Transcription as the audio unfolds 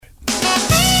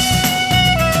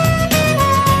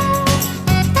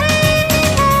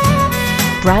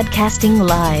Broadcasting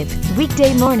live.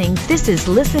 Weekday mornings, this is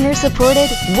listener-supported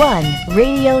One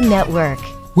Radio Network.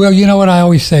 Well, you know what I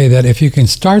always say, that if you can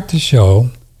start the show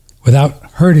without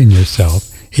hurting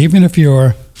yourself, even if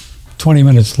you're 20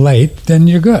 minutes late, then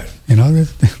you're good. You know,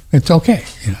 it's okay.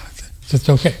 You know, it's just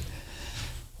okay.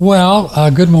 Well,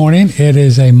 good morning. It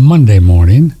is a Monday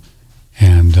morning,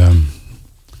 and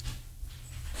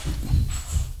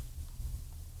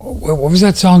what was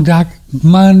that song, Doc?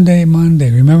 Monday.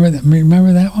 Remember that?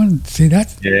 Remember that one? See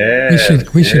that? Yeah.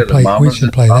 We should play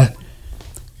that.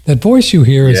 That voice you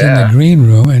hear is in the green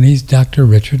room, and he's Dr.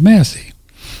 Richard Massey,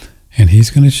 and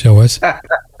he's going to show us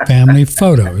family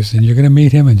photos, and you're going to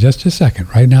meet him in just a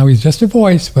second. Right now, he's just a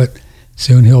voice, but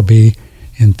soon he'll be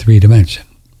in 3-dimension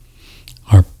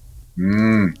or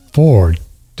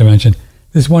 4-dimension.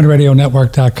 This is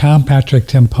OneRadioNetwork.com. Patrick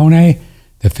Timpone,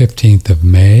 the 15th of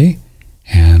May.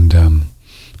 And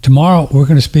tomorrow we're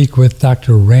going to speak with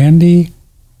Dr. Randy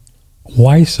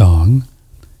Wysong.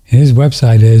 His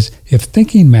website is If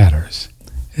Thinking Matters.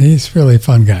 He's really a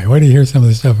fun guy. Wait till you hear some of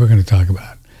the stuff we're going to talk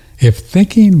about. If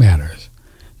Thinking Matters.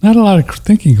 Not a lot of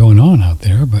thinking going on out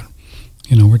there, but,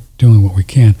 you know, we're doing what we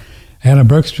can. Anna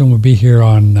Bergstrom will be here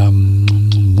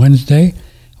on Wednesday.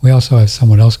 We also have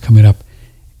someone else coming up.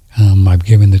 I've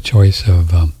given the choice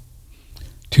of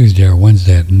Tuesday or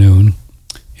Wednesday at noon.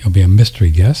 He'll be a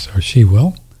mystery guest, or she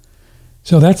will.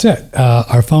 So that's it.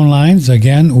 Our phone lines,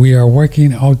 again, we are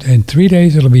working out in 3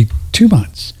 days. It'll be 2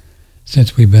 months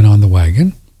since we've been on the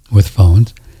wagon with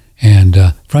phones.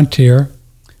 And Frontier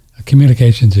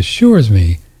Communications assures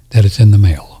me that it's in the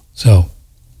mail. So,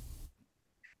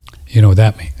 you know what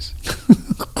that means.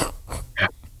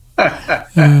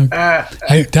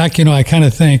 Doc, you know, I kind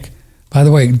of think, by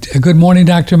the way, good morning,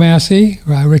 Dr. Massey,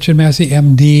 Richard Massey,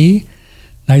 MD.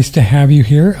 Nice to have you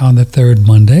here on the third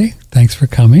Monday. Thanks for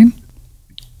coming.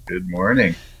 Good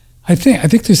morning. I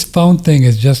think this phone thing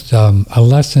is just a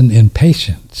lesson in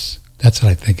patience. That's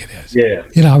what I think it is. Yeah.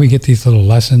 You know how we get these little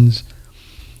lessons?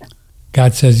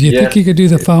 God says, you think you could do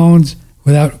the phones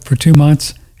for 2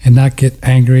 months and not get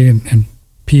angry and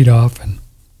peed off? And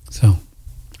so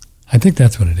I think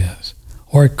that's what it is.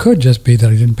 Or it could just be that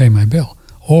I didn't pay my bill.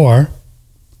 Or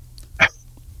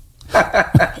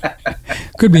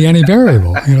could be any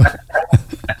variable, you know.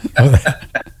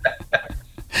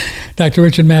 Dr.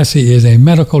 Richard Massey is a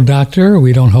medical doctor.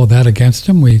 We don't hold that against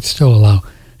him. We still allow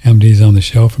MDs on the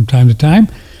show from time to time.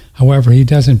 However, he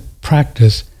doesn't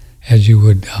practice as you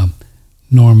would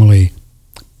normally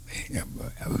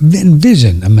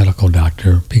envision a medical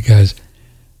doctor, because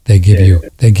they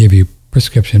give you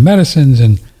prescription medicines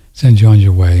and send you on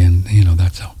your way, and you know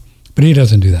that's all. But he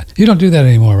doesn't do that. You don't do that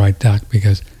anymore, right, Doc?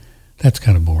 Because that's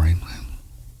kind of boring.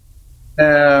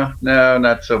 No,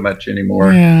 not so much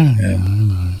anymore. Yeah.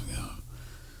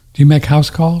 Do you make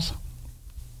house calls?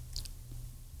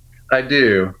 I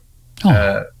do.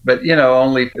 Oh. But, you know,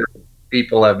 only for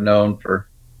people I've known for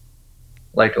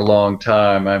like a long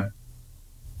time. I'm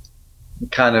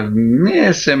kind of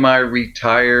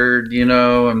semi-retired, you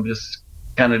know. I'm just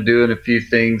kind of doing a few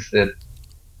things that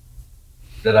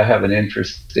I have an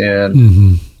interest in.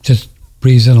 Mm-hmm. Just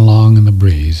breezing along in the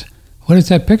breeze. What is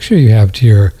that picture you have to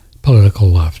your political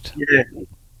left?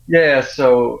 Yeah.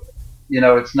 So, you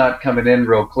know, it's not coming in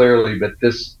real clearly, but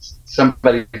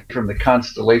somebody from the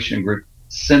Constellation Group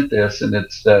sent this, and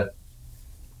it's the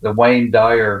Wayne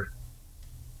Dyer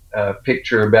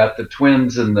picture about the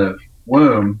twins in the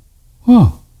womb.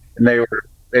 Oh. And they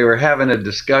were having a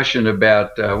discussion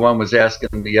about one was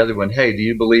asking the other one, "Hey, do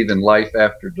you believe in life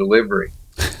after delivery?"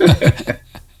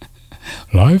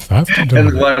 Life after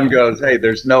delivery. And one goes, "Hey,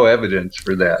 there's no evidence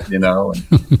for that, you know."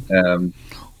 And,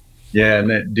 and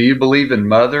then, "Do you believe in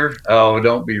mother?" "Oh,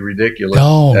 don't be ridiculous."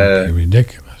 Don't be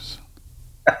ridiculous.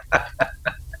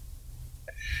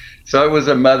 So it was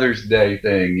a Mother's Day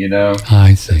thing, you know.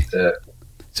 I see.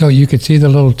 So you could see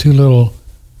the two little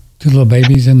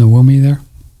babies in the womb there?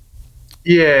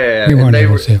 Yeah, and they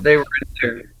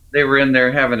were in there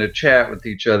having a chat with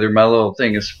each other. My little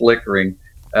thing is flickering.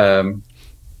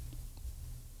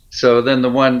 So then the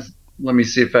one, let me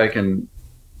see if I can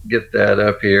get that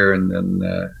up here, and then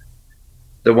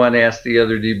the one asked the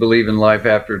other, "Do you believe in life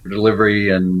after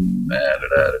delivery?" And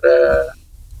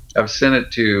I've sent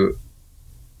it to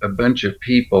a bunch of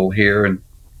people here, and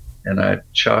I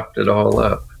chopped it all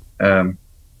up.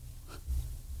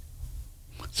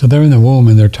 So they're in the womb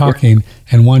and they're talking,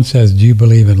 and one says, "Do you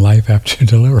believe in life after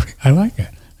delivery?" I like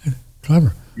it.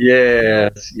 Clever.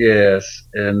 Yes,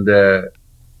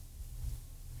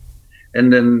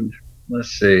 and then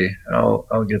let's see,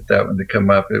 I'll get that one to come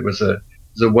up. It was a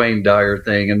Wayne Dyer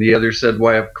thing, and the other said,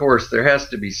 "Why, of course there has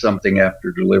to be something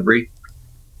after delivery."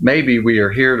 Maybe we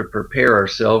are here to prepare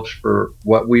ourselves for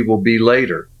what we will be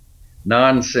later.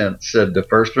 Nonsense, said the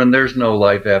first one. There's no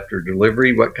life after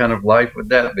delivery. What kind of life would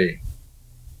that be?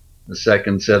 The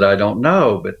second said, I don't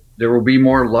know, but there will be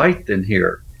more light than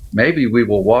here. Maybe we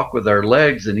will walk with our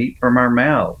legs and eat from our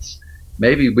mouths.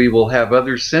 Maybe we will have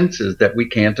other senses that we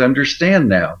can't understand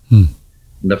now. And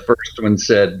the first one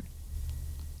said,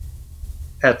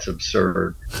 that's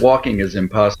absurd. Walking is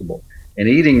impossible. And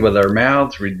eating with our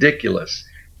mouths, ridiculous.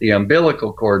 The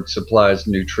umbilical cord supplies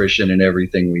nutrition and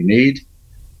everything we need.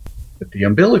 But the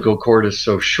umbilical cord is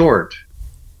so short.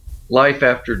 Life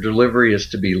after delivery is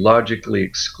to be logically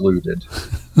excluded.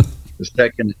 The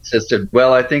second insisted,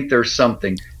 well, I think there's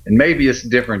something, and maybe it's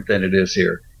different than it is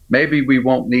here. Maybe we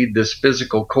won't need this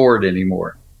physical cord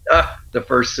anymore. The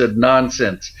first said,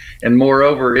 nonsense. And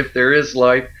moreover, if there is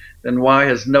life, then why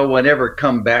has no one ever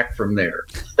come back from there?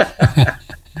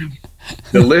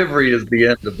 Delivery is the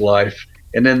end of life.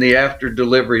 And in the after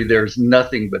delivery, there's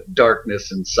nothing but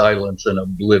darkness and silence and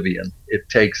oblivion. It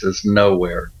takes us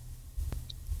nowhere.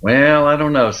 Well, I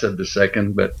don't know, said the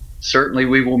second, but certainly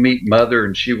we will meet Mother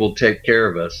and she will take care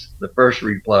of us. The first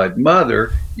replied,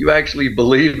 Mother? You actually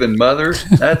believe in Mother?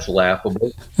 That's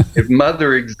laughable. If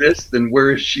Mother exists, then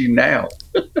where is she now?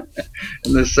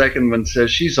 And the second one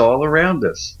says, she's all around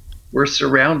us. We're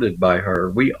surrounded by her.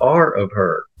 We are of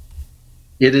her.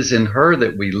 It is in her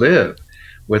that we live.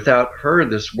 Without her,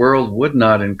 this world would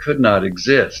not and could not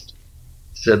exist.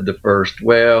 Said the first,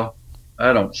 well,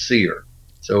 I don't see her,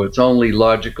 so it's only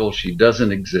logical she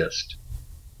doesn't exist.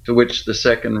 To which the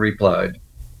second replied,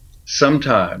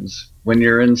 sometimes when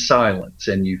you're in silence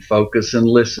and you focus and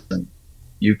listen,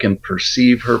 you can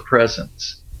perceive her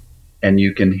presence and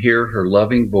you can hear her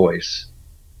loving voice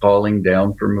calling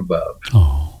down from above.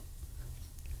 Oh,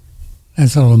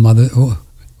 that's a little mother.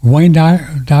 Wayne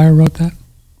Dyer wrote that?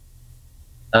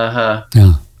 Uh-huh.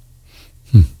 Yeah.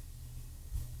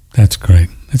 That's great.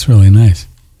 That's really nice.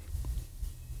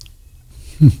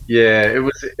 Yeah,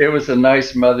 it was a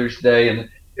nice Mother's Day, and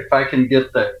if I can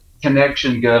get the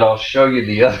connection good, I'll show you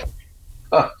the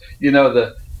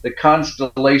other. The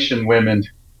constellation women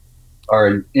are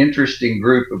an interesting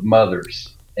group of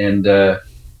mothers, and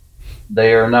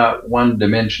they are not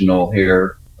one-dimensional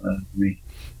here. Let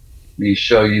me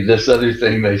show you this other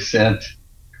thing they sent.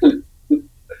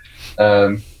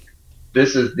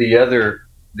 This is the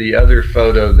other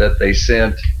photo that they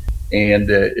sent, and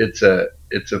it's a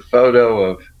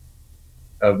photo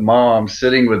of Mom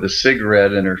sitting with a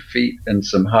cigarette in her feet in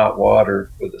some hot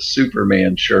water with a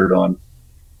Superman shirt on,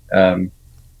 and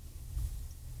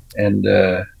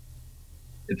it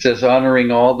says honoring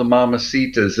all the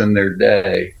mamacitas in their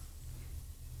day.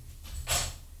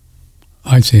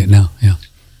 I see it now.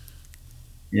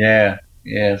 Yeah.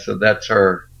 So that's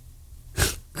her.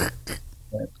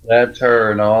 That's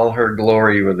her in all her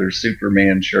glory with her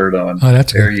Superman shirt on. Oh,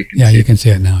 that's there. Good. You can see you can see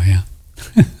it now. Yeah.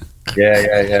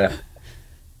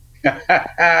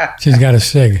 Yeah. She's got a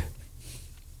cig.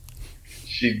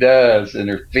 She does, and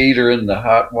her feet are in the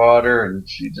hot water, and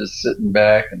she's just sitting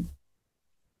back, and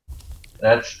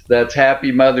that's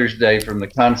Happy Mother's Day from the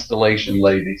Constellation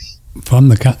Ladies.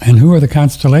 And who are the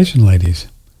Constellation Ladies?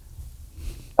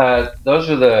 Those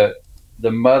are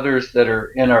the mothers that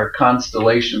are in our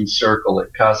constellation circle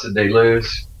at Casa de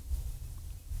Luz.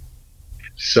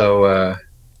 So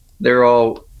they're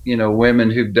all,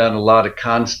 women who've done a lot of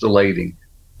constellating.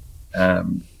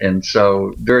 And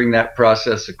so during that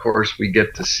process, of course, we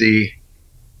get to see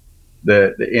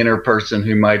the inner person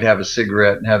who might have a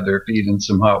cigarette and have their feet in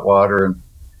some hot water.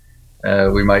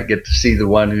 And we might get to see the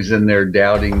one who's in there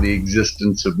doubting the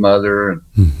existence of Mother.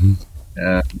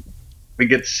 And we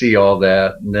get to see all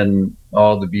that. And then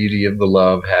all the beauty of the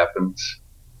love happens.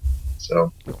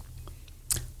 So.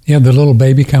 Yeah, the little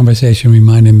baby conversation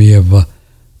reminded me of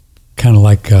kind of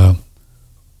like the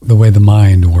way the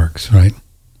mind works, right?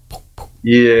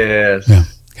 Yes. Yeah,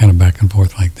 kind of back and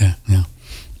forth like that. Yeah.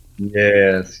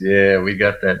 Yes. Yeah, we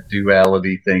got that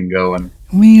duality thing going.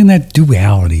 Man, that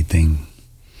duality thing.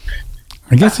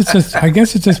 I guess it's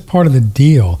just part of the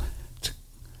deal.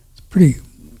 It's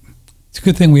a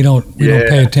good thing we don't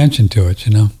pay attention to it,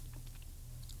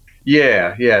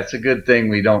 Yeah, it's a good thing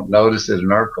we don't notice it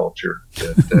in our culture.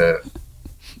 That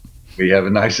we have a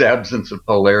nice absence of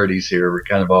polarities here. We're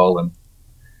kind of all in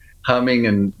humming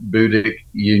and Buddhic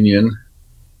union.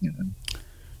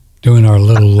 Doing our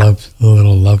little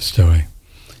love story.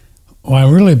 Well,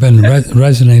 I've really been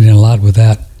resonating a lot with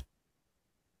that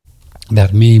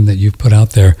meme that you've put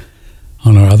out there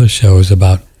on our other shows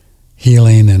about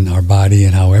healing and our body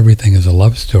and how everything is a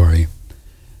love story.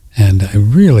 And I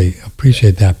really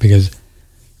appreciate that because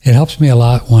it helps me a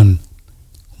lot when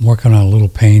working on a little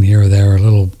pain here or there, a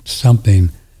little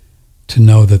something, to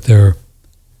know that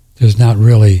there's not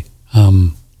really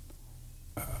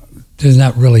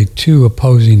two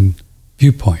opposing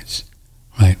viewpoints,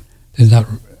 right? There's not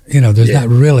not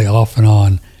really off and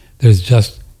on. There's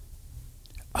just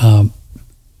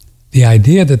the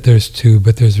idea that there's two,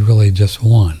 but there's really just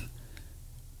one,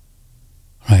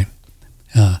 right?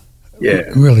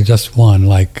 Really just one,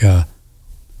 like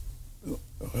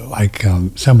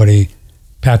somebody,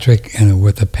 Patrick, and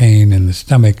with a pain in the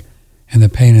stomach,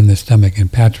 and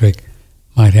Patrick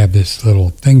might have this little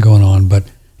thing going on, but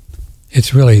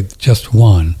it's really just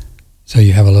one. So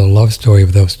you have a little love story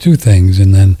of those two things,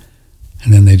 and then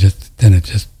it just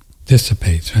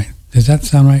dissipates, right? Does that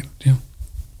sound right, Jim?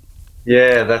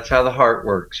 Yeah, that's how the heart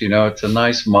works. It's a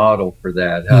nice model for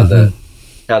that. How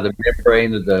the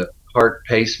membrane of the heart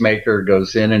pacemaker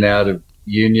goes in and out of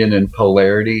union and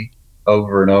polarity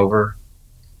over and over.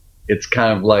 It's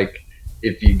kind of like,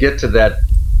 if you get to that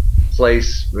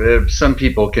place, some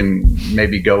people can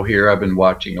maybe go here. I've been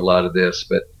watching a lot of this,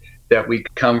 but that we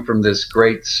come from this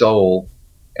great soul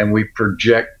and we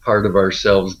project part of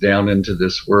ourselves down into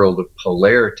this world of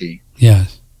polarity.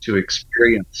 Yes. To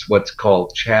experience what's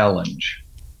called challenge.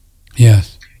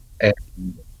 Yes.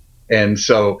 And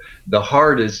so the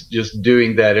heart is just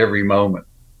doing that every moment.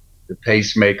 The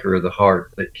pacemaker of the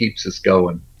heart that keeps us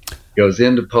going. Goes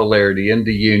into polarity,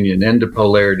 into union, into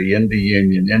polarity, into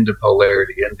union, into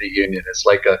polarity, into union. It's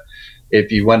like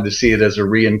if you wanted to see it as a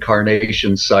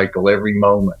reincarnation cycle every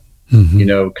moment,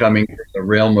 coming from the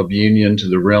realm of union to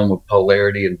the realm of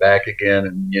polarity and back again,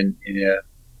 and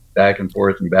back and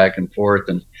forth and back and forth.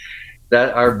 And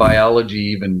that our biology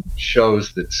even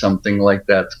shows that something like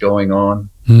that's going on.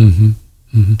 Mm-hmm.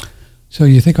 Mm-hmm. So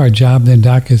you think our job then,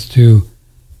 Doc, is to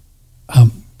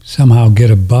somehow get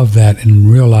above that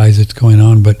and realize it's going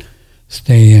on, but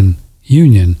stay in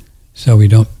union so we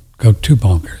don't go too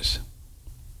bonkers?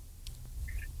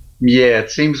 Yeah, it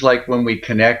seems like when we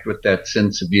connect with that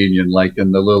sense of union, like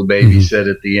in the little baby said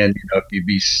at the end, if you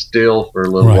be still for a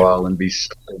little while and be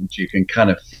silent, you can kind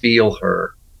of feel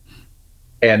her.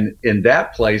 And in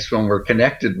that place, when we're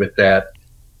connected with that,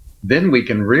 then we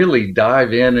can really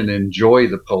dive in and enjoy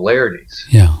the polarities.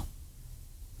 Yeah.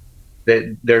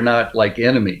 They're not like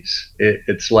enemies.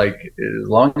 It's like, as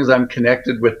long as I'm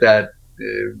connected with that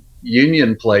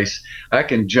union place, I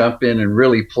can jump in and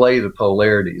really play the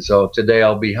polarities. Oh, today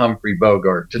I'll be Humphrey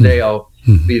Bogart. Today I'll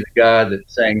be the guy that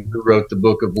who wrote the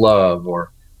Book of Love,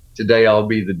 or today I'll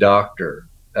be the doctor.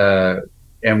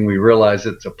 And we realize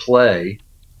it's a play,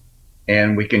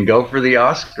 and we can go for the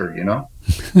Oscar,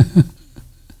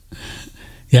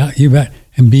 Yeah, you bet.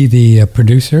 And be the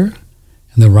producer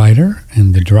and the writer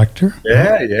and the director.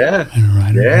 Yeah. And a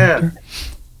writer. Yeah.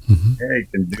 Yeah, you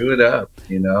can do it up,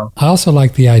 I also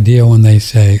like the idea when they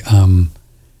say,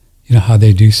 how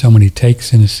they do so many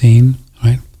takes in a scene,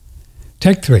 right?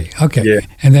 Take 3, okay. Yeah.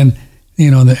 And then,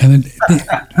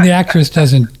 the actress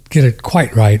doesn't get it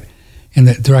quite right, and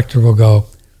the director will go,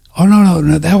 oh,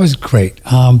 no, that was great,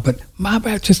 but my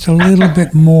bad, just a little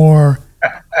bit more.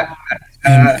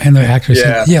 And the actress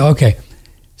said, yeah, okay.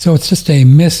 So it's just a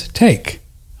mistake.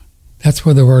 That's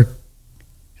where the word,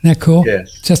 isn't that cool?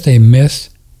 Yes. It's just a mistake.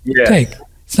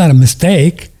 It's not a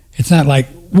mistake. It's not like,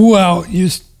 well, you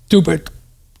stupid,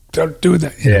 don't do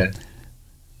that.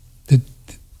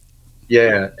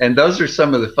 Yeah, and those are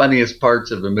some of the funniest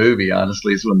parts of a movie,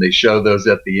 honestly, is when they show those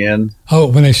at the end. Oh,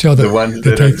 when they show the ones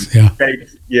the that takes,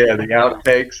 yeah, the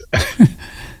outtakes.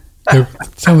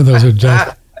 Some of those are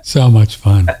just so much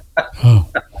fun. Oh.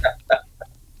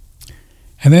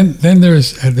 And then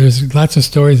there's lots of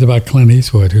stories about Clint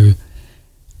Eastwood,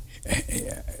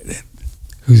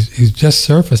 who's just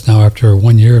surfaced now after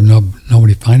 1 year of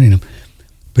nobody finding him.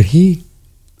 But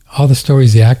all the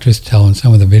stories the actors tell in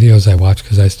some of the videos I watch,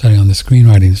 because I study on the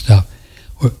screenwriting stuff,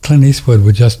 where Clint Eastwood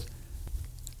would just,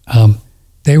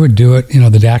 they would do it,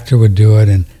 the actor would do it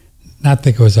and not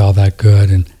think it was all that good.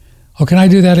 And, oh, can I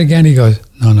do that again? He goes,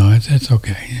 no, it's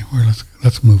okay.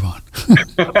 Let's move on.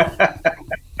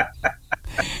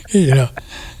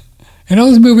 And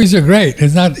those movies are great.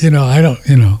 It's not, we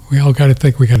all got to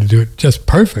think we got to do it just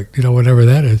perfect, whatever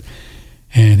that is.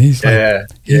 And he's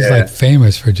like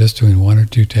famous for just doing 1 or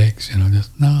 2 takes, no, it's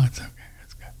okay.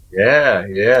 It's good. Yeah.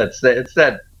 It's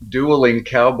that dueling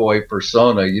cowboy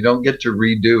persona. You don't get to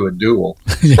redo a duel.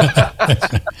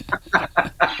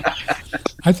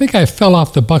 I think I fell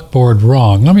off the buckboard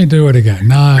wrong. Let me do it again.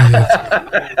 No,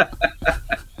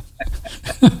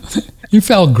 you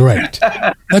felt great.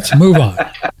 Let's move on.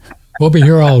 We'll be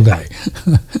here all day.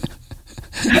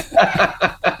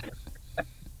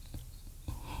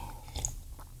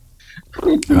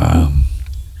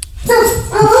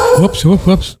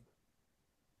 Whoops.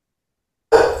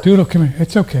 Doodle, come here.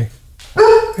 It's okay.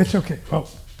 It's okay. Oh,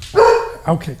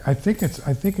 okay. I think it's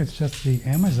just the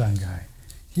Amazon guy.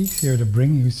 He's here to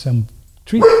bring you some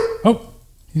treats. Oh,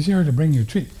 he's here to bring you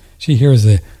treats. She hears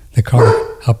the car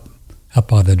up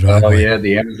on the driveway. Oh yeah,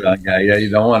 the Amazon guy. Yeah, you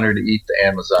don't want her to eat the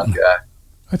Amazon guy.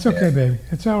 It's okay, baby.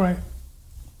 It's all right.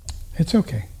 It's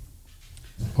okay.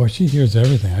 Boy, she hears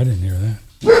everything. I didn't hear that.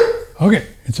 Okay,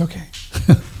 it's okay.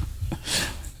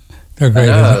 They're great.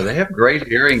 They have great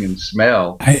hearing and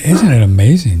smell. Isn't it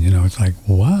amazing? It's like,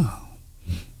 wow.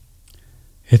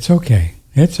 It's okay.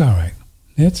 It's all right.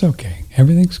 It's okay.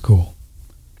 Everything's cool.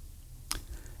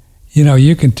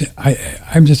 You can.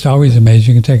 I'm just always amazed.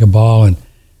 You can take a ball and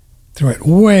throw it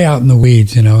way out in the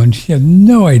weeds, and she has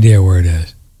no idea where it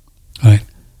is, right?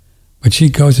 But she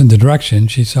goes in the direction.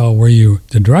 She saw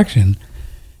the direction,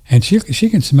 and she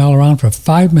can smell around for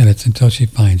 5 minutes until she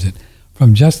finds it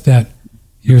from just that.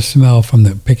 Your smell from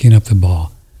the picking up the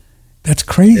ball. That's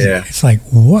crazy. Yeah. It's like,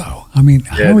 whoa. I mean,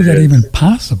 how is that even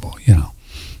possible,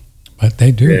 But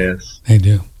they do. Yes. They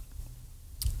do.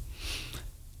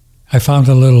 I found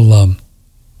a little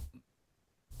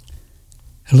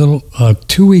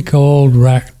 3-week-old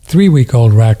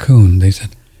raccoon, they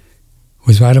said,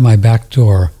 was right at my back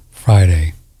door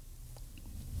Friday.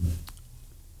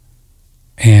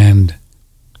 And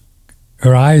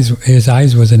his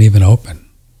eyes wasn't even open.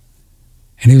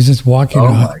 And he was just walking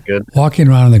around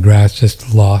in the grass,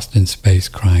 just lost in space,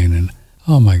 crying. And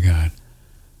oh my God,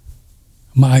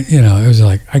 it was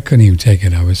like I couldn't even take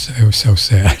it. It was so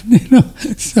sad,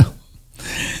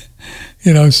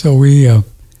 So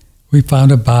we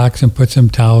found a box and put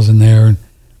some towels in there,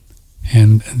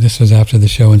 and this was after the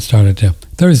show, and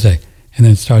Thursday, and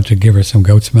then started to give her some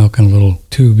goat's milk in a little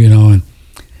tube, and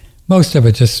most of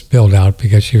it just spilled out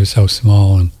because she was so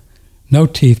small and no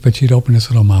teeth, but she'd open this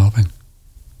little mouth and.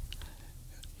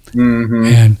 Mm-hmm.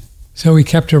 And so we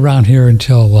kept her around here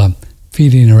until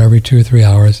feeding her every 2 or 3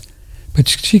 hours. But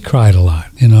she cried a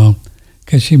lot,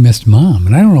 because she missed Mom.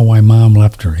 And I don't know why Mom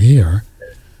left her here.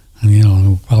 And,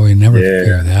 we'll probably never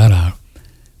figure that out.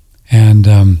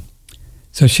 And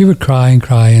so she would cry,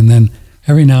 and then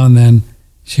every now and then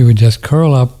she would just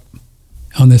curl up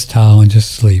on this towel and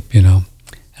just sleep, And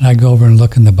I'd go over and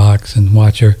look in the box and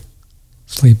watch her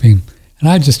sleeping. And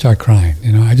I'd just start crying,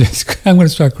 I'm going to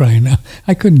start crying now.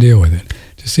 I couldn't deal with it.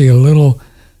 To see a little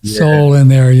soul in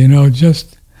there,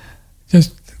 just.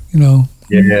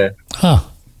 Yeah.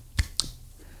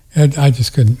 And I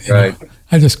just couldn't, right.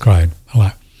 I just cried a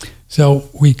lot. So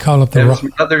we call up the...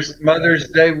 Mother's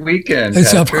Day weekend.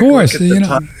 It's, of course,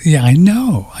 yeah, I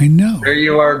know. There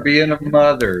you are being a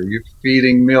mother. You're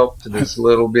feeding milk to this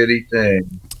little bitty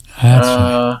thing. That's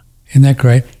right. Isn't that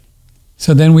great?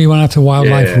 So then we went out to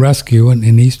Wildlife Rescue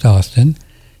in East Austin,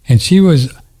 and she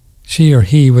or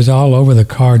he was all over the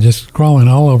car, just crawling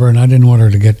all over, and I didn't want her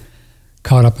to get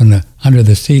caught up under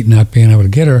the seat, not being able to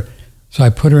get her. So I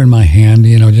put her in my hand,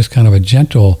 just kind of a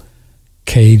gentle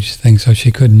cage thing so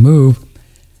she couldn't move.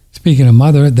 Speaking of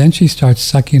mother, then she starts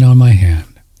sucking on my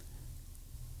hand.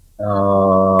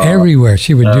 Everywhere.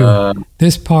 She would do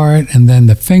this part, and then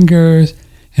the fingers,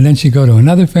 and then she'd go to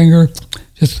another finger,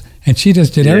 and she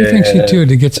just did everything she could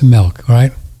to get some milk,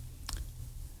 right?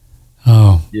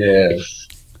 Oh. Yes.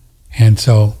 And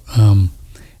so, and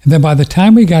then by the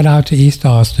time we got out to East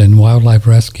Austin Wildlife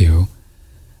Rescue,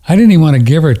 I didn't even want to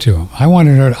give her to him.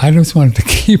 I just wanted to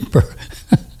keep her.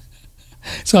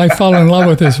 So I fell in love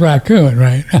with this raccoon,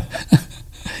 right?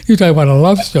 You talk about a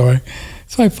love story.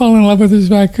 So I fell in love with this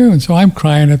raccoon. So I'm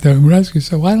crying at the rescue.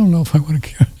 So I don't know if I want to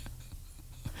give her.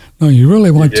 No, you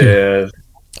really want to.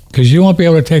 Because you won't be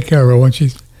able to take care of her when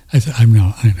she's... I said, I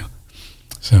know.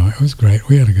 So it was great.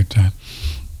 We had a good time.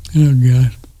 Oh,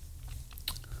 God.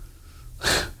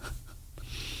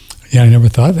 Yeah, I never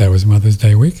thought that was Mother's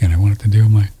Day weekend. I wanted to do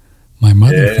my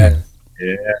mother thing.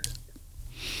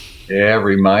 Yeah,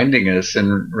 reminding us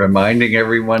and reminding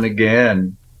everyone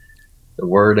again, the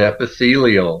word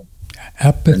epithelial,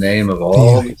 the name of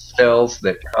all the cells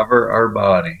that cover our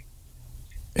body.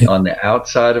 On the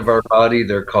outside of our body,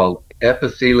 they're called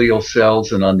epithelial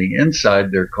cells, and on the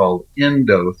inside, they're called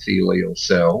endothelial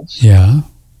cells. Yeah.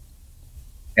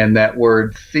 And that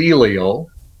word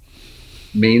thelial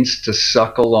means to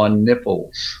suckle on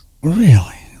nipples.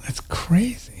 Really? That's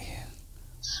crazy.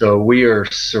 So we are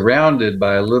surrounded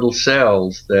by little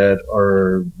cells that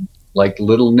are like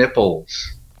little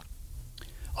nipples.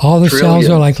 All the cells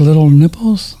are like little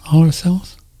nipples? All the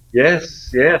cells? Yes.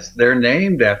 They're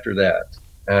named after that.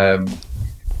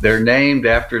 They're named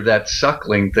after that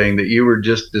suckling thing that you were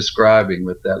just describing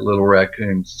with that little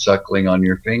raccoon suckling on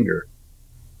your finger.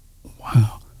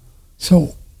 Wow.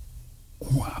 So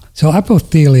Wow. So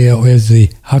epithelio is the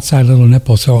outside little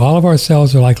nipple. So all of our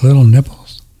cells are like little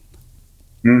nipples.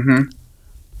 Mm-hmm.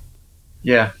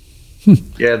 Yeah.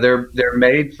 Yeah, they're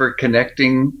made for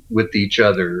connecting with each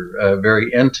other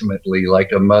very intimately,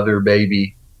 like a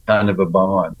mother-baby kind of a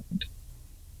bond.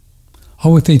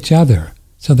 Oh, with each other.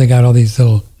 So they got all these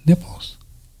little nipples.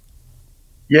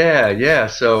 Yeah.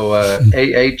 So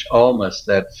A.H. Almas,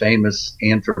 that famous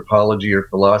anthropology or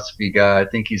philosophy guy, I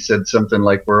think he said something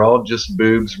like, "We're all just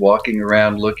boobs walking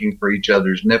around looking for each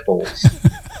other's nipples."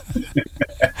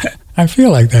 I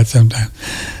feel like that sometimes.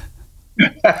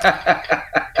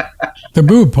 The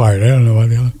boob part, I don't know what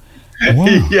the other. Wow.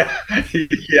 Yeah.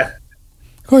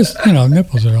 Of course,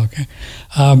 nipples are okay.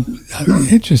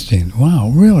 Interesting. Wow,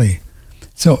 really.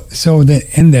 So the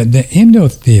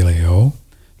endothelial,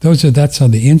 that's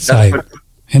on the inside.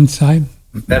 Inside?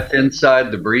 That's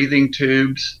inside the breathing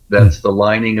tubes. That's the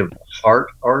lining of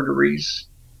heart arteries.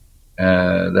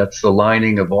 That's the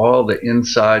lining of all the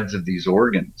insides of these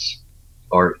organs,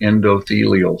 are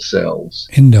endothelial cells.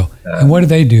 And what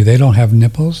do? They don't have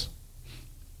nipples?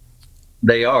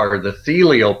 They are. The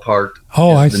thelial part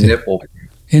is the nipple.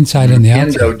 Inside and the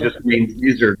outside. Endo just means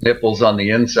these are nipples on the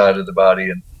inside of the body,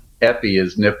 and epi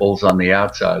is nipples on the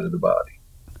outside of the body.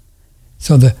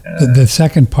 So the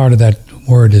second part of that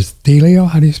word is thelio.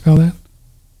 How do you spell that?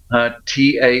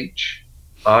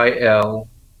 Thilial.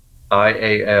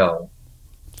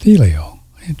 Thelio.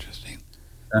 Interesting.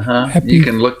 You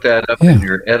can look that up in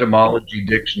your etymology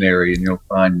dictionary, and you'll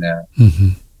find that.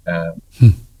 Mm-hmm.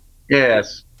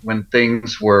 Yes, when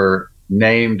things were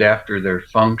named after their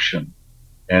function,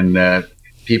 and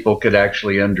people could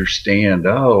actually understand,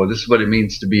 this is what it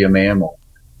means to be a mammal.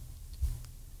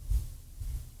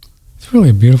 It's really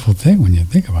a beautiful thing when you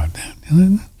think about that,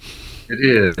 isn't it? It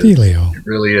is. Thelio. It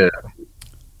really is.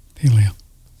 Thelio.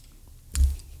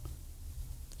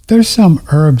 There's some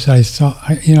herbs I saw,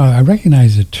 I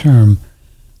recognize the term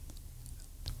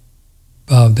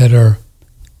that are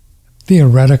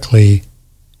theoretically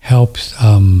helps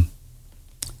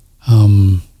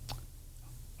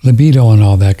libido and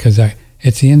all that, because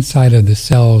it's the inside of the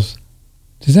cells.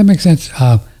 Does that make sense?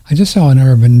 I just saw an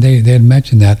herb, and they had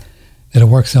mentioned that it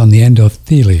works on the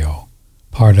endothelial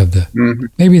part of the. Mm-hmm.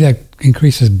 Maybe that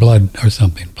increases blood or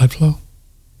something, blood flow.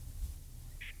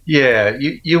 Yeah,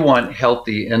 you want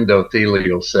healthy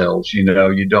endothelial cells. You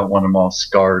don't want them all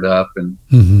scarred up and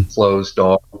closed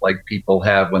off like people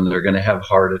have when they're going to have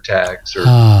heart attacks, or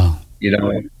you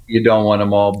don't want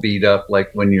them all beat up like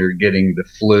when you're getting the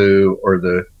flu or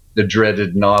the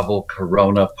dreaded novel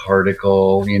corona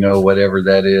particle, whatever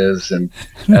that is, and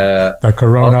the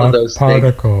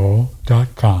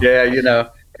coronaparticle.com. Yeah,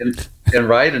 and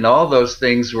right, and all those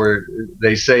things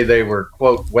they say they were,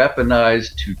 quote,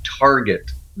 weaponized to target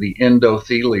the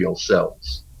endothelial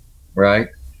cells, right?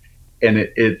 And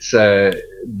it's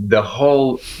the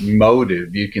whole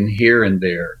motive you can hear in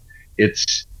there.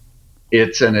 It's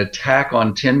an attack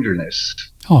on tenderness.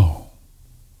 Oh,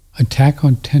 attack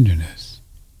on tenderness.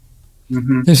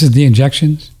 Mm-hmm. This is the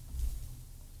injections?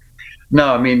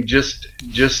 No, I mean just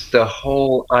the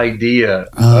whole idea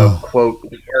of, quote,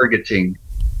 targeting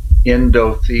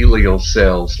endothelial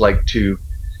cells, like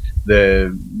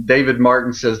David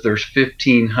Martin says there's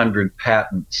 1,500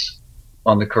 patents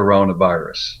on the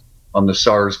coronavirus, on the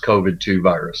SARS-CoV-2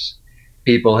 virus.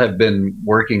 People have been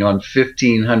working on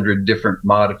 1,500 different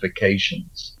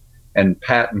modifications and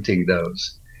patenting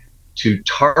those to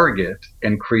target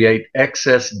and create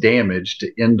excess damage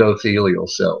to endothelial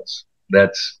cells.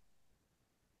 Those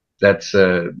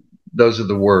are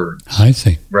the words. I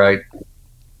see. Right?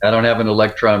 I don't have an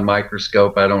electron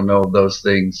microscope. I don't know those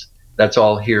things. That's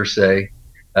all hearsay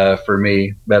for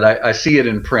me. But I see it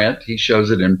in print. He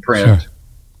shows it in print.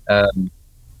 Sure.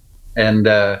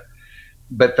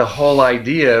 But the whole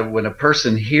idea, when a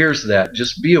person hears that,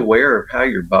 just be aware of how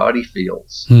your body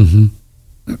feels. Mm-hmm.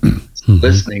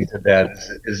 Listening to that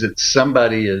is that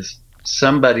somebody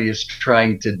is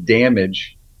trying to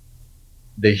damage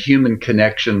the human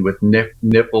connection with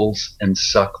nipples and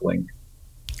suckling.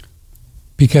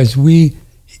 Because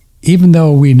even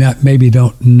though we maybe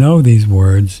don't know these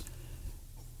words,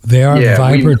 they are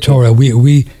vibratorial.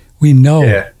 We know.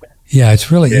 Yeah, it's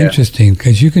really interesting,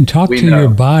 because you can talk to your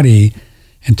body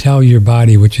and tell your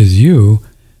body, which is you,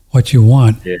 what you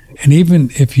want. Yeah. And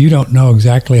even if you don't know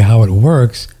exactly how it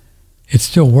works, it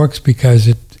still works because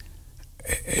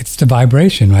it's the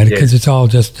vibration, right? Because it's all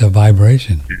just a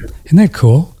vibration. Isn't that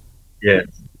cool? Yeah,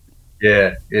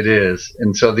 it is.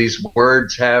 And so these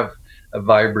words have a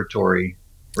vibratory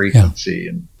frequency.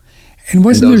 And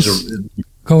wasn't there...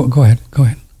 Go ahead.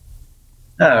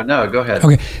 No, go ahead.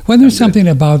 Okay. Wasn't there something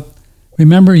about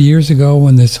remember years ago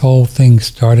when this whole thing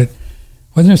started?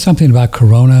 Wasn't there something about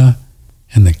Corona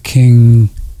and the king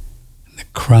and the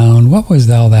crown? What was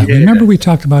all that? Yeah. Remember we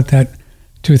talked about that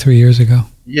 2 or 3 years ago?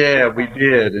 Yeah, we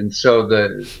did. And so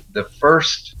the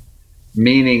first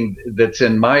meaning that's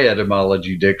in my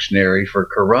etymology dictionary for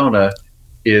corona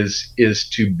is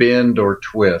to bend or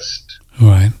twist.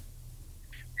 Right.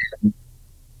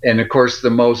 And of course,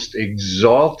 the most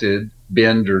exalted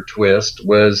bend or twist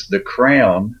was the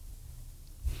crown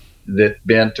that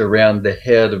bent around the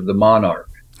head of the monarch.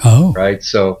 Oh. Right.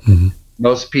 So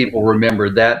most people remember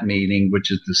that meaning,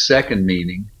 which is the second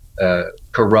meaning,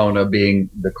 corona being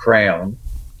the crown.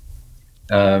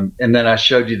 And then I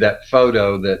showed you that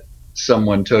photo that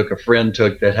a friend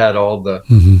took that had all the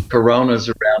coronas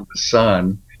around the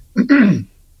sun.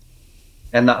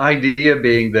 And the idea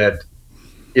being that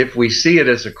if we see it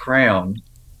as a crown,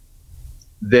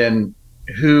 then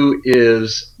who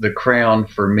is the crown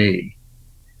for me?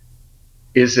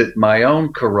 Is it my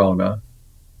own corona,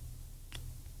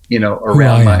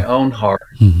 around my own heart,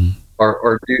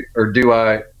 or do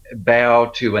I bow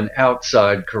to an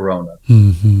outside corona?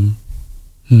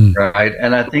 Right.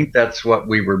 And I think that's what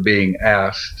we were being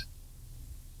asked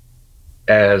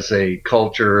as a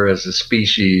culture, as a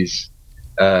species.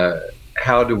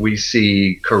 How do we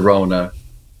see corona?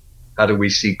 How do we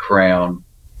see crown?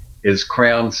 Is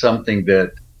crown something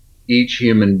that each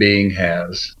human being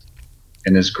has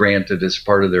and is granted as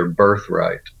part of their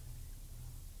birthright?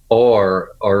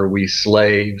 Or are we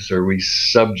slaves? Are we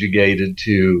subjugated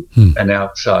to an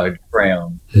outside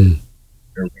crown?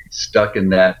 Are we stuck in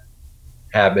that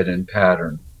habit and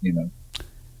pattern,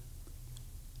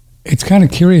 It's kind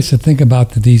of curious to think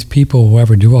about that these people who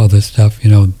ever do all this stuff,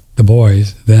 the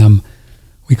boys, them,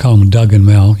 we call them Doug and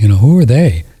Mel, who are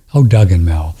they? Oh, Doug and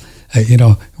Mel.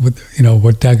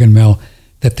 What Doug and Mel,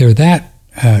 that they're that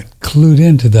clued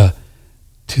into the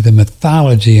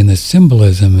mythology and the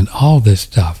symbolism and all this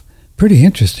stuff. Pretty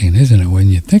interesting, isn't it, when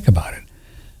you think about it?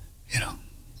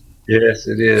 Yes,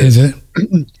 it is. Is it?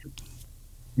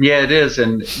 Yeah, it is.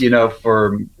 And,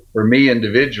 for me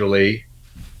individually,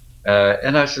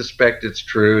 and I suspect it's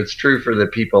true for the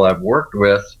people I've worked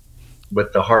with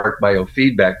the heart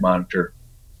biofeedback monitor.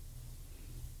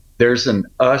 There's an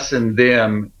us and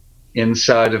them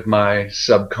inside of my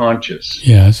subconscious.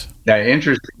 Yes. Now,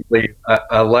 interestingly,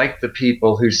 I like the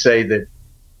people who say that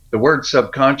the word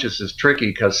subconscious is tricky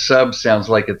because sub sounds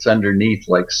like it's underneath,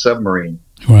 like submarine.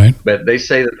 Right. But they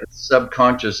say that the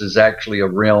subconscious is actually a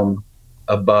realm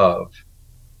above.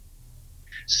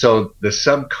 So the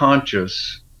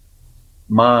subconscious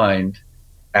mind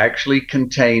actually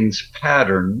contains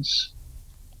patterns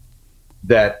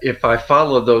that if I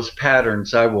follow those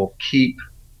patterns, I will keep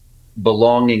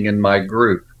belonging in my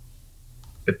group.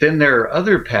 But then there are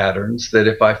other patterns that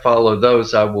if I follow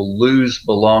those, I will lose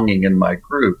belonging in my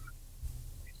group.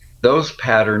 Those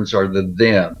patterns are the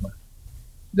them.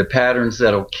 The patterns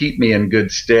that'll keep me in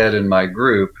good stead in my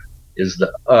group is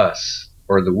the us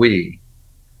or the we.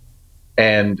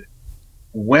 And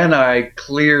when I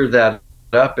clear that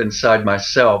up inside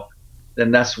myself,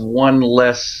 then that's one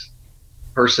less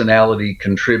personality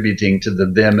contributing to the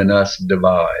them and us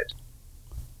divide.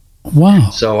 Wow.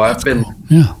 So I've been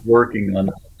working on,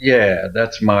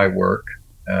 that's my work,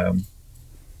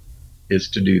 is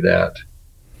to do that.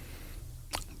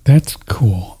 That's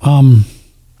cool.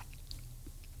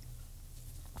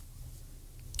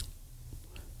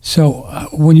 So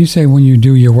when you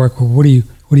do your work, what do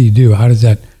you do? How does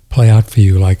that play out for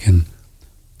you, like in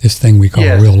this thing we call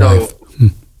real life?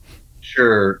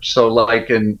 Sure. So like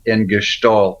in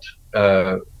Gestalt,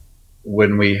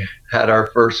 when we had our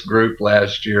first group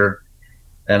last year,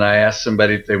 and I asked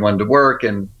somebody if they wanted to work,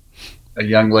 and a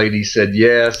young lady said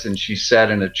yes, and she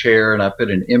sat in a chair, and I put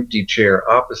an empty chair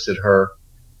opposite her,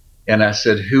 and I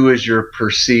said, who is your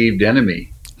perceived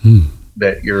enemy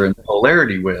that you're in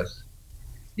polarity with?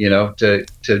 To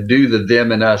do the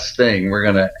them and us thing, we're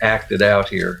going to act it out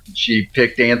here. She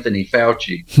picked Anthony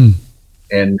Fauci,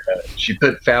 and she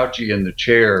put Fauci in the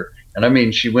chair, and I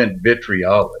mean, she went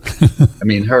vitriolic. I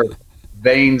mean, her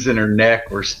veins in her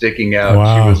neck were sticking out.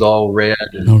 Wow. She was all red.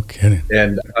 No kidding.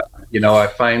 And, I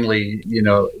finally,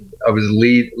 I was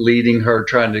leading her,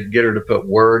 trying to get her to put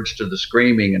words to the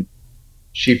screaming. And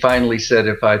she finally said,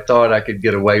 if I thought I could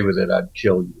get away with it, I'd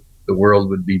kill you. The world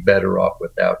would be better off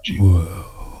without you. Whoa.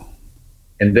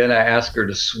 And then I asked her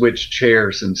to switch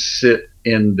chairs and sit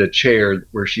in the chair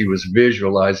where she was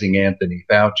visualizing Anthony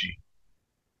Fauci.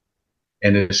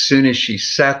 And as soon as she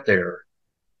sat there,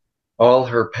 all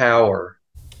her power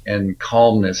and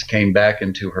calmness came back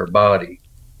into her body.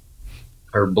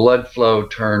 Her blood flow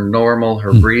turned normal.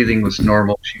 Her breathing was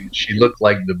normal. She looked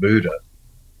like the Buddha.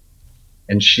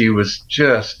 And she was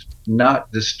just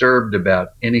not disturbed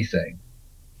about anything.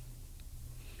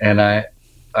 And I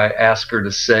asked her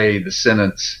to say the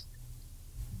sentence,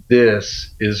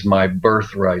 "This is my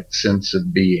birthright sense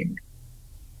of being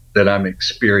that I'm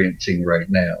experiencing right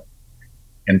now."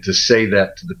 And to say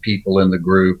that to the people in the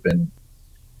group and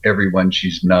everyone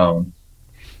she's known.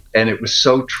 And it was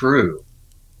so true.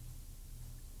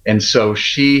 And so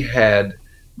she had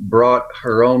brought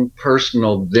her own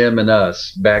personal them and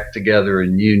us back together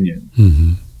in union.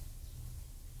 Mm-hmm.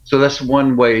 So that's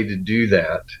one way to do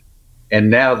that. And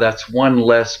now that's one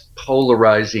less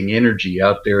polarizing energy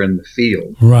out there in the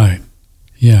field. Right.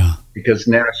 Yeah. Because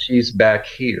now she's back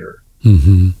here.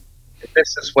 Mm-hmm.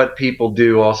 This is what people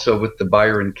do also with the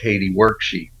Byron Katie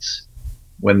worksheets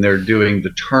when they're doing the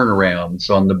turnarounds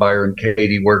on the Byron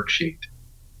Katie worksheet.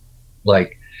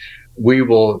 Like, we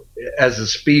will, as a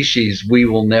species, we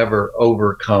will never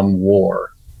overcome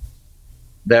war.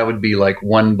 That would be like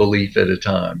one belief at a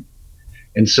time.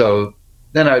 And so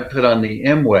then I'd put on the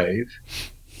M wave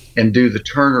and do the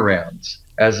turnarounds.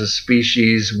 As a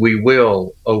species, we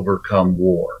will overcome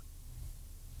war.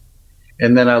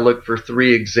 And then I look for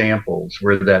 3 examples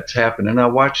where that's happened, and I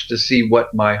watch to see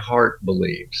what my heart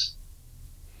believes.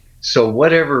 So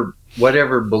whatever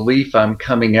belief I'm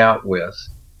coming out with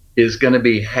is going to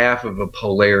be half of a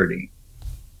polarity.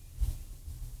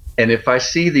 And if I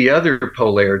see the other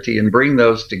polarity and bring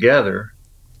those together,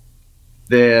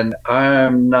 then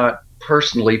I'm not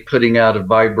personally putting out a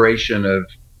vibration of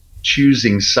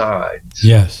choosing sides.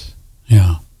 Yes.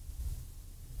 Yeah.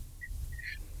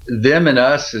 Them and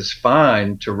us is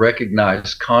fine to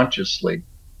recognize consciously.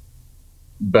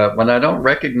 But when I don't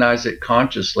recognize it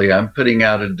consciously, I'm putting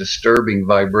out a disturbing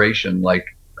vibration, like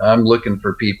I'm looking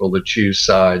for people to choose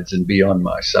sides and be on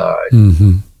my side.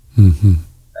 Mm-hmm. Mm-hmm.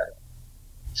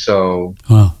 So.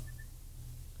 Wow.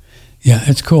 Yeah,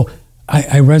 it's cool.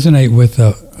 I resonate with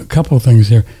a couple of things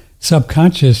here.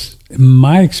 Subconscious,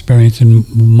 my experience and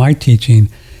my teaching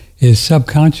is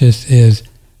subconscious is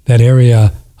that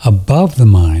area above the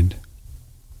mind,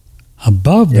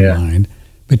 mind,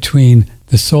 between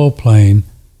the soul plane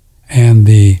and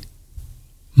the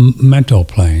mental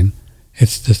plane.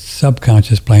 It's the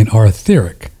subconscious plane or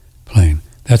etheric plane.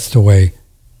 That's the way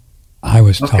I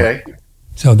was taught. Okay.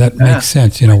 So that makes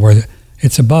sense, where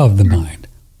it's above the mind.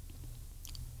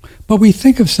 But we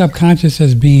think of subconscious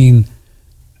as being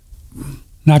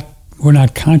we're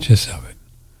not conscious of it.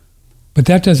 But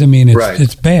that doesn't mean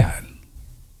it's bad.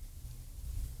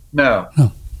 No,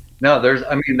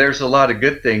 there's a lot of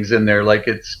good things in there. Like,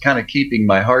 it's kind of keeping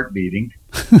my heart beating,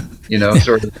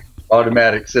 sort of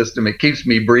automatic system. It keeps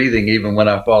me breathing even when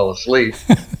I fall asleep.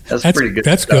 That's pretty good.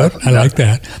 That's stuff, good. I like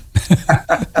that.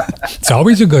 It's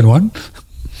always a good one.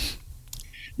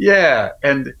 Yeah.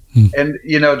 And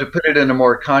to put it in a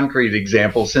more concrete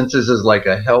example, since this is like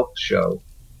a health show,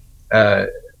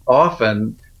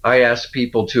 often I ask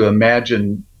people to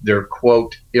imagine their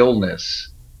quote illness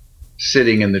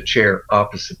sitting in the chair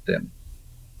opposite them.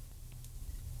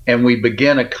 And we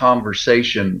begin a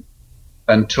conversation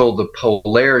until the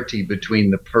polarity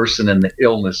between the person and the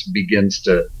illness begins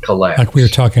to collapse. Like we were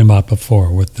talking about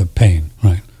before with the pain,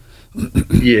 right?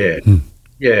 Yeah.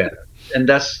 Yeah. And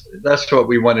that's what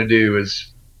we want to do,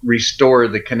 is restore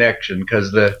the connection,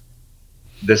 because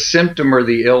the symptom or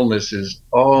the illness is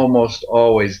almost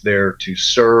always there to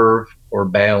serve or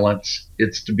balance.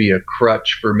 It's to be a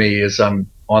crutch for me as I'm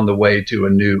on the way to a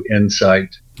new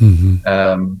insight.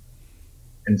 Mm-hmm.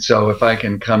 And so if I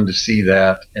can come to see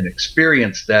that and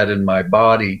experience that in my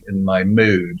body, in my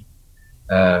mood,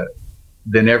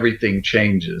 then everything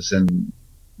changes, and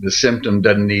the symptom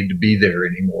doesn't need to be there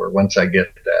anymore once I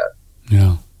get that.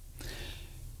 Yeah.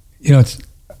 It's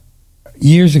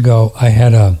years ago I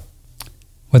had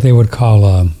what they would call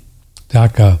what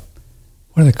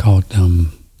do they call it?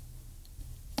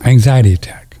 Anxiety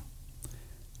attack.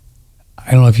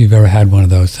 I don't know if you've ever had one of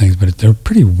those things, but they're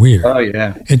pretty weird. Oh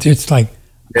yeah. It's like,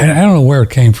 I don't know where it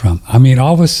came from. I mean,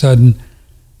 all of a sudden,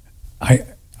 I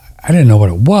didn't know what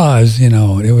it was.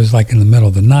 It was like in the middle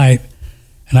of the night,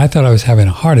 and I thought I was having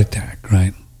a heart attack.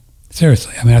 Right?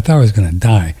 Seriously. I mean, I thought I was going to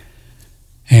die,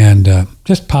 and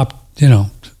just popped.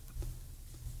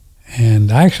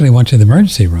 And I actually went to the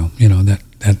emergency room. That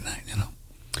night.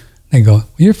 They go, well,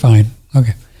 "You're fine."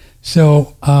 Okay.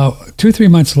 So 2-3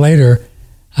 months later,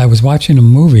 I was watching a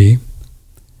movie,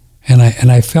 and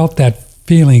I felt that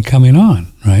feeling coming on,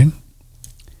 right?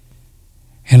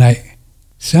 And I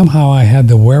had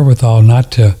the wherewithal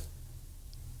not to.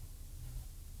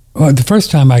 Well, the first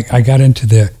time I got into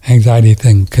the anxiety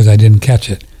thing because I didn't catch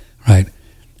it, right?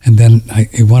 then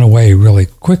it went away really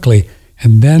quickly.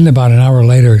 And then about an hour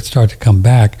later, it started to come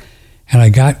back. And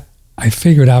I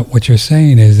figured out what you're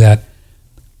saying is that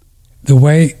the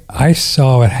way I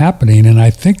saw it happening, and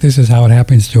I think this is how it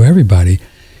happens to everybody,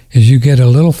 is you get a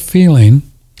little feeling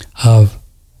of,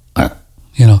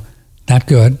 not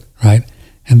good, right?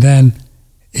 And then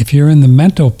if you're in the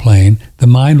mental plane, the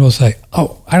mind will say,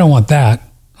 oh, I don't want that,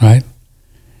 right?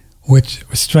 Which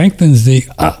strengthens the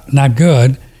not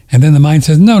good. And then the mind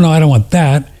says, no, I don't want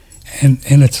that. And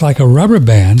it's like a rubber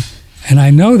band. And I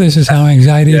know this is how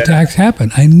anxiety attacks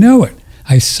happen. I know it.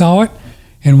 I saw it.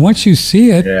 And once you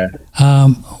see it,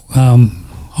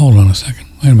 hold on a second.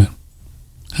 Wait a minute.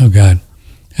 Oh, God.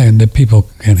 And the people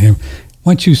can't hear me.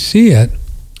 Once you see it,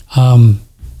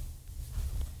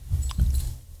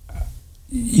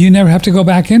 you never have to go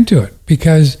back into it,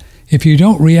 because if you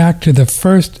don't react to the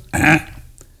first,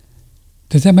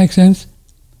 does that make sense?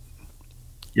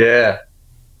 Yeah.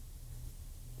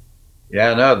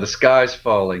 Yeah, no, the sky's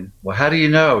falling. Well, how do you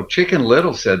know? Chicken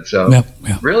Little said so. Yeah.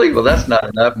 Really? Well, that's not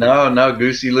enough. No,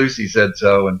 Goosey Lucy said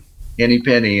so, and Henny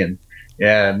Penny, and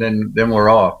then we're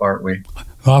off, aren't we?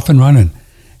 Off and running.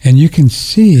 And you can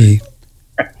see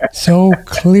so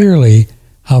clearly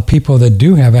how people that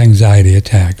do have anxiety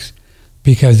attacks,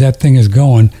 because that thing is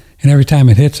going, and every time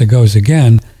it hits, it goes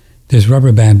again. There's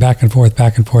rubber band back and forth.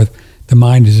 The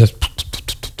mind is just,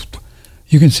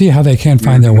 you can see how they can't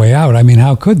find their way out. I mean,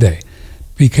 how could they?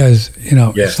 Because,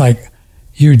 it's like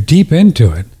you're deep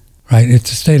into it, right?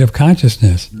 It's a state of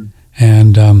consciousness.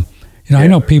 And, I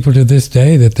know people to this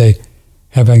day that they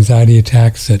have anxiety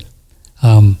attacks that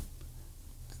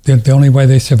the only way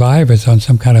they survive is on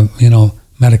some kind of,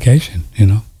 medication,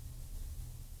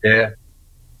 Yeah.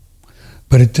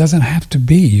 But it doesn't have to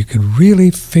be. You could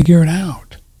really figure it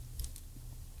out.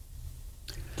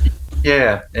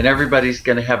 Yeah, and everybody's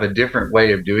going to have a different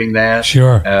way of doing that.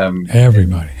 Sure.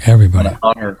 Everybody. To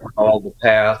honor all the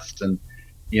paths. And,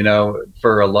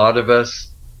 for a lot of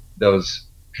us, those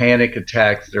panic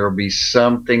attacks, there will be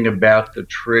something about the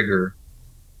trigger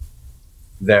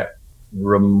that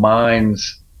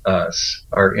reminds us,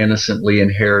 our innocently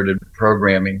inherited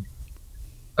programming,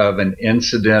 of an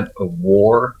incident of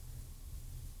war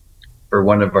for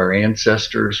one of our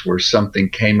ancestors where something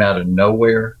came out of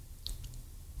nowhere.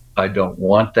 I don't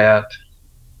want that.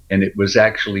 And it was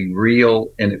actually real,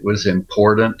 and it was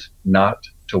important not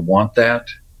to want that.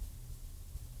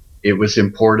 It was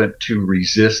important to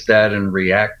resist that and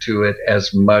react to it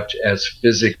as much as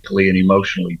physically and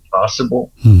emotionally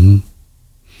possible. Mm-hmm.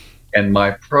 And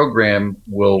my program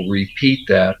will repeat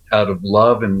that out of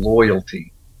love and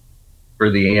loyalty for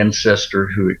the ancestor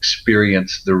who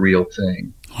experienced the real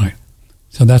thing. Right.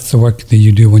 So that's the work that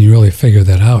you do when you really figure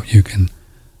that out. You can.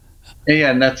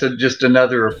 Yeah, and that's just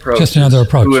another approach. Just another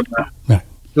approach.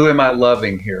 Who am I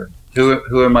loving here?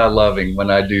 Who am I loving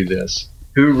when I do this?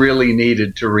 Who really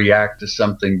needed to react to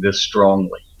something this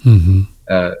strongly? Mm-hmm.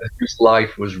 Whose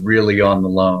life was really on the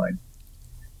line?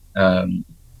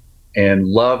 And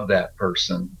love that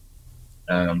person.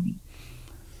 And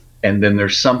then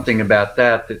there's something about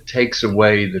that takes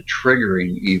away the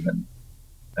triggering even.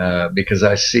 Because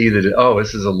I see that,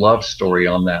 this is a love story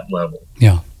on that level.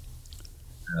 Yeah.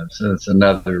 So it's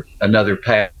another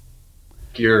path.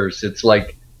 Yours, it's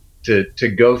like to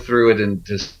go through it and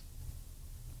just.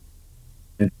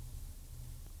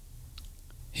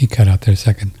 He cut out there a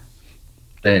second.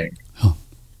 Thing. Oh.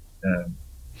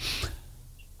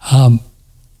 I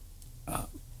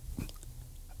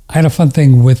had a fun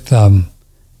thing with. About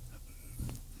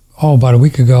a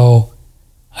week ago,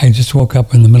 I just woke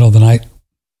up in the middle of the night,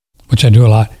 which I do a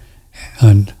lot.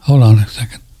 And hold on a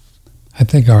second. I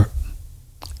think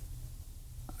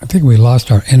we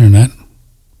lost our internet.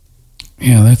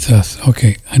 Yeah, that's us.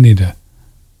 Okay, I need to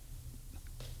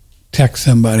text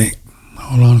somebody.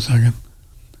 Hold on a second.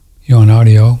 You on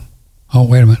audio? Oh,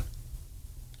 wait a minute.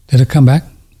 Did it come back?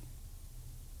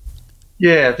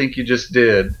 Yeah, I think you just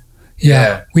did.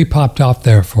 Yeah. We popped off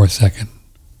there for a second.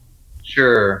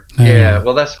 Sure. Yeah.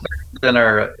 Well, that's better than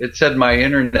it said my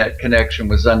internet connection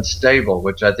was unstable,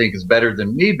 which I think is better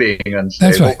than me being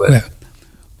unstable. That's right.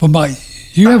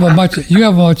 But you have a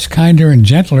much kinder and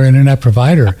gentler internet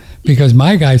provider, because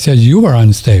my guy says you are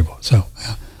unstable. So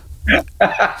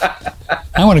I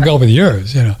want to go with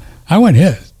yours. I want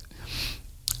his.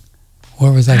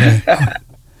 Where was I going?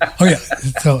 Oh yeah.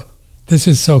 So this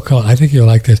is so cool. I think you'll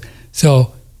like this.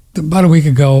 So about a week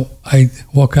ago, I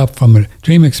woke up from a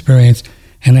dream experience,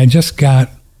 and I just got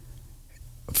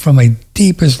from a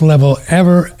deepest level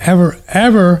ever,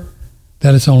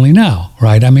 that it's only now,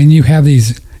 right? I mean, you have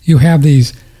these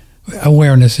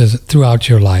awarenesses throughout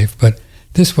your life, but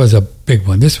this was a big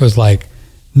one. This was like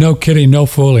no kidding, no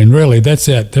fooling. Really, that's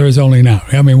it. There is only now.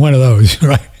 I mean, one of those,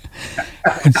 right?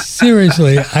 And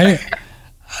seriously, I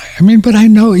mean, but I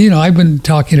know, I've been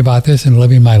talking about this and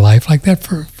living my life like that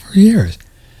for years.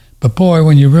 But boy,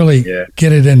 when you really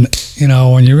get it in,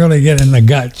 when you really get in the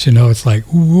guts, it's like,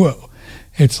 whoa,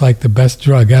 it's like the best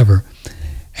drug ever.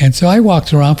 And so I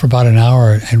walked around for about an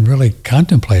hour and really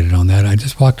contemplated on that. I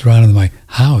just walked around in my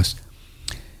house.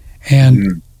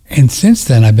 And since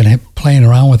then, I've been playing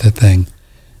around with the thing.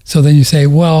 So then you say,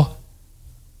 well,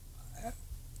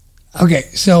 okay,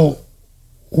 so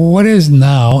what is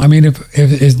now? I mean, if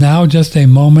is now just a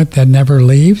moment that never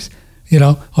leaves,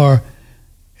 or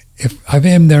if I'm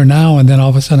in there now and then all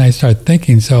of a sudden I start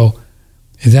thinking, so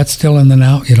is that still in the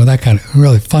now? That kind of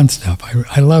really fun stuff.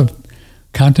 I love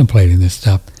contemplating this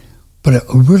stuff. But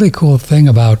a really cool thing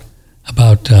about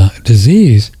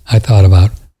disease I thought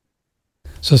about.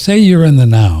 So say you're in the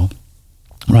now,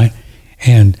 right?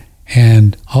 And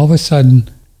all of a sudden,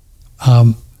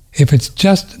 if it's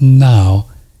just now,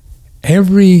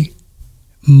 every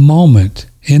moment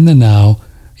in the now,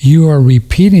 you are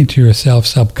repeating to yourself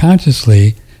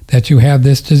subconsciously that you have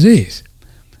this disease.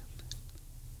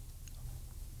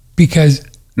 Because,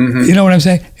 you know what I'm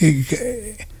saying?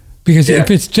 Because if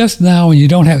it's just now and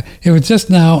if it's just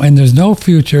now and there's no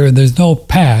future, there's no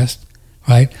past,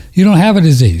 right? You don't have a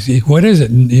disease. What is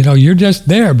it? You're just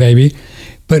there, baby.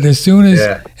 But as soon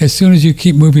as you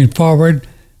keep moving forward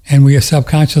and we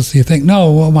subconsciously think,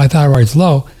 no, well, my thyroid's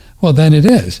low, well, then it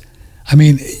is. I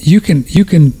mean, you can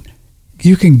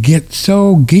get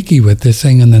so geeky with this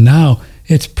thing in the now.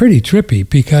 It's pretty trippy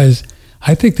because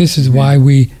I think this is why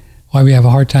we have a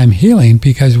hard time healing,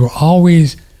 because we're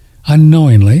always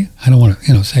unknowingly, I don't want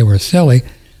to say we're silly,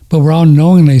 but we're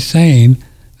unknowingly saying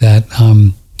that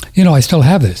I still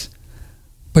have this,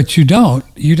 but you don't.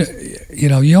 You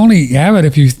only have it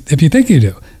if you think you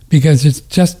do, because it's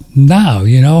just now.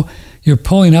 You're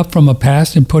pulling up from a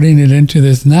past and putting it into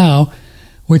this now,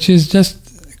 which is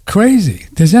just crazy.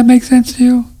 Does that make sense to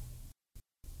you?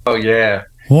 Oh yeah.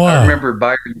 Wow. I remember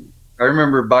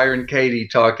Byron Katie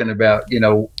talking about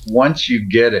once you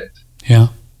get it. Yeah.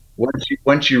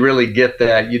 Once you really get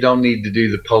that, you don't need to do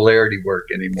the polarity work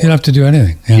anymore. You don't have to do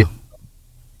anything. Yeah.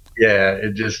 Yeah.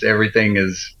 It just, everything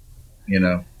is,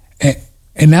 And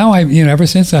now ever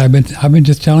since I've been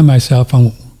just telling myself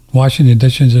I'm washing the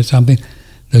dishes or something,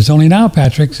 there's only now,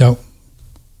 Patrick. So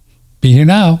be here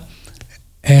now.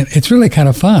 And it's really kind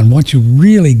of fun once you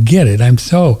really get it. I'm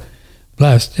so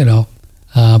blessed,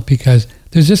 because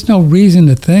there's just no reason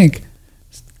to think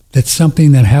that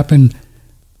something that happened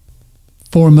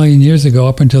 4 million years ago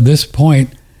up until this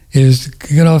point is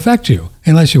going to affect you,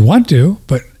 unless you want to,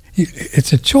 but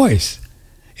it's a choice.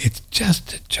 It's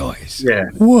just a choice. Yeah.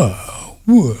 Whoa.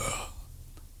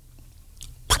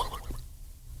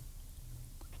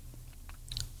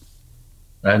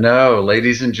 I know,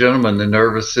 ladies and gentlemen, the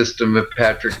nervous system of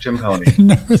Patrick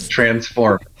Timpone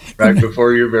transformed right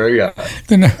before your very eyes.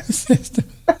 The nervous system.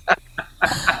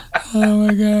 Oh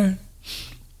my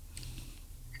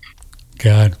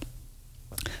God.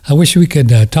 I wish we could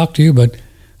talk to you, but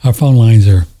our phone lines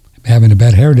are having a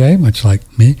bad hair day, much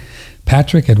like me.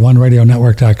 Patrick at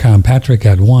oneradionetwork.com. Patrick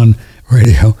at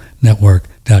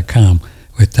oneradionetwork.com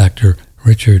with Dr.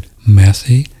 Richard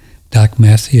Massey.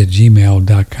 DocMassey at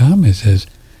gmail.com is his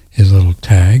little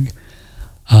tag.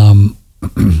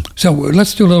 So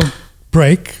let's do a little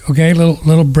break, okay?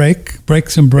 Little break. Break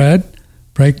some bread.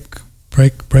 Break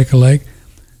a leg.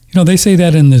 They say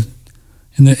that in the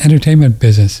entertainment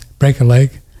business. Break a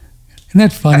leg. Isn't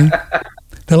that funny?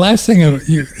 The last thing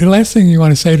you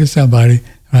want to say to somebody,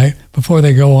 right, before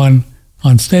they go on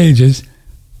stage is,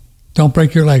 "Don't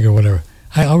break your leg" or whatever.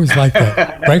 I always like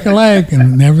that. Break a leg,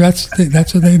 and that's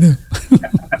what they do.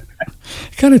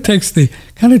 It kind of takes the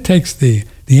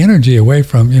energy away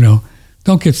from,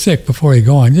 don't get sick before you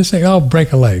go on. Just say, "Oh,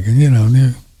 break a leg," and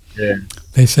Yeah.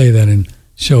 They say that in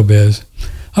showbiz.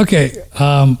 Okay,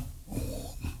 I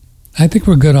think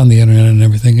we're good on the internet and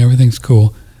everything. Everything's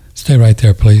cool. Stay right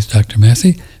there, please, Dr.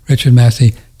 Massey. Richard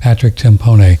Massey, Patrick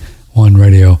Timpone,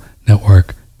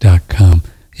 OneRadioNetwork.com.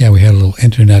 Yeah, we had a little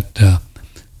internet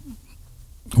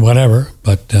whatever,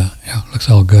 but looks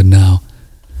all good now.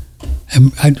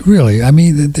 And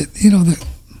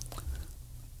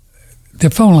the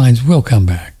phone lines will come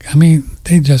back. I mean,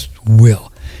 they just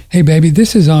will. Hey, baby,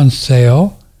 this is on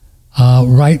sale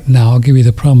right now. I'll give you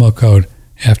the promo code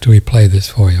after we play this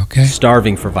for you, okay?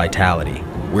 Starving for vitality,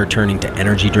 we're turning to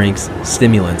energy drinks,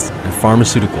 stimulants, and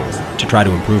pharmaceuticals to try to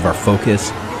improve our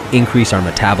focus, increase our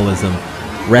metabolism,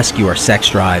 rescue our sex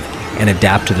drive, and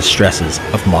adapt to the stresses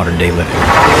of modern-day living.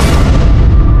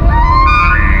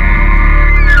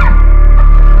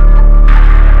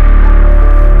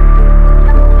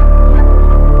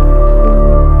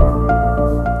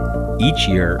 each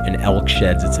year, an elk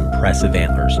sheds its impressive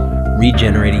antlers,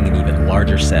 regenerating an even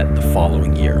larger set the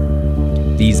following year.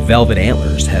 These velvet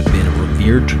antlers have been a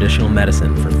revered traditional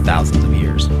medicine for thousands of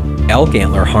years. Elk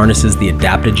antler harnesses the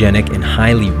adaptogenic and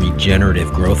highly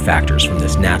regenerative growth factors from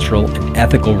this natural and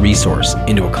ethical resource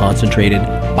into a concentrated,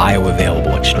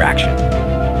 bioavailable extraction.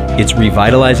 Its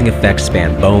revitalizing effects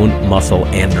span bone, muscle,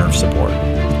 and nerve support,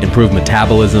 improve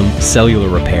metabolism, cellular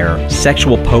repair,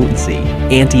 sexual potency,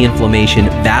 anti-inflammation,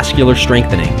 vascular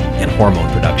strengthening, and hormone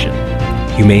production.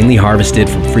 Humanely harvested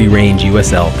from free-range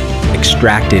U.S. elk,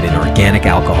 extracted in organic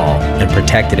alcohol, and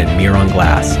protected in Miron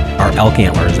glass, our elk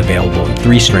antler is available in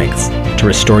 3 strengths to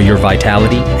restore your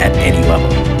vitality at any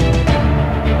level.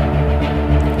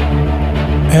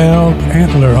 Elk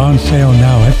antler on sale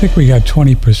now. I think we got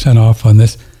 20% off on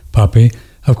this puppy.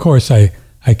 Of course, I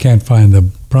can't find the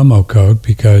promo code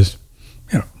because,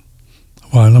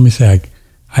 well, let me say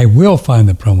I will find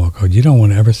the promo code. You don't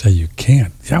want to ever say you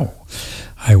can't. No,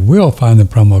 I will find the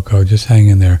promo code. Just hang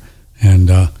in there,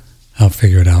 and I'll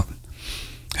figure it out.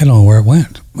 I don't know where it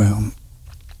went. Well,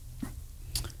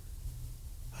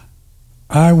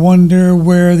 I wonder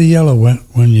where the yellow went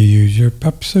when you use your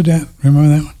Pepsodent. Remember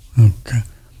that one? Okay.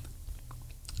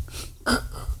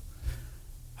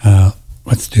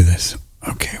 Let's do this.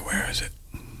 Okay, where is it?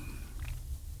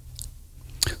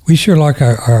 We sure like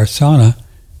our sauna.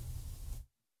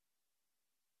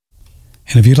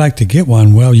 And if you'd like to get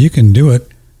one, well, you can do it.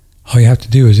 All you have to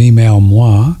do is email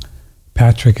moi,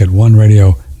 Patrick at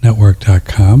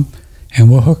oneradionetwork.com, and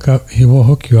he will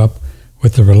hook you up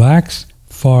with the Relax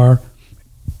Far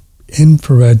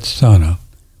Infrared Sauna,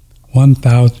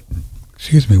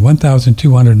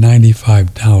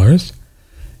 $1,295,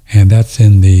 and that's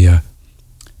in the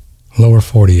lower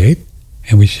 48,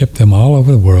 and we ship them all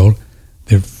over the world.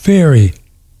 They're very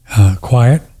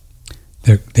quiet.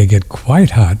 They get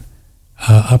quite hot,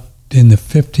 up in the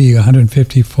 50,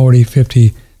 150, 40,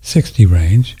 50, 60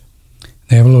 range.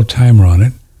 They have a little timer on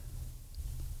it,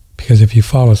 because if you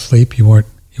fall asleep, you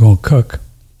won't cook.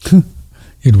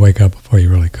 You'd wake up before you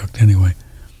really cooked anyway.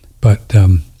 But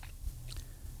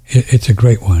it's a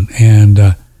great one,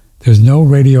 and there's no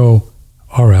radio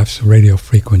RFs, radio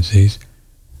frequencies.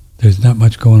 There's not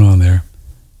much going on there.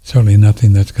 Certainly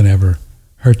nothing that's going to ever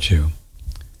hurt you.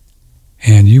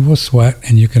 And you will sweat,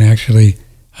 and you can actually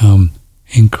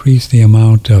increase the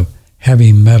amount of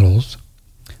heavy metals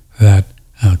that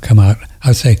come out.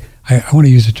 I want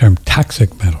to use the term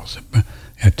toxic metals.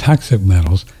 Toxic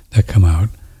metals that come out,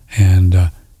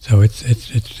 and so it's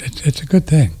a good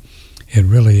thing. It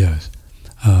really is.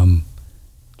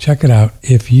 Check it out.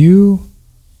 If you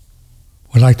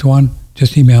would like to one,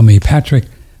 just email me, Patrick,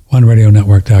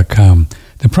 oneradionetwork.com.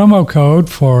 The promo code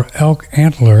for elk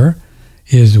antler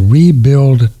is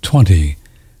REBUILD20.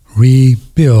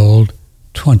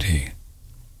 REBUILD20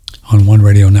 on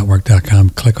oneradionetwork.com.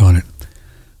 Click on it.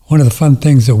 One of the fun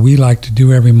things that we like to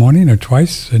do every morning or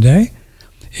twice a day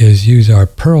is use our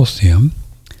Pearl Seam.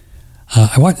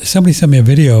 Somebody sent me a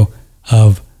video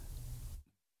of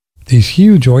these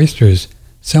huge oysters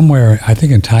somewhere, I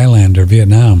think in Thailand or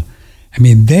Vietnam. I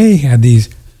mean, they had these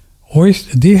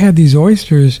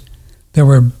oysters that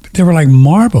were like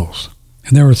marbles,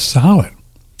 and they were solid.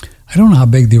 I don't know how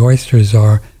big the oysters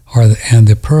are and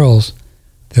the pearls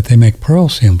that they make Pearl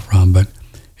Seam from, but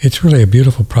it's really a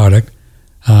beautiful product.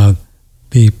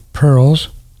 The pearls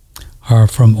are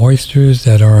from oysters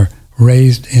that are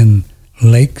raised in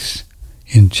lakes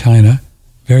in China,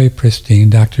 very pristine.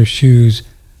 Dr. Shu's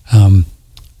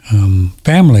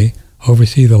family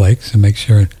oversee the lakes and make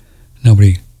sure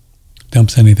nobody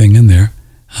dumps anything in there.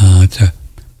 And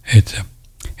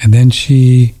then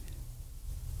she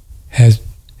has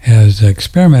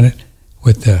experimented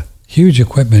with the huge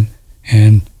equipment,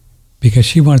 and because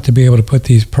she wanted to be able to put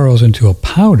these pearls into a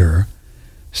powder,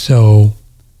 so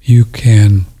you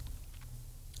can,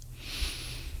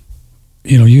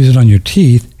 use it on your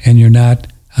teeth, and you're not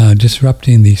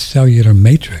disrupting the cellular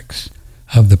matrix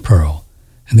of the pearl.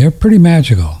 And they're pretty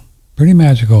magical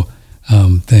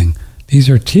thing. These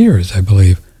are tears, I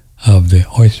believe, of the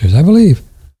oysters. I believe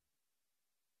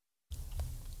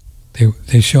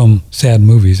they show them sad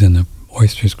movies, and the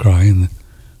oysters cry, and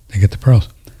they get the pearls.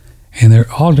 And they're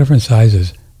all different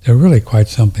sizes. They're really quite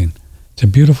something. It's a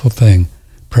beautiful thing,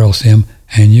 Pearl Seam,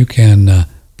 and you can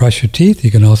brush your teeth.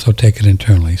 You can also take it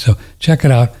internally. So check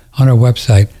it out on our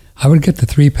website. I would get the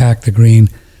 3-pack, the green,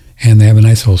 and they have a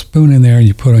nice little spoon in there, and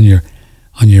you put on your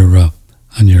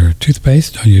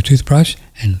toothpaste, on your toothbrush,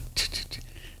 and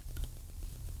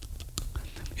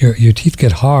your teeth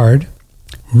get hard,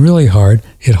 really hard.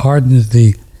 It hardens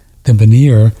the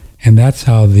veneer, and that's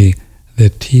how the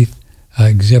teeth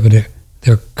exhibit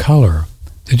their color.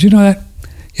 Did you know that?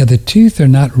 Yeah, the teeth are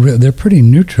not real. They're pretty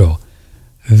neutral.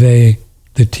 The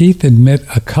teeth emit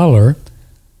a color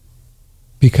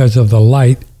because of the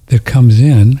light that comes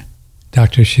in.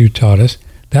 Dr. Shu taught us.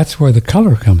 That's where the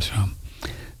color comes from.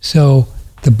 So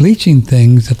the bleaching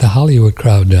things that the Hollywood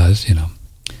crowd does,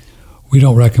 we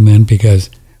don't recommend because,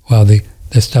 well, the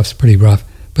stuff's pretty rough.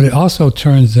 But it also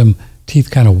turns them teeth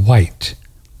kind of white,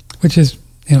 which is,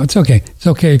 it's okay. It's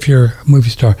okay if you're a movie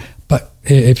star. But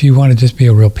if you want to just be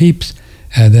a real peeps,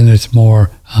 then it's more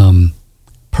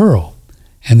pearl.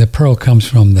 And the pearl comes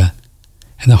from and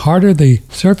the harder the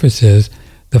surface is,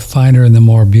 the finer and the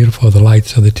more beautiful the light,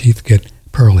 so the teeth get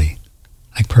pearly,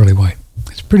 like pearly white.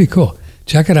 It's pretty cool.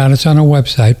 Check it out. It's on our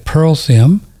website, Pearl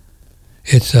Sim.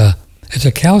 It's a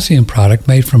calcium product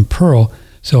made from pearl,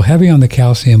 so heavy on the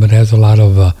calcium, but has a lot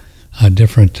of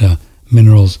different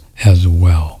minerals as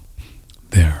well.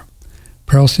 There.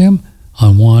 Pearl Sim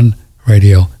on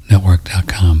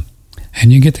OneRadioNetwork.com.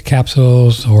 And you get the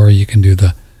capsules, or you can do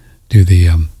the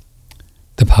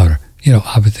powder.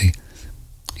 Obviously,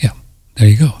 yeah, there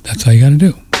you go. That's all you got to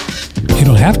do. You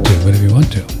don't have to, but if you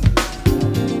want to.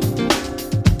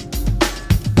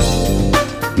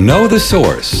 Know the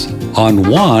Source on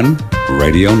One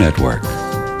Radio Network.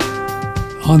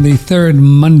 On the third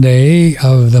Monday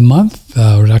of the month,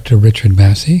 Dr. Richard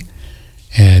Massey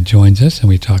joins us, and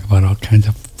we talk about all kinds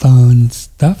of fun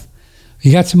stuff.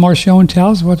 You got some more show and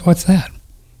tells? What's that?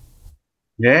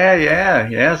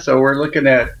 Yeah. So we're looking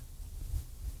at,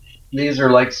 these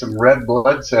are like some red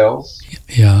blood cells.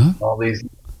 Yeah. All these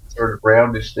sort of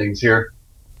roundish things here.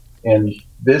 And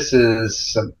this is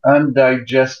some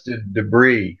undigested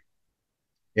debris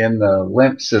in the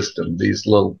lymph system, these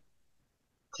little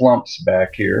clumps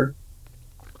back here.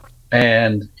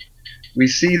 And we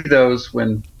see those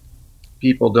when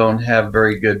people don't have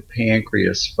very good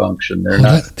pancreas function.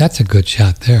 That's a good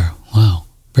shot there. Wow.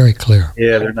 Very clear.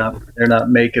 Yeah, they're not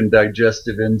making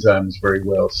digestive enzymes very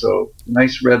well. So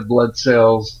nice red blood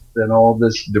cells, then all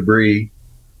this debris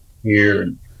here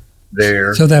and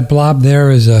there. So that blob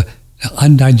there is a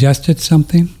undigested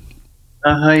something?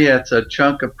 Yeah, it's a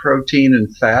chunk of protein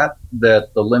and fat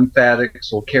that the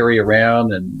lymphatics will carry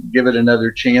around and give it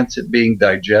another chance at being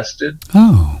digested.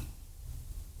 Oh.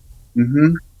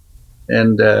 Mm-hmm.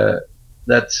 And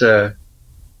that's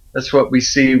what we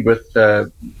see with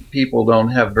people don't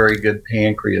have very good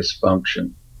pancreas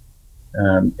function.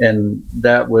 And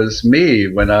that was me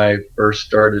when I first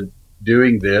started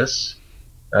doing this,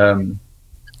 and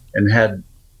had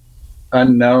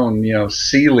unknown,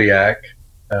 celiac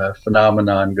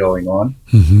phenomenon going on.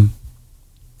 Mm-hmm.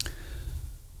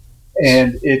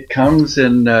 And it comes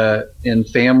in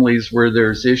families where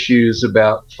there's issues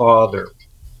about father.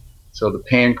 So the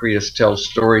pancreas tells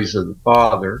stories of the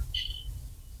father.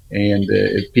 And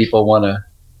if people want to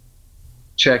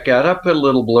check out, I put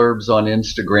little blurbs on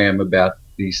Instagram about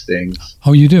these things.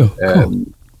 Oh, you do? Cool.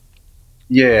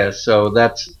 Yeah, so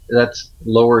that's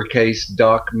lowercase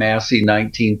Doc Massey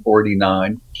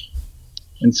 1949.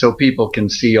 And so people can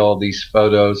see all these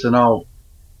photos, and I'll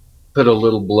put a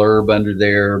little blurb under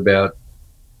there about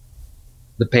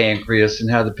the pancreas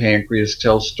and how the pancreas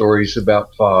tells stories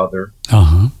about father.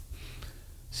 Uh-huh.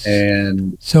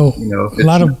 And so a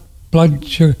lot of blood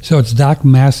sugar. So it's Doc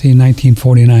Massey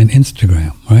 1949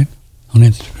 Instagram, right? On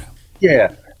Instagram.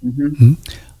 Yeah. Mm-hmm. Mm-hmm.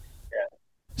 Yeah.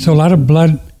 So a lot of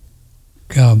blood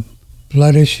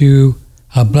issue,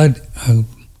 what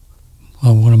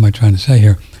am I trying to say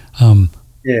here?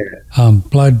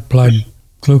 Blood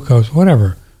glucose,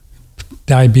 whatever,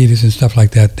 diabetes and stuff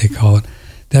like that, they call it.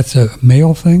 That's a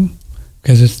male thing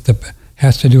because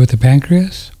has to do with the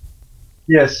pancreas.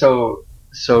 Yeah. So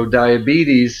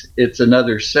diabetes, it's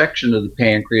another section of the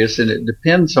pancreas, and it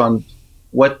depends on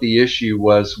what the issue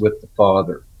was with the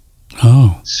father.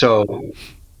 Oh. So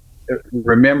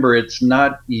remember, it's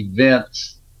not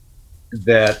events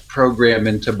that program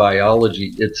into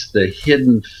biology. It's the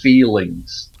hidden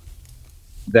feelings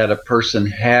that a person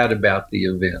had about the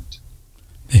event.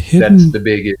 That's the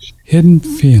big issue. Hidden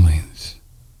feelings.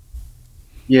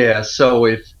 Yeah. So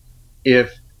if a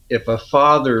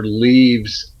father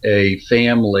leaves a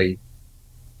family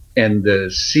and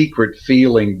the secret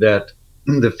feeling that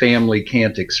the family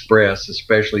can't express,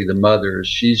 especially the mother,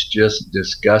 she's just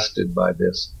disgusted by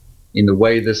this. In the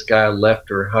way this guy left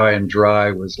her high and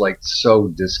dry was like so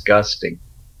disgusting.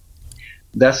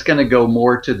 That's going to go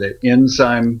more to the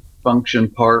enzyme function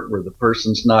part where the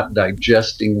person's not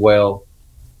digesting well.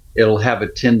 It'll have a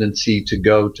tendency to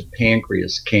go to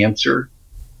pancreas cancer.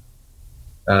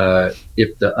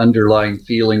 If the underlying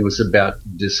feeling was about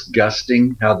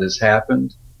disgusting how this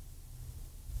happened.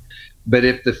 But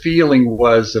if the feeling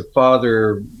was a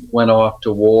father went off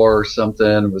to war or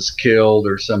something, was killed,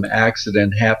 or some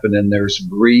accident happened, and there's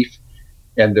grief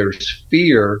and there's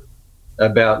fear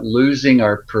about losing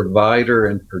our provider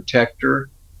and protector,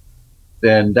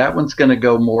 then that one's going to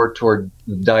go more toward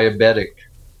the diabetic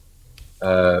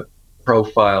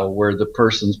profile, where the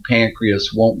person's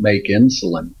pancreas won't make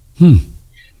insulin.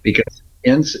 Because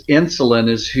insulin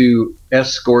is who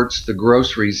escorts the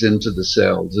groceries into the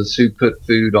cells, is who put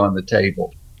food on the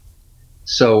table.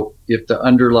 So if the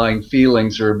underlying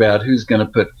feelings are about who's going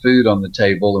to put food on the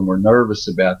table, and we're nervous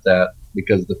about that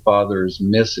because the father is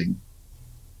missing,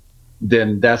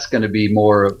 then that's going to be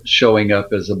more showing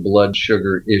up as a blood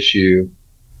sugar issue.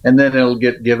 And then it'll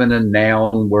get given a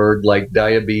noun word like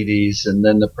diabetes, and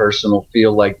then the person will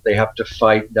feel like they have to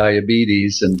fight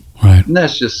diabetes. And, Right. and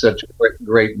that's just such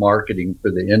great marketing for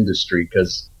the industry,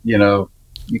 because, you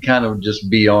kind of just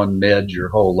be on meds your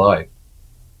whole life,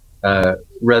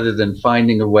 rather than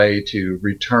finding a way to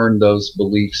return those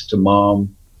beliefs to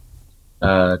mom,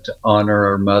 to honor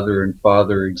our mother and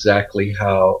father exactly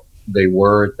how they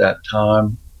were at that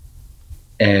time,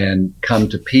 and come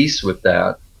to peace with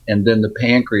that. And then the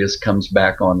pancreas comes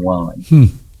back online.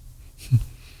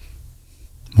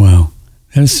 Wow,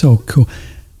 that is so cool.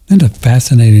 Isn't it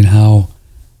fascinating how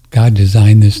God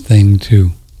designed this thing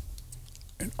to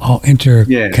all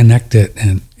interconnect it?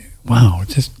 And wow,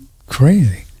 it's just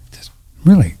crazy. Just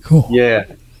really cool. Yeah.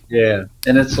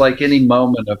 And it's like any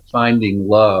moment of finding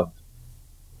love,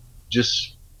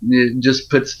 it just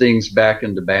puts things back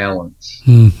into balance.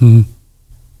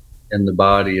 In the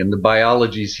body, and the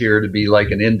biology's here to be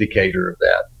like an indicator of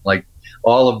that. Like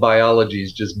all of biology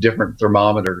is just different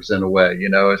thermometers in a way,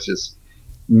 it's just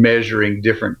measuring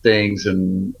different things.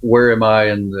 And where am I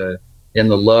in the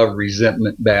love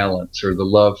resentment balance, or the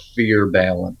love fear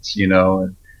balance,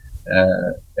 and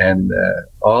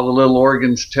all the little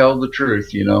organs tell the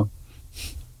truth.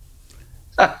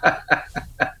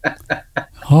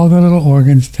 All the little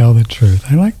organs tell the truth.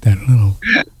 I like that little.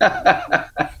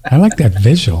 I like that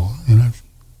visual. You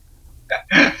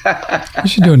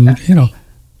should do it.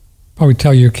 Probably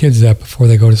tell your kids that before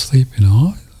they go to sleep.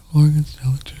 All the organs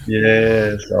tell the truth.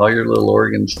 Yes, all your little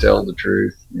organs tell the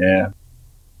truth. Yeah.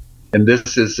 And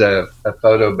this is a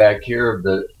photo back here of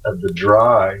the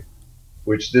dry,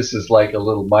 which this is like a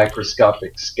little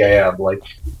microscopic scab, like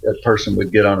a person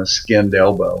would get on a skinned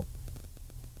elbow.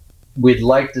 We'd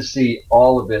like to see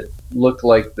all of it look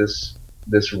like this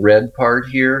red part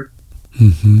here.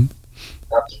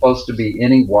 Not supposed to be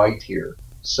any white here.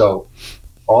 So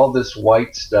all this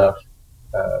white stuff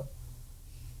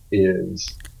is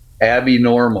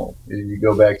abnormal. You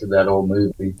go back to that old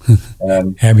movie.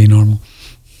 Abnormal.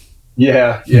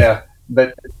 Yeah.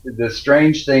 But the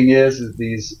strange thing is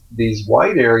these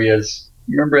white areas,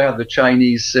 you remember how the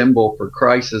Chinese symbol for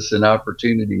crisis and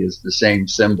opportunity is the same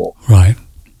symbol? Right.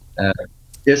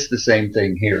 It's the same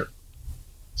thing here.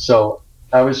 So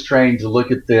I was trained to look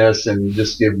at this and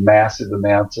just give massive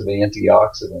amounts of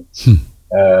antioxidants,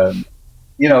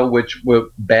 which will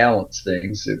balance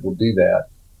things. It will do that.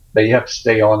 But you have to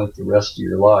stay on it the rest of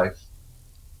your life.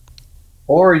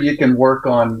 Or you can work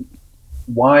on,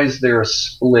 why is there a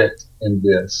split in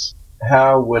this?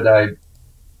 How would I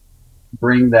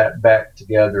bring that back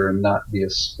together and not be a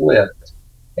split?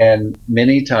 And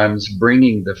many times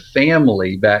bringing the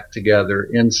family back together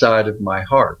inside of my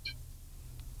heart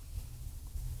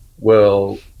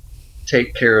will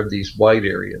take care of these white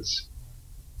areas.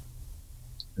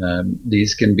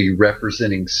 These can be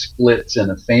representing splits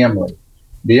in a family.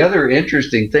 The other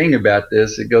interesting thing about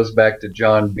this, it goes back to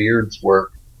John Beard's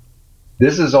work.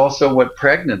 This is also what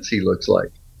pregnancy looks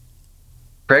like.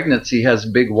 Pregnancy has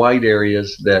big white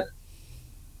areas that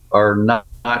are not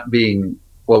being,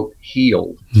 quote,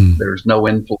 healed. There's no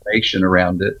inflammation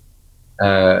around it.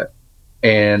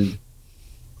 And,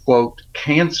 quote,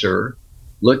 cancer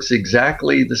looks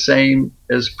exactly the same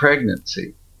as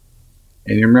pregnancy.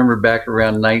 And you remember back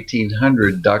around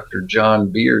 1900, Dr.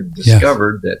 John Beard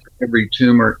discovered that every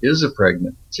tumor is a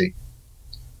pregnancy.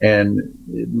 And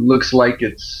it looks like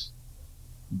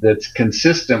that's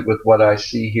consistent with what I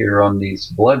see here on these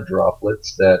blood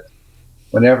droplets, that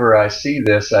whenever I see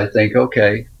this, I think,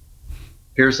 okay,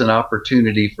 here's an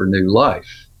opportunity for new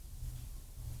life,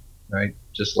 right?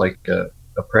 Just like a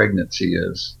pregnancy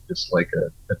is, just like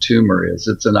a tumor is.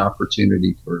 It's an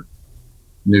opportunity for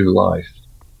new life.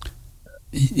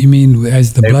 You mean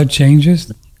as the blood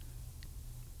changes?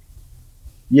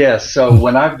 Yes. So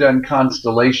when I've done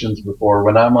constellations before,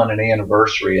 when I'm on an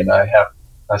anniversary and I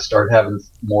start having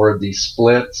more of these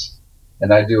splits,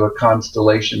 and I do a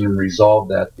constellation and resolve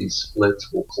that, these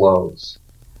splits will close.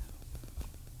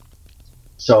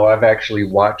 So I've actually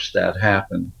watched that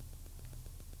happen.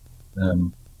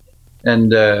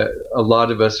 And a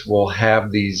lot of us will have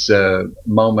these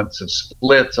moments of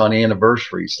splits on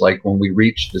anniversaries, like when we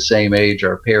reach the same age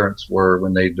our parents were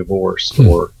when they divorced,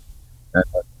 or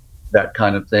that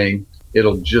kind of thing.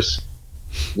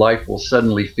 Life will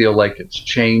suddenly feel like it's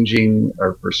changing,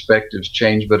 our perspectives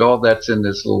change, but all that's in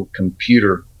this little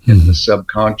computer in the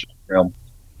subconscious realm.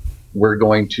 We're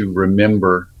going to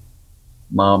remember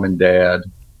mom and dad,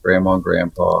 grandma and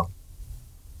grandpa.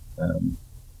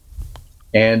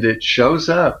 And it shows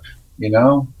up, in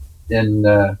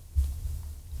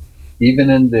even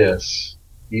in this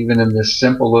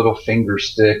simple little finger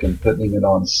stick and putting it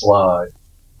on slide,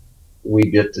 we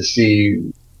get to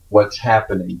see what's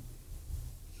happening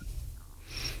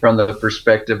from the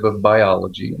perspective of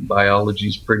biology. And biology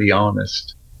is pretty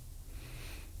honest.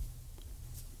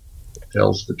 It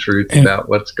tells the truth about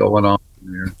what's going on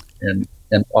there, and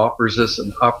offers us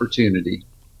an opportunity.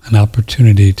 An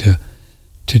opportunity to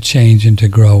change and to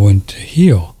grow and to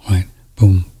heal, right?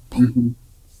 Boom, boom. Mm-hmm.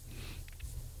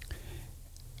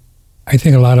 I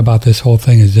think a lot about this whole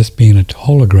thing is just being a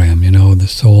hologram, the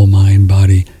soul, mind,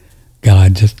 body,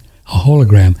 God, just a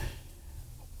hologram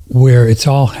where it's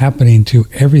all happening to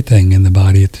everything in the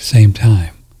body at the same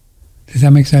time. Does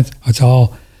that make sense? It's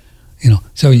all,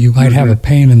 so you might have a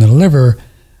pain in the liver,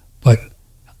 but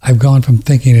I've gone from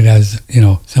thinking it as,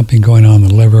 something going on in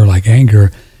the liver like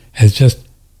anger as just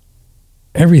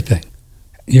everything,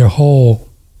 the whole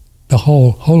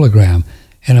hologram,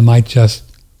 and it might just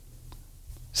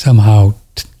somehow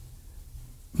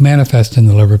manifest in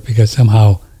the liver because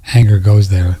somehow anger goes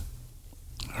there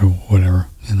or whatever,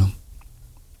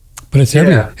 But it's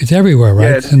it's everywhere,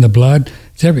 right? It's in the blood.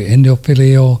 It's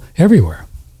endothelial, everywhere.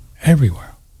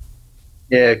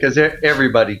 Yeah, because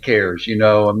everybody cares,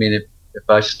 if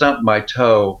I stump my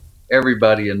toe,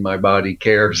 everybody in my body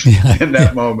cares in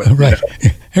that moment. Right.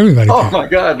 Everybody cares. cares. My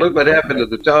God, look what happened to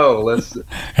the toe. Let's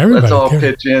all cares.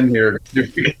 Pitch in here.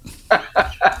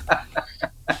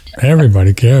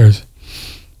 Everybody cares.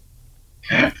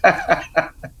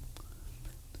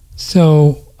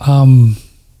 So,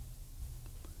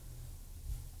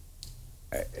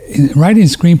 in writing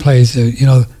screenplays,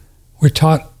 we're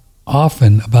taught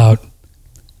often about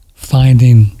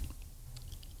finding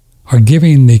or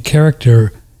giving the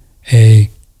character a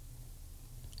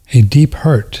deep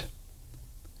hurt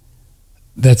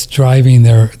that's driving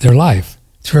their life.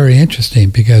 It's very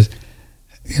interesting because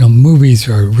movies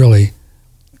are really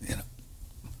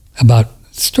about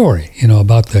story,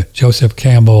 about the Joseph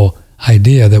Campbell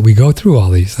idea that we go through all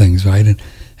these things, right?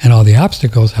 And all the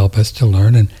obstacles help us to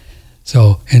learn. And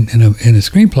so in a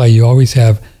screenplay, you always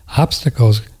have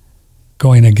obstacles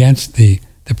going against the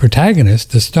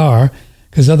protagonist, the star,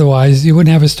 because otherwise you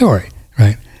wouldn't have a story,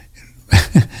 right?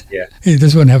 Yeah. You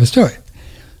just wouldn't have a story.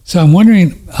 So I'm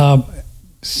wondering,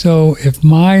 so if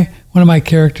one of my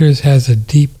characters has a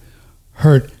deep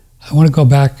hurt, I want to go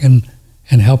back and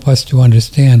help us to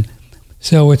understand.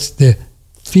 So it's the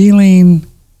feeling,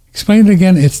 explain it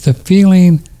again, it's the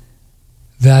feeling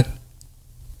that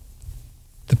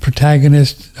the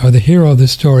protagonist or the hero of the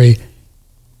story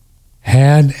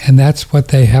had, and that's what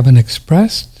they haven't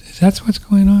expressed? Is that what's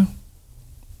going on?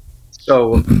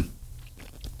 So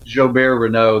Jobert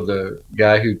Renaud, the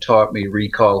guy who taught me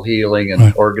recall healing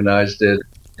and organized it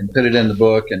and put it in the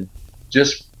book, and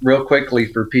just real quickly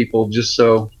for people, just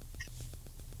so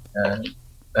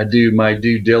I do my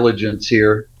due diligence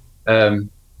here,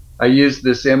 I use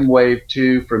this M-Wave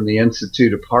 2 from the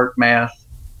Institute of Heart Math,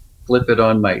 flip it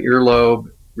on my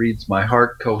earlobe, reads my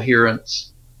heart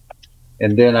coherence,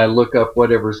 and then I look up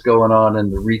whatever's going on in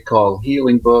the recall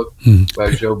healing book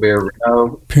by Jobert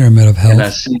Renaud. Pyramid of Health. And I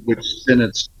see which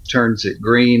sentence turns it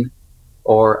green,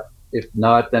 or if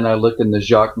not, then I look in the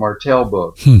Jacques Martel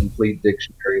book, Complete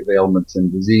Dictionary of Ailments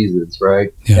and Diseases,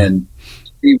 right? Yeah. And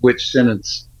see which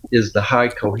sentence is the high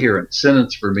coherent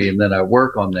sentence for me, and then I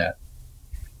work on that.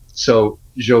 So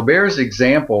Jobert's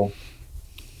example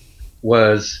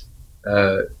was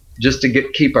just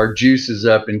to keep our juices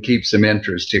up and keep some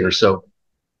interest here. So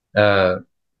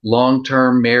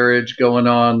long-term marriage going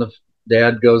on. The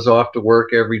dad goes off to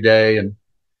work every day, and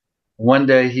one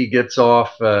day he gets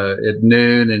off at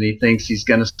noon, and he thinks he's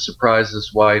going to surprise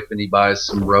his wife, and he buys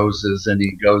some roses, and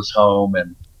he goes home,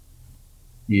 and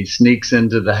he sneaks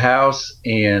into the house,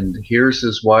 and here's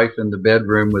his wife in the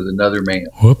bedroom with another man.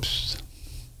 Whoops.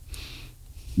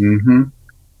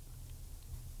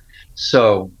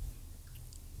 So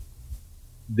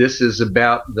this is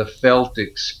about the felt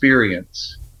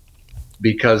experience,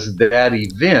 because that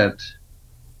event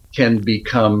can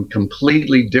become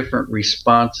completely different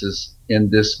responses in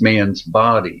this man's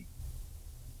body.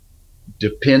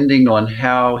 depending on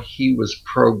how he was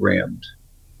programmed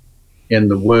in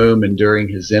the womb and during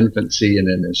his infancy and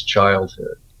in his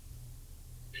childhood.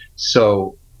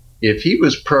 So if he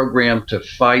was programmed to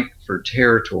fight for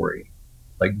territory,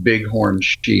 like bighorn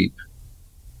sheep,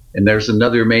 and there's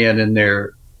another man in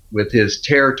there with his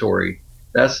territory,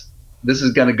 this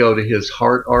is going to go to his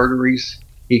heart arteries.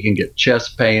 He can get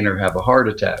chest pain or have a heart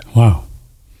attack. Wow.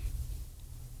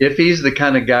 If he's the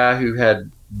kind of guy who had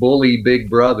bully big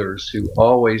brothers who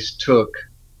always took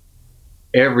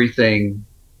everything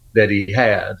that he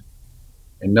had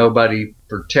and nobody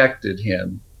protected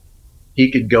him, he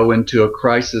could go into a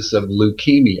crisis of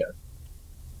leukemia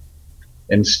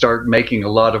and start making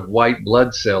a lot of white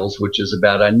blood cells, which is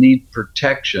about, I need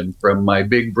protection from my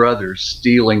big brothers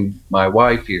stealing my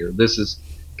wife here. This is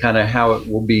kind of how it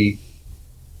will be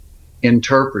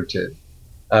interpreted.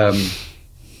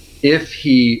 If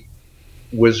he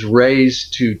was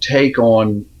raised to take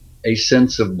on a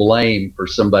sense of blame for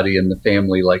somebody in the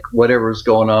family, like whatever's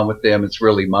going on with them, it's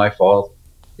really my fault.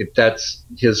 If that's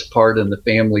his part in the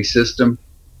family system,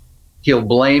 he'll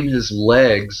blame his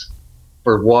legs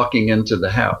for walking into the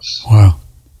house. Wow.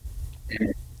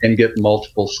 And get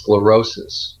multiple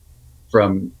sclerosis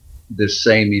from this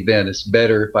same event. It's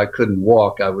better if I couldn't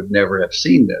walk, I would never have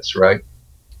seen this, right?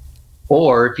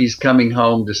 Or if he's coming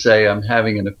home to say, I'm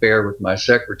having an affair with my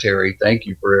secretary, thank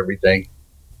you for everything,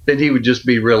 then he would just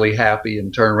be really happy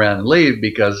and turn around and leave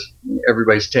because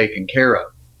everybody's taken care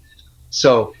of.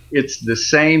 So it's the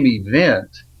same event,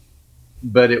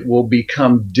 but it will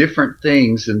become different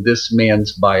things in this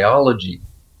man's biology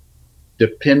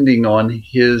depending on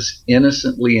his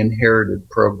innocently inherited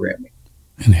programming.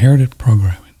 Inherited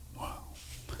programming. Wow.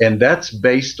 And that's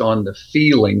based on the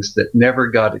feelings that never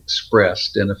got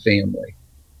expressed in a family.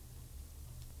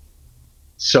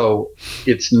 So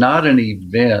it's not an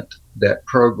event that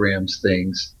programs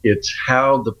things. It's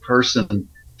how the person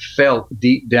felt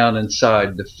deep down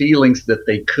inside, the feelings that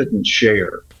they couldn't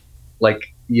share.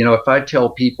 Like, you know, if I tell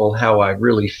people how I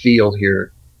really feel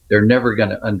here, they're never going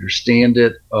to understand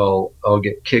it. I'll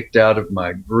get kicked out of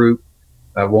my group.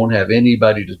 I won't have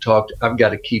anybody to talk to. I've got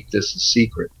to keep this a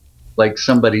secret. Like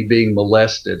somebody being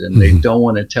molested and they don't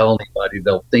want to tell anybody.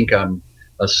 They'll think I'm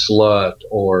a slut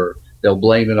or they'll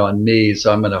blame it on me.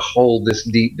 So I'm going to hold this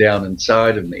deep down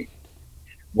inside of me.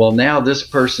 Well, now this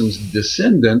person's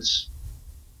descendants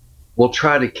will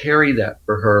try to carry that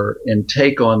for her and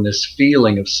take on this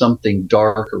feeling of something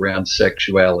dark around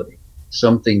sexuality,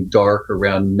 something dark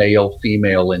around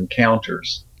male-female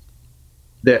encounters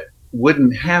that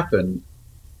wouldn't happen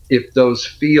if those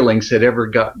feelings had ever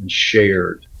gotten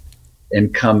shared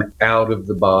and come out of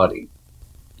the body.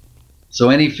 So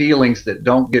any feelings that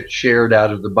don't get shared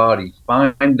out of the body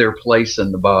find their place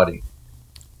in the body.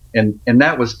 And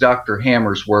that was Dr.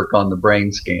 Hammer's work on the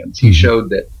brain scans. He showed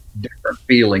that different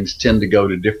feelings tend to go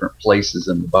to different places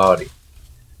in the body.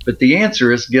 But the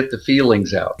answer is get the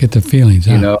feelings out. Get the feelings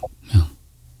out. You know?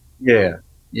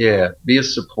 Yeah. Be a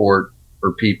support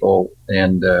for people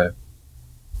and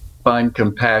find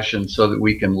compassion so that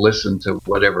we can listen to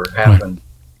whatever happened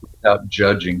without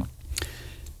judging.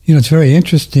 You know, it's very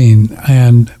interesting,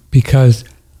 and because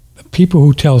people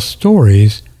who tell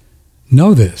stories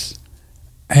know this.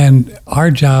 And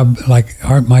our job,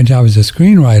 my job as a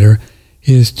screenwriter,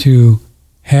 is to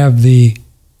have the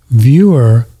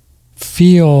viewer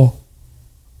feel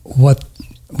what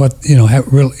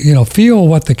feel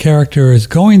what the character is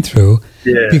going through,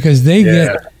 because they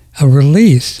get a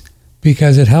release,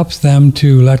 because it helps them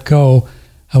to let go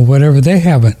of whatever they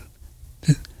haven't.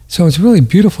 So it's really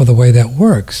beautiful the way that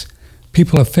works.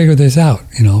 People have figured this out,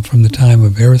 from the time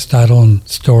of Aristotle and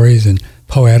stories and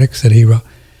poetics that he wrote.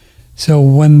 So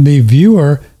when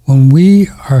we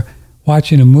are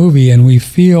watching a movie and we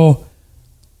feel,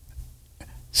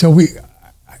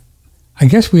 I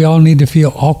guess we all need to feel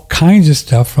all kinds of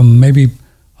stuff from maybe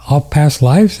all past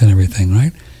lives and everything,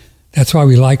 right? That's why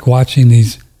we like watching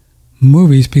these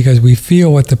movies, because we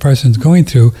feel what the person's going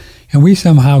through, and we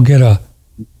somehow get a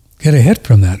hit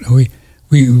from that.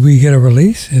 We get a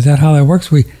release. Is that how that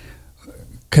works?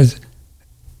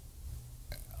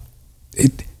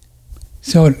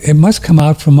 So it must come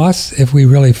out from us if we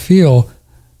really feel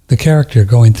the character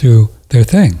going through their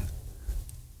thing,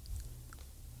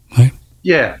 right?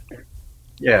 Yeah.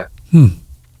 Well,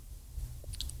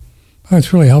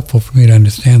 it's really helpful for me to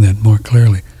understand that more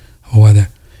clearly. And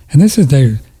this is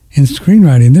in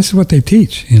screenwriting. This is what they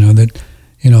teach.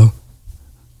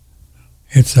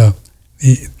 It's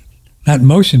not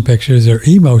motion pictures or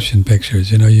emotion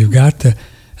pictures. You've got to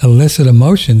elicit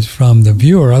emotions from the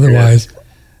viewer. Otherwise,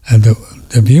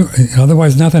 the viewer.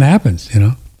 Otherwise, nothing happens.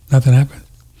 Nothing happens.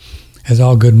 as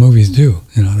all good movies do.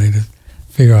 They just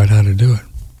figure out how to do it.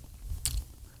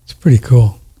 It's pretty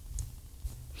cool.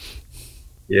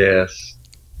 Yes.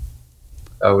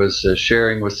 I was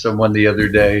sharing with someone the other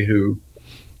day who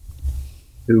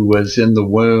was in the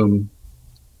womb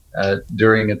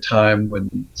during a time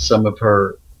when some of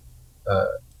her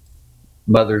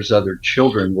mother's other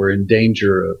children were in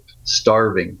danger of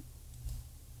starving.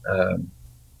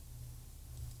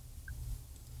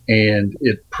 And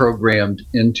it programmed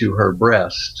into her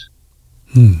breast.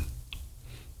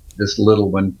 This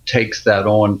little one takes that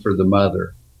on for the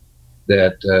mother,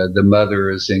 that the mother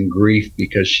is in grief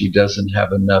because she doesn't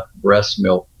have enough breast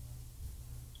milk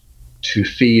to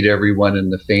feed everyone in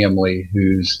the family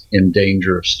who's in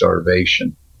danger of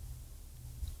starvation.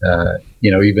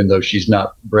 Even though she's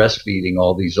not breastfeeding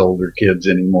all these older kids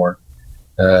anymore,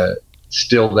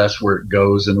 still that's where it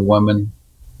goes in a woman.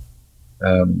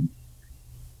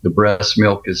 The breast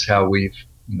milk is how we've,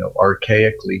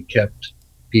 archaically kept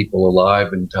people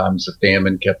alive in times of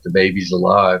famine, kept the babies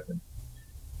alive.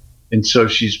 And so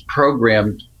she's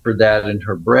programmed for that in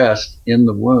her breast in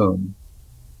the womb,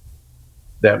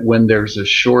 that when there's a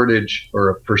shortage or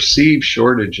a perceived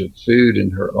shortage of food in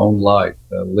her own life,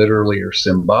 literally or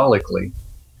symbolically,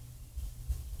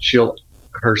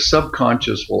 her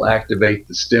subconscious will activate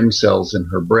the stem cells in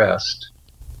her breast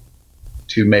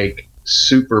to make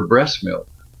super breast milk.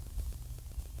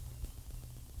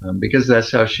 Because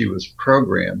that's how she was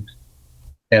programmed.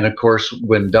 And of course,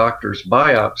 when doctors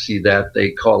biopsy that, they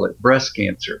call it breast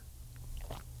cancer.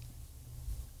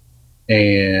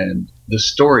 And the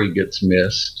story gets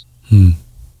missed. And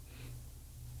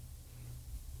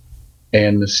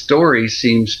the story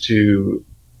seems to,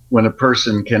 when a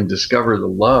person can discover the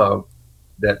love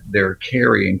that they're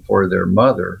carrying for their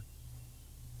mother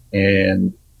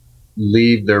and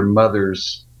leave their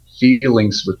mother's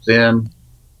feelings within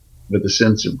with a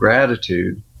sense of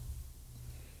gratitude,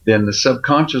 then the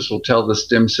subconscious will tell the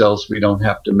stem cells we don't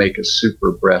have to make a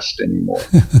super breast anymore.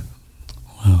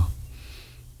 Wow.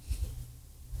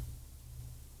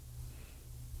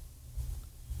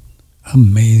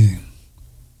 Amazing.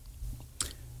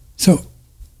 So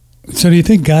do you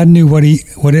think God knew what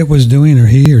it was doing, or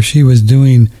he or she was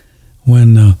doing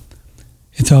when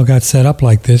it all got set up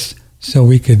like this, so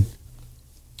we could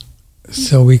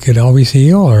always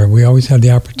heal, or we always had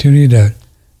the opportunity to?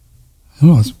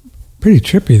 Oh, it's pretty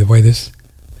trippy the way this,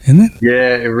 isn't it?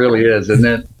 Yeah, it really is, isn't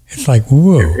it? It's like,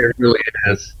 whoa. It really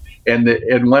is. And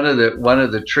one of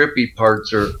the trippy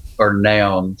parts are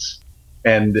nouns,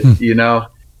 and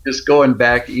just going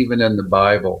back even in the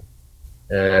Bible,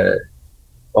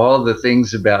 all the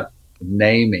things about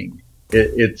naming,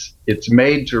 it's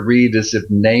made to read as if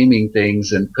naming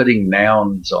things and putting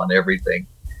nouns on everything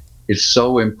is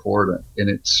so important, and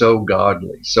it's so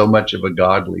godly, so much of a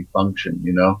godly function,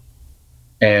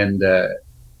 and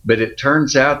but it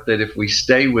turns out that if we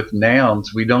stay with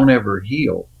nouns, we don't ever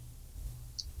heal,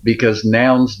 because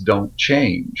nouns don't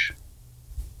change.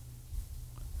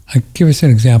 Give us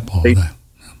an example of that.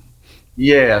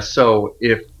 Yeah, so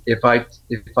if I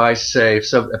say,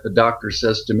 if a doctor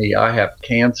says to me, I have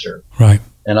cancer, right,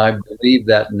 and I believe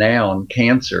that noun,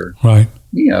 cancer, right,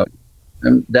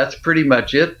 and that's pretty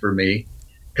much it for me,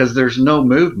 because there's no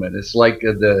movement. It's like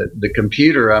the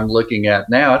computer I'm looking at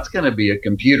now. It's going to be a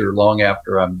computer long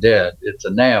after I'm dead. It's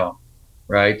a noun,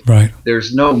 right? Right.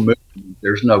 There's no movement.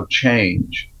 There's no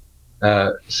change.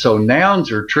 So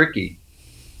nouns are tricky.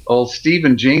 Old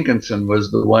Stephen Jenkinson was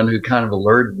the one who kind of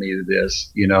alerted me to this.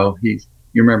 You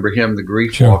remember him, the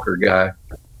grief walker guy,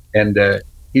 and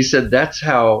he said that's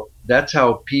how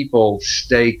people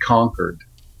stay conquered.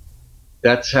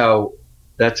 That's how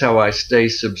I stay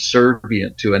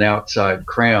subservient to an outside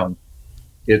crown.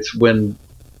 It's when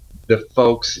the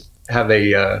folks have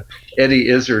Eddie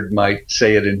Izzard might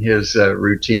say it in his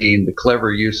routine, the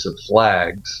clever use of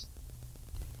flags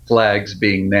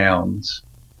being nouns,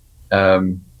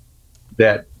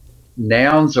 that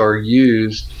nouns are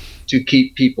used to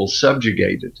keep people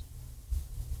subjugated.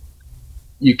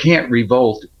 You can't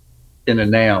revolt in a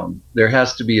noun. There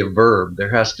has to be a verb. There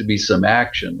has to be some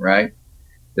action, right?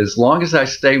 As long as I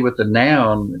stay with the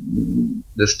noun,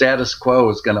 the status quo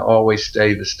is going to always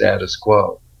stay the status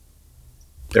quo.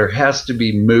 There has to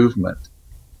be movement.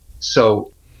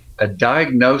 So a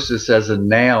diagnosis as a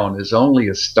noun is only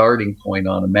a starting point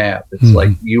on a map. It's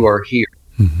like, you are here.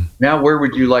 Mm-hmm. Now, where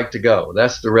would you like to go?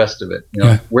 That's the rest of it.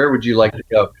 Where would you like to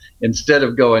go? Instead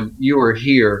of going, you are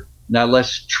here. Now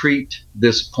let's treat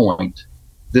this point.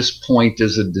 This point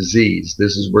is a disease.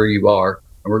 This is where you are.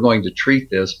 And we're going to treat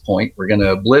this point. We're going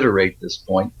to obliterate this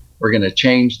point. We're going to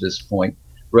change this point,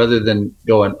 rather than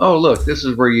going, oh, look, this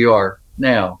is where you are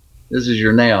now. This is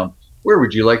your noun. where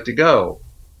would you like to go?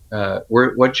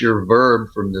 What's your verb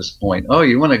from this point? Oh,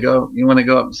 you want to go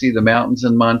up and see the mountains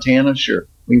in Montana? Sure.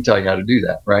 We can tell you how to do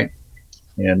that. Right.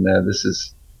 And this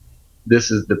is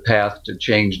the path to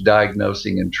change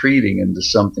diagnosing and treating into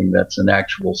something that's an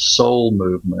actual soul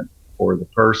movement for the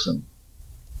person.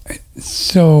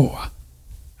 So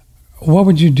what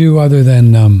would you do other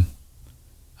than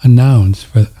nouns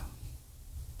for?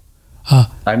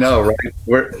 I know,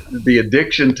 right? The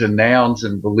addiction to nouns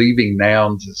and believing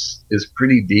nouns is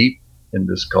pretty deep in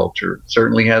this culture. It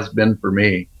certainly has been for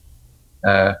me.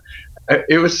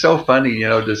 It was so funny,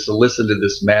 just to listen to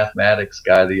this mathematics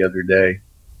guy the other day,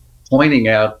 pointing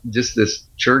out just this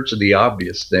church of the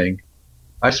obvious thing.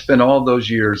 I spent all those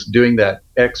years doing that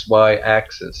XY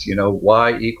axis,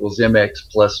 y equals mx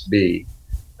plus b.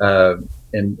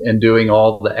 And doing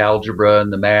all the algebra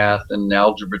and the math and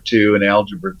algebra 2 and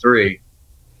algebra 3.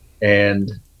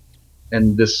 And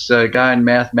this guy in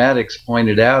mathematics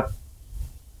pointed out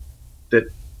that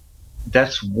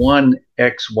that's one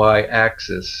XY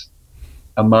axis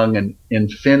among an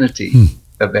infinity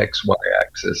of XY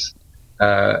axis.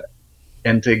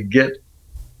 And to get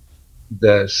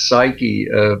the psyche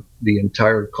of the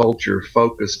entire culture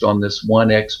focused on this one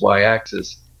XY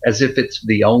axis as if it's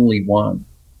the only one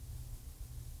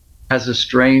has a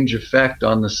strange effect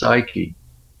on the psyche.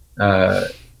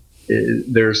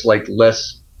 There's like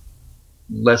less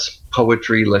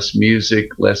poetry, less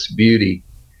music, less beauty,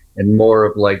 and more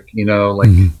of like,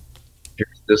 here's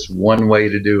this one way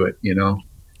to do it,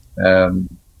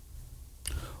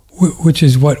 Which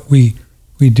is what we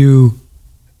do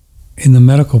in the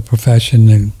medical profession,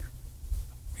 and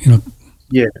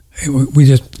we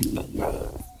just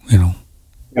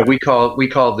we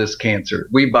call this cancer.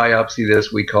 We biopsy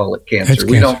this, we call it cancer.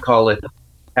 We don't call it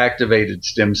activated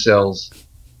stem cells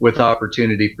with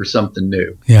opportunity for something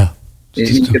new. Yeah.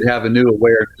 You could have a new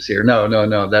awareness here. No.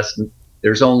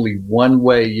 There's only one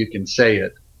way you can say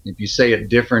it. If you say it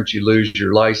different, you lose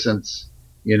your license.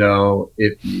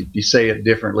 If you say it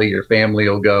differently, your family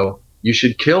will go, you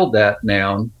should kill that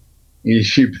noun.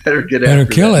 You better get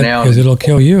after kill that it noun. because it'll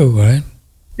kill you, right?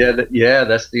 Yeah,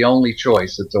 that's the only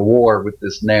choice. It's a war with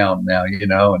this noun now,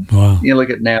 And wow. you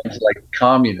look at nouns like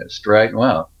communist, right?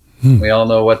 Well, we all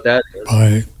know what that is.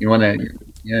 Right. You want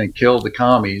to kill the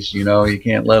commies, you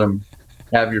can't let them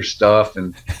have your stuff,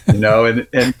 and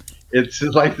and it's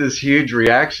like this huge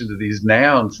reaction to these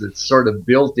nouns that's sort of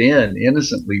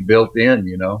innocently built in,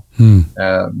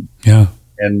 Yeah.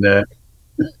 And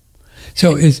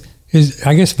so is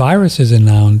I guess virus is a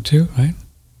noun too, right?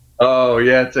 Oh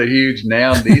yeah, it's a huge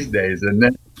noun these days, isn't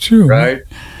it? True. Right?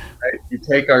 You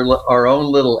take our own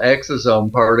little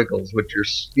exosome particles, which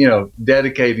are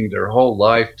dedicating their whole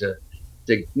life to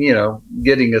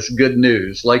getting us good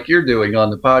news, like you're doing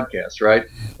on the podcast, right?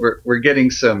 We're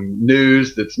getting some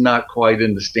news that's not quite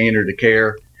in the standard of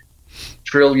care.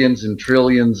 Trillions and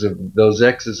trillions of those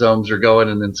exosomes are going,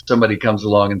 and then somebody comes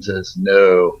along and says,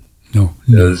 no.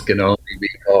 Those can only be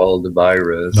called a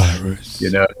virus.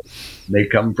 They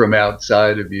come from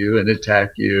outside of you and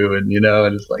attack you, and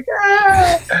and it's like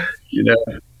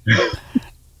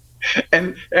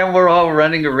and we're all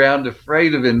running around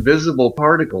afraid of invisible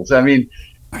particles. I mean,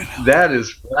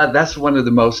 that's one of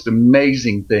the most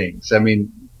amazing things. I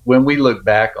mean, when we look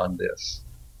back on this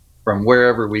from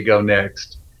wherever we go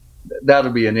next,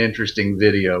 that'll be an interesting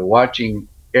video, watching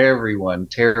everyone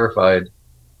terrified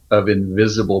of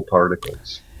invisible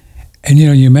particles. And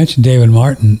you mentioned David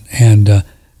Martin and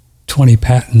 20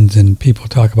 patents, and people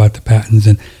talk about the patents,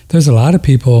 and there's a lot of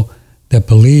people that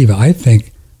believe, I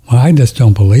think, well, I just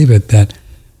don't believe it, that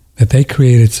they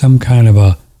created some kind of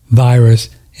a virus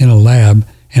in a lab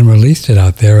and released it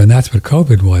out there, and that's what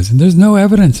COVID was. And there's no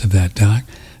evidence of that, Doc.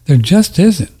 There just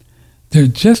isn't. There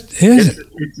just isn't.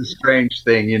 It's a strange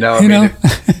thing, I mean,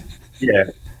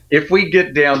 if we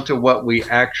get down to what we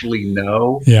actually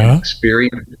know and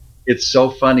experience, it's so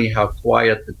funny how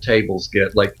quiet the tables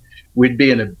get. Like, we'd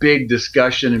be in a big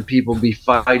discussion and people be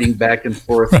fighting back and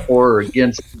forth for or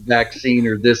against the vaccine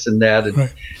or this and that.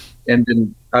 And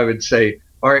then I would say,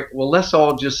 all right, well, let's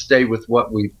all just stay with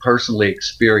what we personally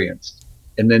experienced.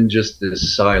 And then just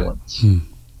this silence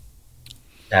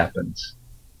happens,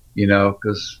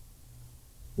 because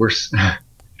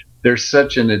there's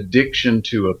such an addiction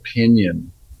to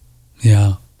opinion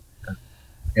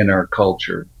in our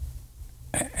culture.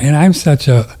 And I'm such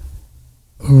a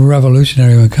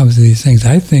revolutionary when it comes to these things.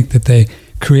 I think that they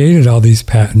created all these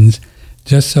patents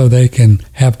just so they can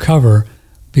have cover,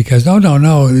 because no,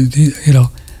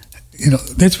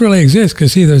 this really exists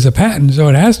because, see, there's a patent, so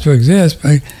it has to exist.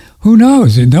 But who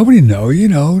knows? Nobody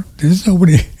knows, there's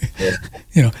nobody,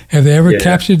 have they ever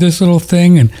captured this little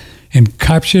thing? And and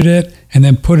captured it and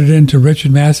then put it into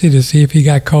Richard Massey to see if he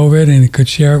got COVID and he could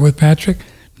share it with Patrick?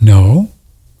 No,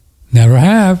 never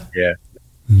have. Yeah.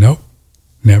 Nope,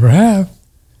 never have.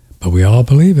 But we all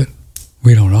believe it.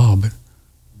 We don't all, but.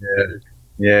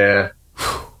 Yeah.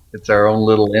 It's our own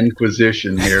little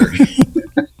inquisition here.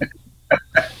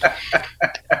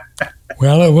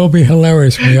 Well, it will be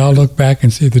hilarious when we all look back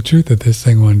and see the truth of this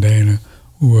thing one day. And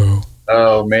whoa.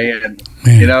 Oh man.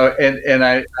 And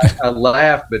I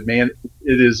laugh, but man,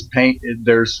 it is pain.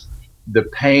 There's the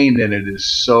pain, and it is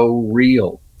so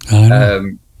real.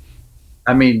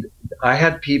 I mean, I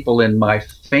had people in my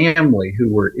family who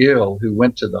were ill, who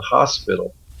went to the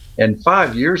hospital, and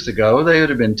 5 years ago they would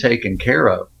have been taken care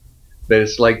of. But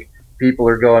it's like people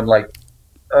are going like,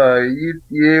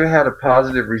 you had a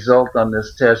positive result on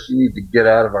this test. You need to get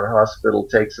out of our hospital,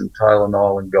 take some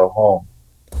Tylenol, and go home.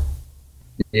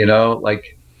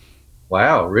 Like,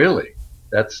 wow, really?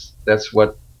 That's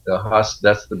what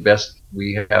that's the best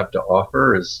we have to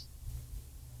offer is,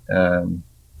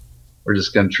 we're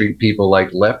just going to treat people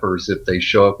like lepers if they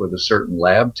show up with a certain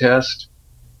lab test.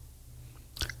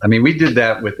 I mean, we did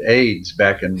that with AIDS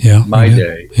back in my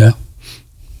day. Yeah.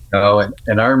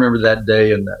 And I remember that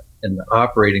day in the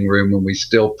operating room when we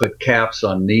still put caps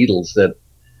on needles. That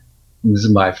was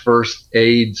my first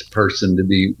AIDS person to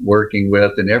be working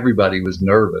with, and everybody was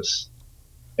nervous.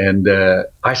 And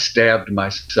I stabbed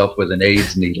myself with an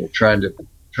AIDS needle trying to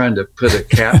put a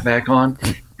cap back on,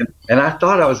 and I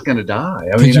thought I was going to die.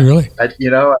 I mean, did you really?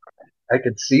 I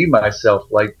could see myself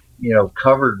like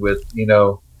covered with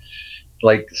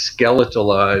like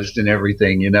skeletalized and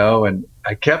everything, and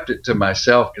I kept it to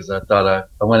myself because I thought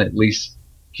I want to at least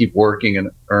keep working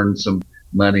and earn some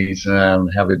money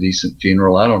and have a decent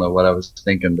funeral. I don't know what I was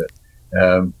thinking, but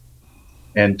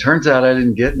and turns out I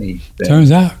didn't get anything.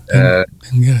 Turns out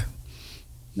didn't get it.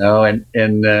 No, and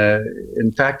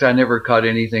in fact, I never caught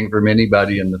anything from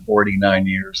anybody in the 49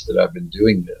 years that I've been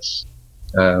doing this.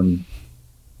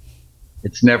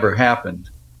 It's never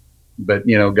happened. But,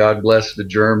 God bless the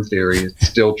germ theory. It's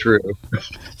still true.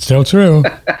 Still true,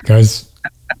 because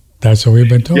that's what we've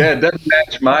been told. Yeah, it doesn't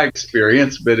match my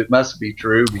experience, but it must be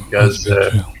true because,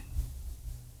 the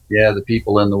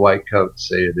people in the white coats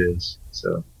say it is.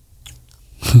 So,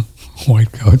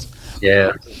 white coats.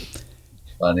 Yeah,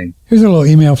 funny. Here's a little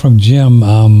email from Jim.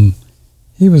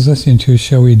 He was listening to a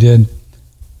show we did,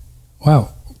 a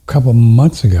couple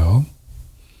months ago.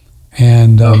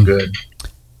 And good.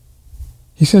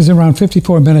 He says around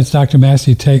 54 minutes, Dr.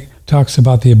 Massey talks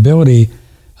about the ability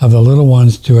of the little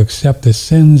ones to accept the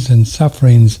sins and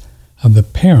sufferings of the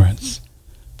parents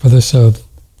for the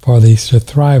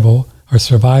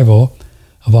survival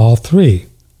of all three,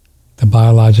 the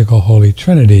biological Holy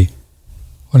Trinity.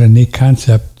 What a neat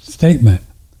concept statement.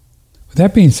 With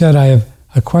that being said, I have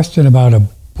a question about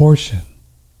abortion.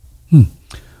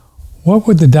 What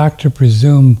would the doctor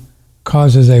presume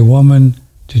causes a woman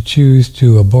to choose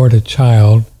to abort a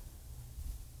child?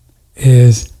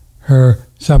 Is her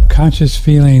subconscious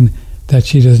feeling that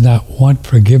she does not want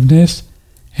forgiveness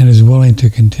and is willing to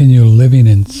continue living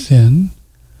in sin?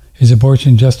 Is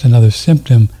abortion just another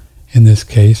symptom in this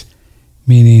case,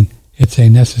 meaning it's a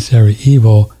necessary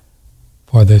evil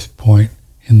for this point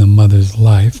in the mother's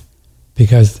life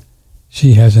because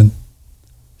she hasn't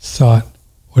sought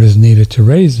what is needed to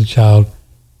raise the child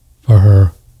for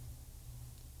her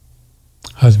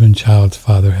husband, child's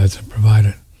father hasn't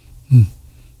provided.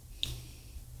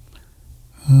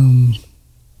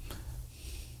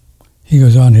 He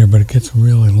goes on here, but it gets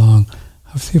really long.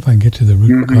 I'll see if I can get to the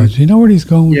root cause. Do you know where he's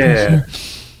going with this here?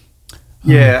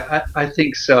 Yeah, I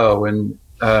think so. And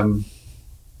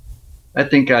I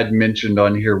think I'd mentioned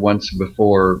on here once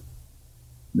before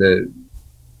the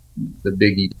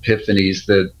big epiphanies,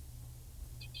 the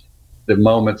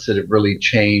moments that have really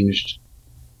changed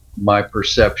my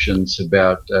perceptions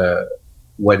about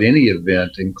what any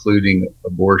event, including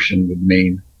abortion, would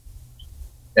mean.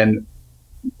 And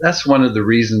that's one of the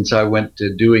reasons I went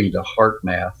to doing the heart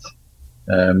math.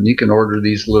 You can order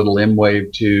these little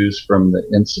M-Wave 2s from the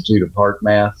Institute of Heart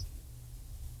Math.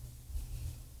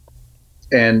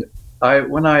 And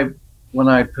when I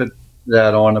put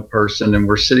that on a person and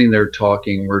we're sitting there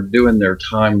talking, we're doing their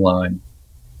timeline,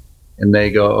 and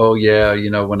they go, oh yeah,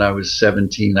 when I was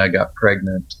 17, I got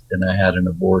pregnant and I had an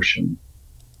abortion.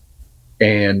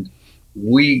 And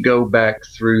we go back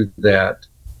through that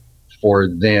for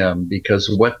them because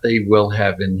what they will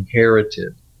have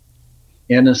inherited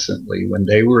innocently when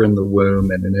they were in the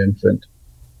womb and an infant,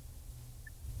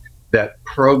 that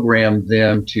programmed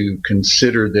them to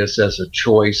consider this as a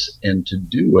choice and to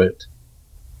do it,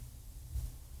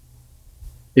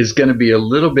 is going to be a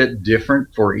little bit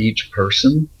different for each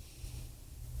person.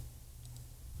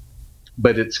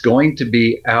 but it's going to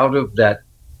be out of that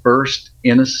first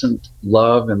innocent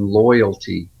love and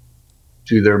loyalty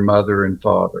to their mother and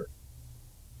father.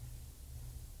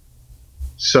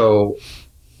 So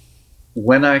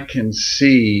when I can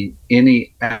see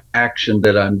any action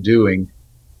that I'm doing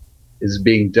is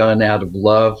being done out of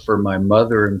love for my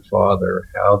mother and father,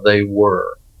 how they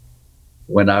were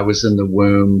when I was in the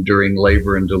womb, during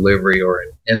labor and delivery, or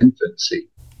in infancy,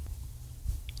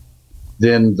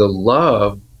 then the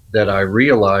love that I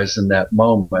realize in that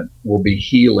moment will be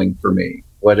healing for me,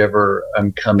 whatever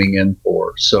I'm coming in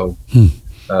for. So,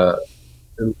 a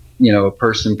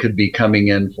person could be coming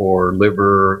in for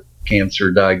liver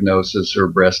cancer diagnosis or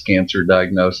breast cancer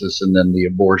diagnosis, and then the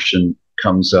abortion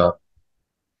comes up.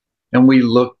 And we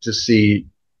look to see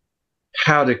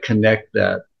how to connect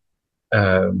that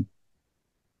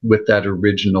with that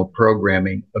original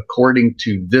programming according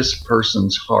to this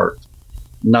person's heart,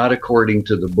 not according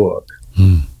to the book.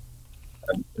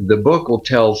 The book will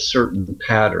tell certain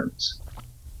patterns,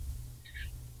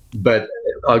 but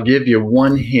I'll give you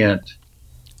one hint.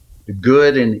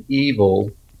 Good and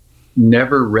evil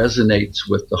never resonates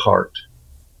with the heart.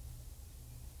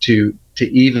 To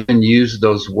even use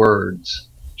those words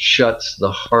shuts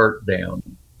the heart down,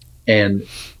 and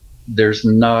there's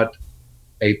not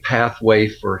a pathway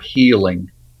for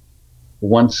healing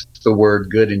once the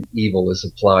word good and evil is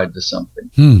applied to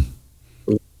something.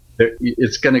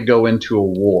 It's going to go into a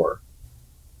war.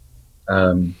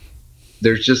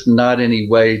 There's just not any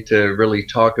way to really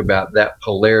talk about that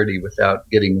polarity without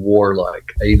getting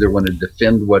warlike. I either want to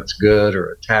defend what's good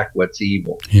or attack what's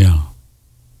evil. Yeah.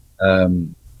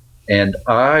 And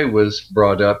I was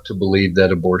brought up to believe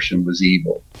that abortion was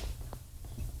evil.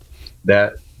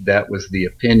 That was the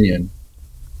opinion.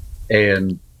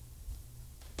 And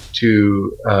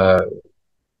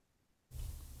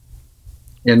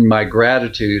in my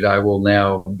gratitude, I will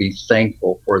now be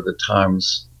thankful for the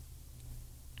times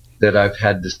that I've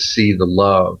had to see the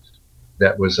love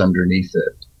that was underneath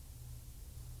it.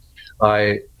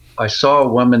 I saw a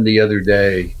woman the other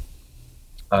day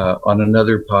on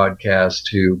another podcast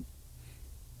who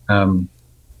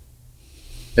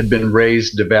had been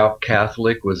raised devout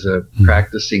Catholic, was a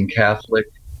practicing Catholic,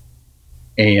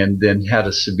 and then had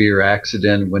a severe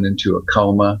accident, went into a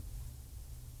coma,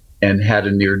 and had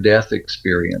a near-death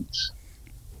experience.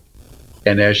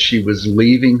 And as she was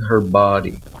leaving her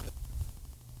body,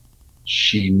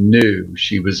 she knew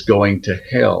she was going to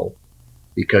hell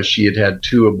because she had had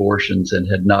 2 abortions and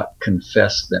had not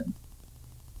confessed them.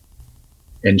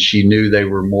 And she knew they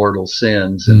were mortal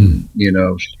sins. And, she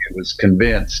was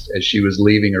convinced as she was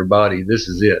leaving her body, this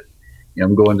is it.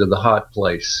 I'm going to the hot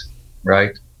place,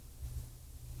 right?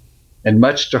 And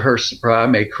much to her surprise, I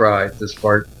may cry at this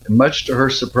part, and much to her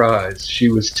surprise, she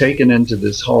was taken into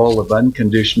this hall of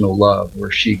unconditional love where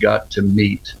she got to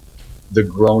meet the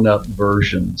grown-up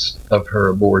versions of her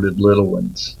aborted little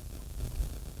ones,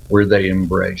 where they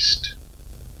embraced.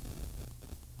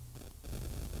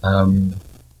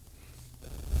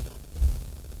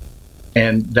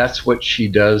 And that's what she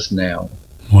does now.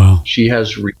 Wow. She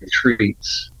has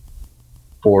retreats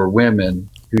for women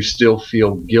who still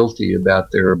feel guilty about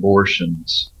their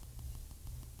abortions.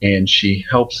 And she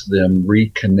helps them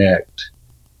reconnect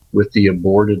with the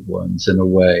aborted ones in a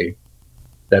way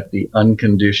that the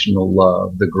unconditional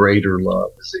love, the greater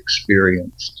love, is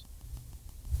experienced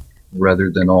rather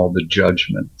than all the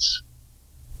judgments.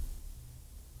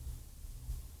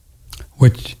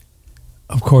 Which,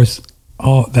 of course,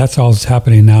 that's all that's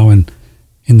happening now in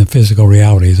the physical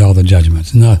reality is all the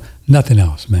judgments. Nothing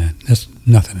else, man. That's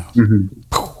nothing else.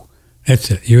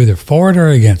 That's it. You're either for it or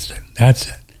against it. That's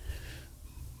it.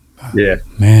 Yeah.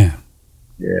 Man.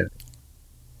 Yeah.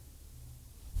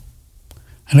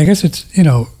 And I guess it's,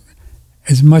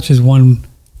 as much as one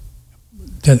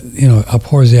that,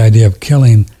 abhors the idea of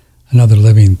killing another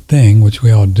living thing, which we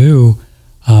all do,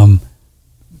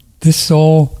 this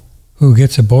soul who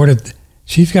gets aborted,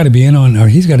 she's got to be in on, or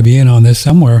he's got to be in on this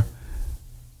somewhere,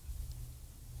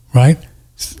 right?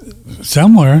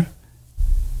 Somewhere.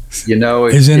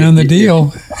 Is in on the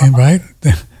deal, right?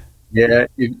 Yeah.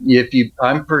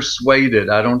 I'm persuaded,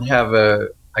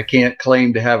 I can't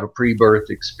claim to have a pre-birth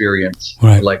experience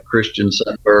like Christian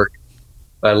Sundberg.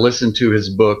 I listen to his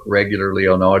book regularly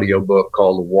on audiobook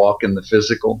called A Walk in the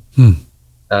Physical.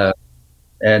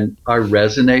 And I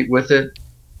resonate with it,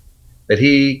 that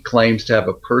he claims to have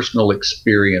a personal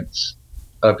experience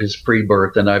of his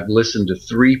pre-birth. And I've listened to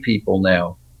 3 people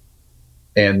now,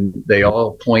 and they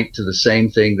all point to the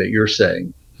same thing that you're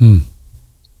saying,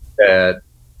 that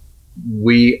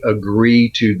we agree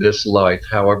to this life,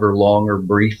 however long or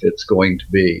brief it's going to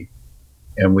be,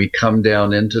 and we come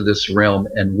down into this realm,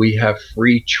 and we have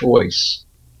free choice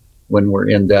when we're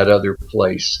in that other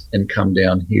place and come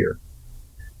down here.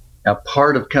 Now,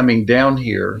 part of coming down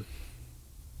here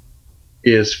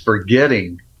is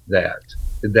forgetting that.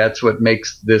 That's what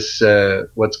makes this,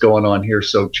 what's going on here,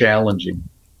 so challenging.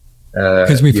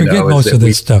 Because we forget most of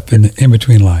this stuff in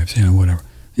between lives, whatever.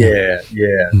 Yeah.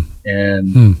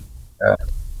 And,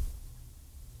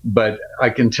 but I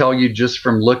can tell you just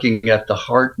from looking at the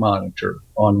heart monitor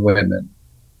on women,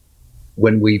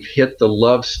 when we've hit the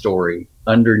love story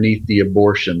underneath the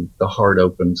abortion, the heart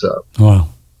opens up. Wow.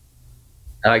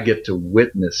 I get to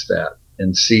witness that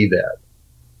and see that.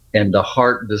 And the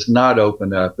heart does not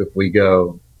open up if we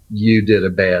go, you did a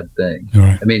bad thing.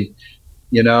 Right. I mean,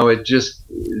 it just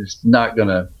is not going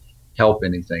to help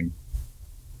anything.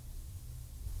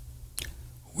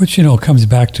 Which, comes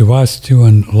back to us too,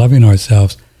 and loving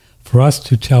ourselves. For us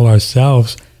to tell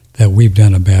ourselves that we've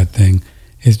done a bad thing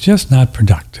is just not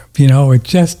productive. It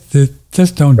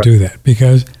just don't do that,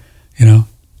 because,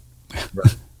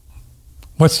 Right.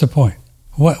 What's the point?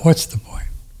 What's the point?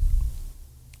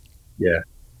 Yeah.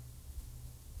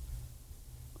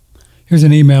 Here's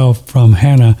an email from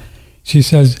Hannah. She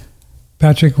says,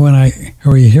 Patrick, when I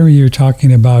hear you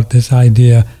talking about this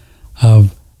idea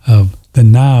of the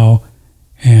now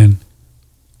and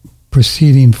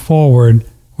proceeding forward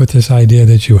with this idea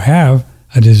that you have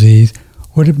a disease,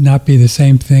 would it not be the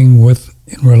same thing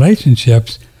in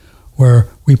relationships, where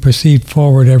we proceed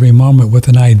forward every moment with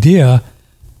an idea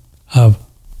of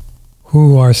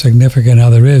who our significant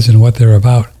other is and what they're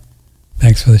about?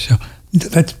 Thanks for the show.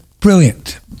 That's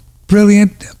brilliant.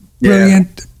 Brilliant.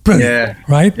 Yeah.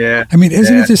 Right? Yeah. I mean,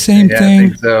 isn't it the same thing? I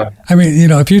think so. I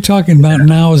mean, if you're talking about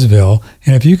Nowsville,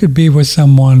 and if you could be with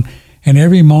someone and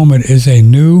every moment is a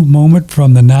new moment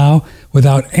from the now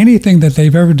without anything that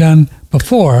they've ever done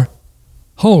before,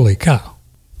 holy cow.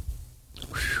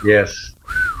 Yes.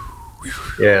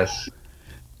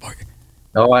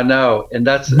 Oh, I know. And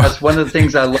that's one of the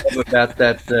things I love about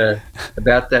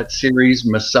that series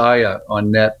Messiah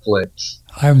on Netflix.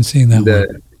 I haven't seen that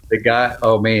one. The guy,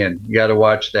 oh man, you got to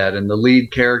watch that. And the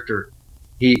lead character,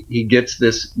 he gets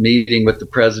this meeting with the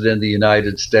President of the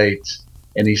United States,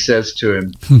 and he says to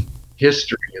him,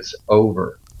 history is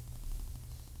over.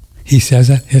 He says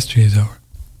that? History is over.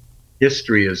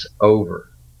 History is over.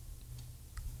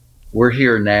 We're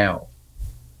here now,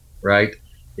 right?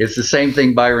 It's the same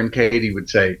thing Byron Katie would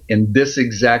say. In this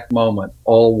exact moment,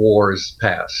 all war is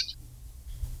past.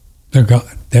 They're gone.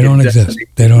 They don't exist.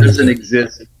 They don't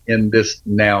exist in this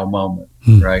now moment,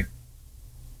 right?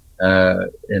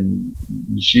 And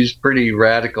she's pretty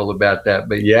radical about that.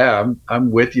 But yeah,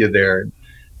 I'm with you there.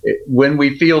 When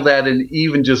we feel that in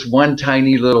even just one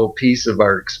tiny little piece of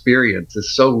our experience,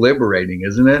 it's so liberating,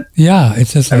 isn't it? Yeah,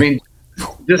 it's just.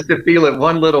 Just to feel it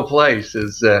one little place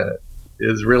is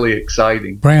really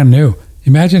exciting. Brand new.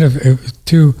 Imagine if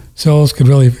two souls could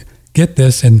really get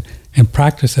this and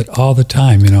practice it all the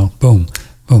time. Boom,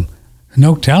 boom.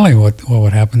 No telling what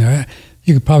would happen there.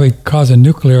 You could probably cause a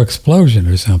nuclear explosion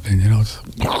or something.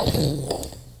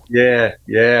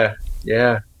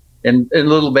 Yeah. And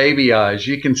little baby eyes,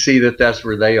 you can see that's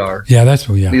where they are. Yeah, that's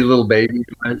where. Yeah. These little baby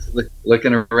eyes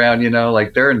looking around.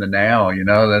 Like they're in the now.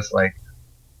 That's like,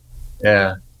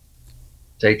 yeah,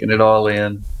 taking it all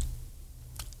in.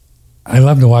 I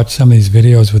love to watch some of these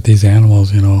videos with these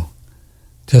animals.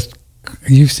 Just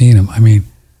you've seen them. I mean,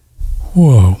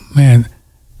 whoa, man.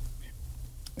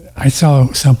 I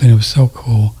saw something that was so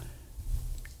cool.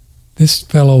 This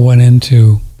fellow went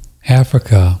into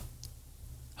Africa.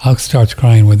 I'll start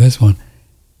crying with this one.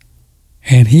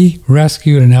 And he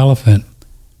rescued an elephant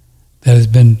that has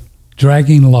been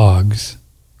dragging logs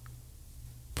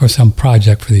for some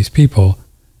project for these people,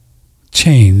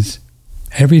 chains,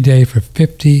 every day for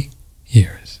 50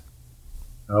 years.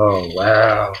 Oh,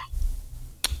 wow.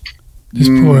 This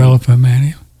poor elephant,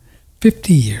 man.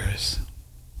 50 years.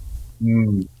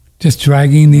 Just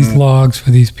dragging these logs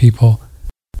for these people.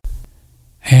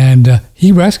 And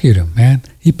he rescued him, man.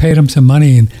 He paid him some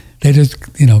money, and they just,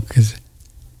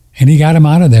 and he got him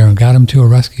out of there and got him to a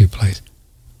rescue place.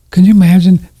 Can you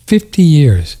imagine 50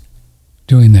 years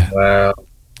doing that?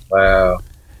 Wow.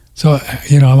 So,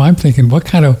 I'm thinking, what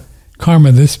kind of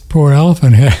karma this poor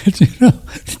elephant had,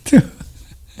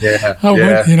 Yeah.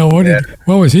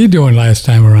 What was he doing last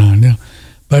time around?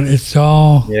 But it's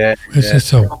all, it's just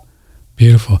so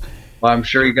beautiful. Well, I'm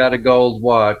sure he got a gold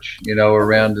watch,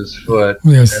 around his foot.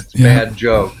 Yes, That's a bad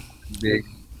joke. Big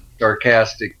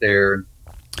sarcastic there.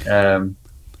 And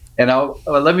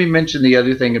let me mention the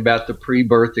other thing about the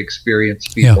pre-birth experience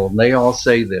people. And they all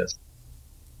say this.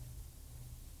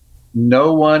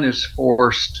 No one is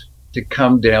forced to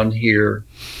come down here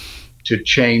to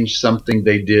change something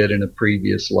they did in a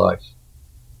previous life.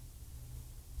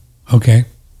 Okay.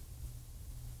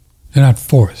 They're not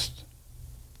forced.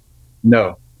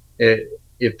 No.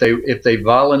 If they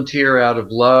volunteer out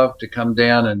of love to come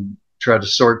down and try to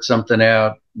sort something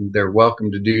out, they're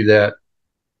welcome to do that.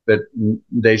 But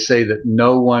they say that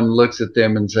no one looks at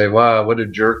them and say, wow, what a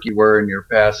jerk you were in your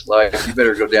past life. You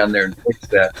better go down there and fix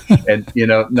that. And,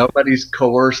 nobody's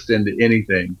coerced into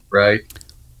anything, right?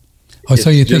 Oh, so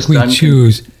you think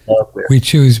we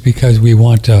choose because we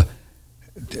want to,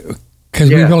 because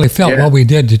we really felt what we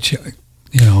did to,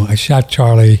 I shot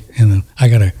Charlie and I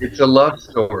got to. It's a love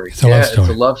story. It's a love story.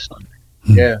 It's a love story.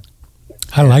 Yeah.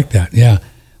 I like that. Yeah.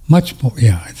 Much more.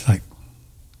 Yeah. It's like,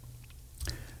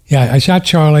 I shot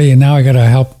Charlie and now I got to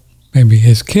help maybe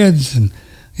his kids and,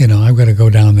 I've got to go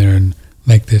down there and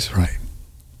make this right.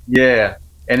 Yeah.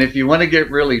 And if you want to get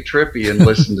really trippy and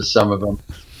listen to some of them,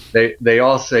 they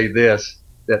all say this,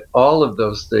 that all of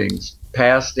those things,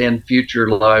 past and future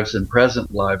lives and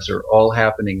present lives, are all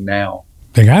happening now.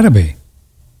 They got to be.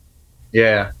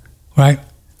 Yeah. Right?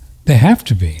 They have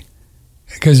to be.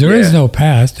 Because there is no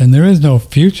past and there is no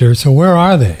future, so where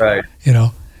are they? Right.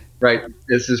 Right.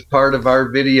 This is part of our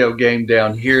video game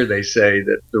down here. They say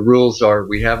that the rules are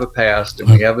we have a past and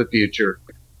we have a future.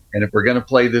 And if we're going to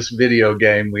play this video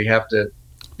game, we have to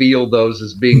feel those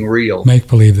as being real. Make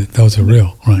believe that those are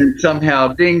real. Right. And somehow,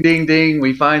 ding, ding, ding,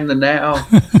 we find the now.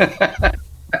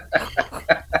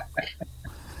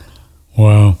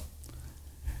 Wow.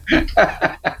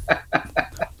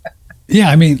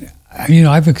 Yeah, I mean,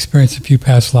 I've experienced a few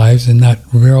past lives and not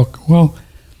real. Well,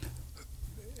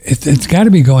 it's got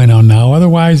to be going on now.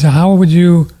 Otherwise, how would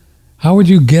you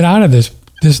get out of this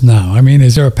now? I mean,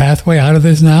 is there a pathway out of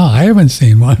this now? I haven't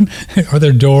seen one. Are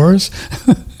there doors?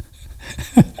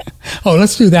 Oh,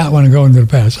 let's do that one and go into the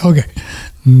past. Okay.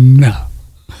 No.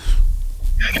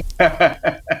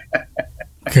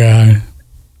 God.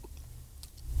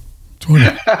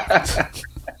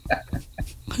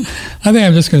 I think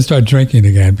I'm just going to start drinking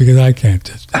again because I can't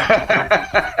just.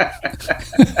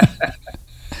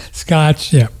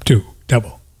 Scotch, yeah, 2,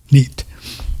 double, neat.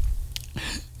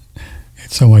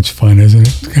 It's so much fun, isn't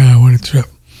it? God, what a trip.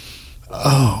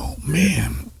 Oh,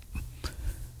 man.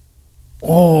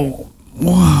 Oh,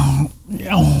 wow.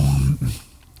 Oh.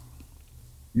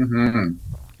 Mm-hmm.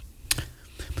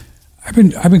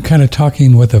 I've been kind of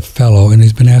talking with a fellow, and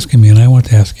he's been asking me, and I want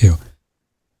to ask you.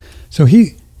 So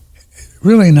he,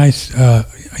 really nice, a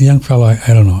young fellow.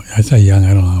 I don't know. I say young.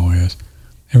 I don't know how he is.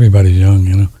 Everybody's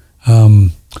young,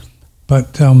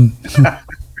 But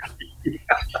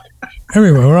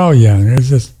everywhere, we're all young. It's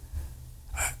just,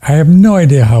 I have no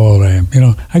idea how old I am.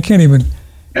 I can't even.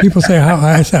 People say how.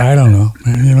 I say I don't know.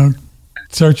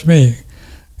 Search me.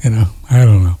 I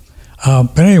don't know.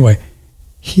 But anyway,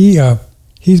 he's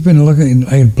been looking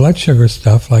at blood sugar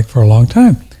stuff like for a long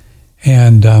time,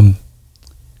 and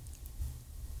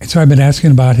so I've been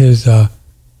asking about his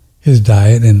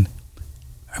diet, and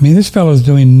I mean this fellow's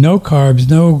doing no carbs,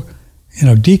 no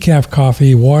decaf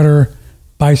coffee, water,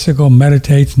 bicycle,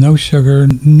 meditates, no sugar,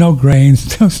 no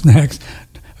grains, no snacks,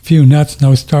 a few nuts,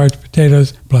 no starch,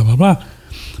 potatoes, blah blah blah,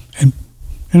 and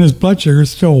his blood sugar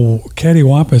is still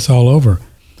cattywampus all over.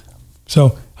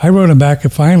 So I wrote him back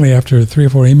finally after 3 or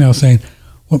 4 emails saying,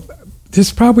 well, this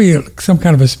is probably some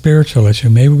kind of a spiritual issue.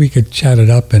 Maybe we could chat it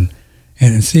up and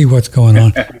see what's going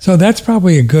on. So that's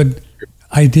probably a good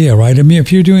idea, right? I mean,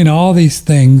 if you're doing all these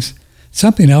things,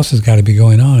 something else has got to be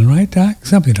going on, right, Doc?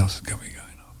 Something else has got to be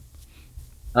going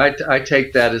on. I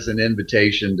take that as an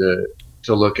invitation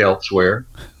to look elsewhere.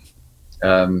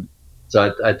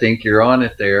 So I think you're on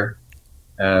it there.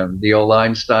 The old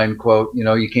Einstein quote,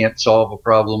 you can't solve a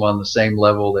problem on the same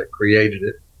level that created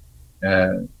it.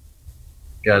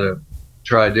 Got to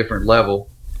try a different level.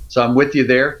 So I'm with you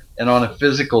there. And on a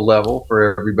physical level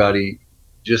for everybody,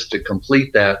 just to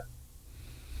complete that,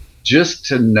 just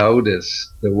to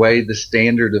notice the way the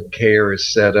standard of care is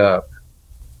set up.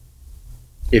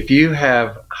 If you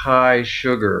have high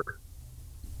sugar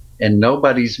and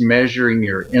nobody's measuring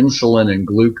your insulin and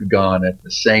glucagon at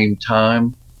the same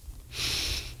time,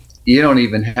 you don't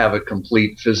even have a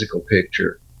complete physical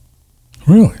picture.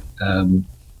 Really?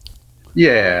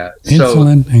 Yeah.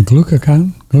 Insulin and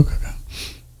glucagon?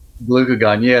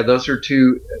 Glucagon, yeah. Those are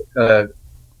two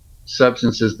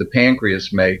substances the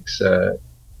pancreas makes.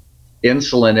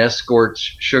 Insulin escorts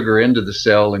sugar into the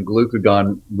cell and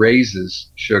glucagon raises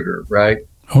sugar, right?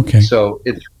 Okay. So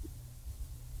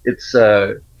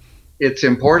it's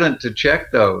important to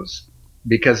check those,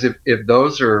 because if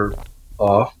those are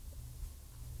off,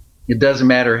 it doesn't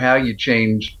matter how you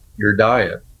change your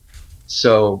diet.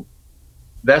 So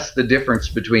that's the difference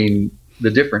between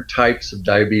the different types of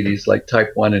diabetes, like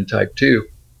type 1 and type 2.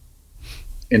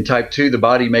 In type 2, the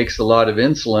body makes a lot of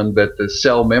insulin, but the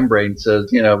cell membrane says,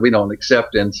 we don't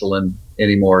accept insulin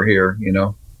anymore here,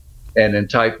 And in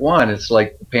type 1, it's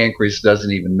like the pancreas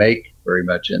doesn't even make very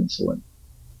much insulin.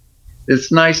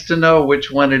 It's nice to know which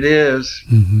one it is,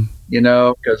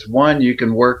 because one you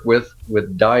can work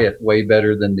with diet way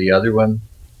better than the other one.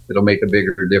 It'll make a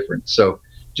bigger difference. So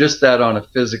just that on a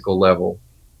physical level,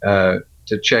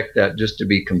 to check that just to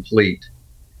be complete.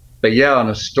 But yeah, on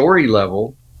a story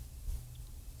level,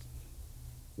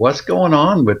 what's going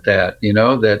on with that?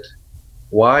 That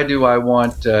why do I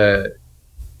want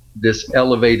this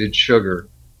elevated sugar?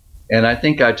 And I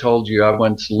think I told you I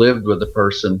once lived with a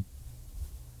person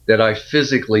that I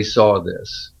physically saw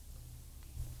this.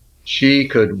 She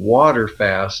could water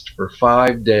fast for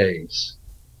 5 days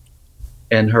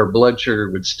and her blood sugar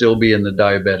would still be in the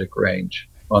diabetic range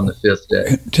on the 5th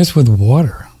day. Just with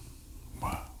water?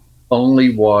 Wow.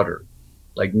 Only water,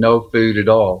 like no food at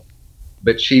all.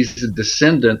 But she's a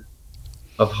descendant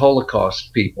of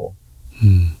Holocaust people.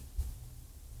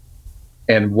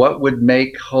 And what would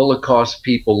make Holocaust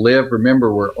people live?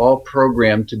 Remember, we're all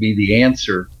programmed to be the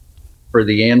answer for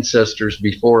the ancestors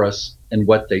before us and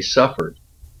what they suffered.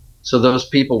 So those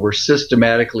people were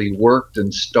systematically worked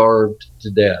and starved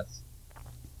to death.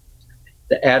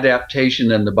 The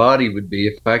adaptation in the body would be,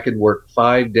 if I could work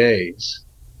 5 days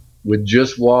with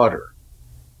just water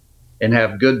and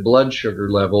have good blood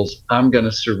sugar levels, I'm going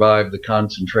to survive the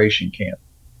concentration camp.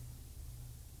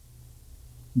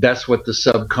 That's what the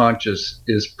subconscious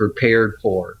is prepared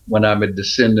for when I'm a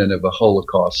descendant of a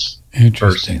Holocaust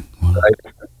person. Wow.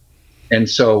 Right? And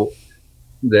so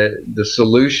the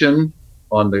solution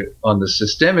on the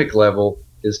systemic level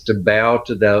is to bow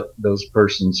to those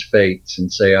persons' fates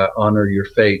and say, I honor your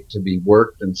fate to be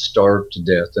worked and starved to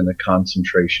death in a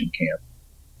concentration camp.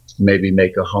 Maybe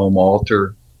make a home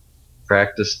altar,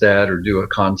 practice that, or do a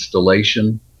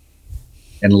constellation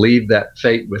and leave that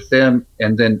fate with them,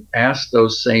 and then ask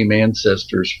those same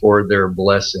ancestors for their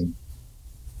blessing.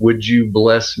 Would you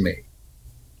bless me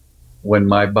when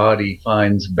my body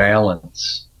finds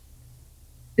balance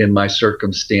in my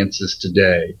circumstances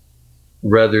today,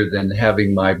 rather than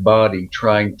having my body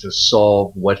trying to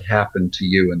solve what happened to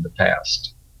you in the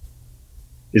past?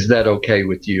 Is that okay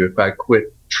with you if I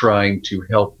quit trying to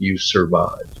help you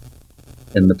survive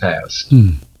in the past?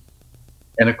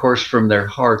 And of course, from their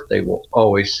heart, they will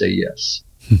always say yes.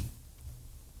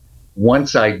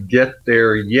 Once I get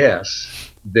their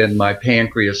yes, then my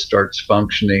pancreas starts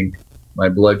functioning, my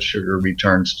blood sugar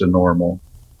returns to normal,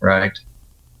 right?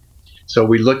 So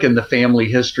we look in the family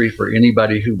history for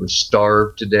anybody who was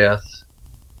starved to death.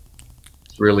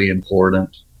 It's really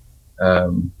important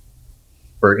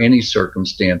for any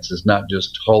circumstances, not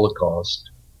just Holocaust.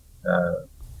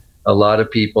 A lot of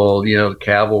people, the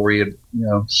cavalry,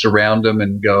 surround them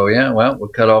and go, yeah, well, we'll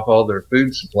cut off all their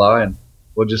food supply and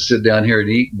we'll just sit down here and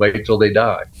eat and wait till they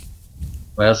die.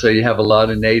 Well, so you have a lot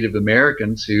of Native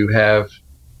Americans who have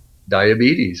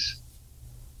diabetes.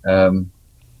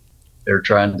 They're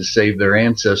trying to save their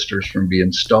ancestors from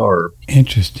being starved.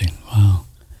 Interesting. Wow.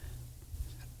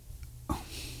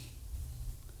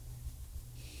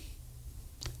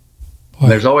 Boy.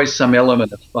 There's always some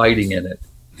element of fighting in it.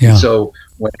 Yeah. So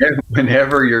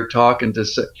whenever you're talking to,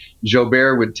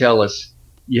 Jobert would tell us,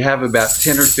 you have about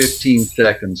 10 or 15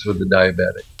 seconds with the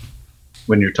diabetic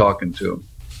when you're talking to them.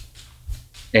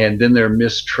 And then their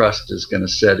mistrust is going to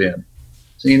set in.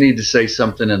 So you need to say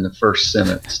something in the first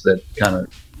sentence that kind of,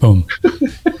 boom.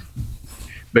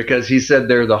 Because he said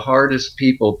they're the hardest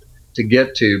people to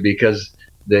get to, because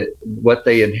what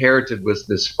they inherited was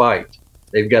this fight.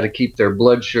 They've got to keep their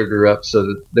blood sugar up so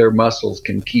that their muscles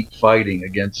can keep fighting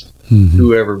against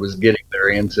whoever was getting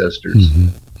their ancestors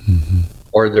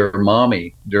or their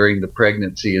mommy during the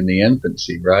pregnancy and the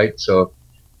infancy, right? So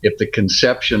if the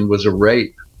conception was a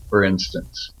rape, for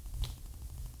instance,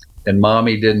 and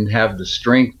mommy didn't have the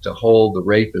strength to hold the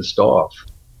rapist off,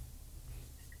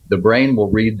 the brain will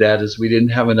read that as we didn't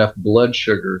have enough blood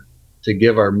sugar to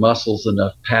give our muscles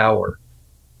enough power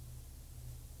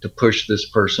to push this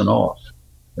person off.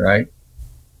 Right?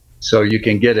 So you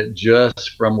can get it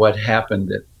just from what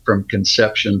happened from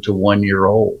conception to 1 year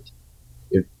old.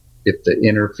 If the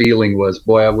inner feeling was,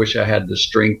 boy, I wish I had the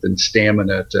strength and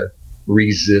stamina to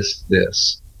resist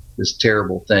this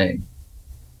terrible thing.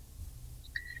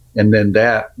 And then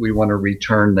we want to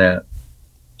return that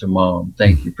to mom.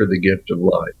 Thank you for the gift of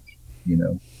life,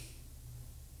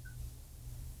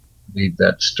 Leave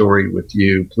that story with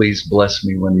you. Please bless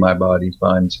me when my body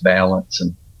finds balance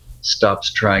and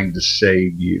stops trying to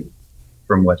save you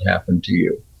from what happened to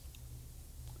you.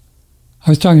 I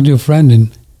was talking to a friend,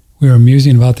 and we were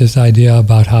musing about this idea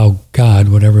about how God,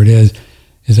 whatever it is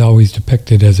always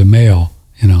depicted as a male.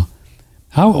 You know,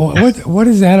 what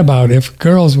is that about? If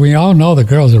girls, we all know the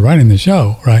girls are running the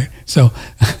show, right? So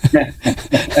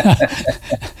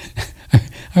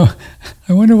I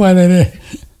wonder why that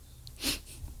is.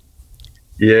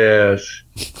 Yes.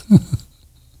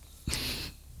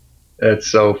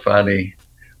 That's so funny.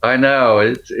 I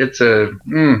know.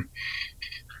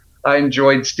 I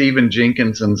enjoyed Stephen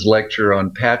Jenkinson's lecture on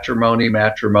patrimony,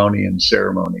 matrimony, and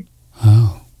ceremony.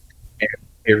 Oh. And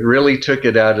it really took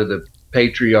it out of the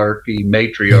patriarchy,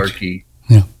 matriarchy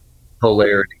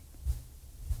polarity.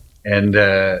 And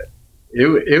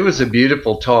it was a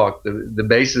beautiful talk. The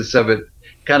basis of it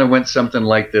kind of went something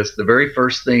like this. The very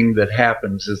first thing that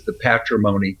happens is the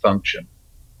patrimony function.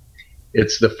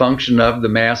 It's the function of the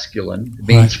masculine. It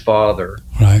means father.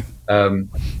 Right.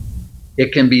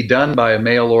 It can be done by a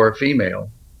male or a female,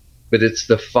 but it's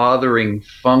the fathering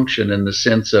function in the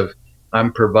sense of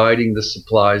I'm providing the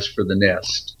supplies for the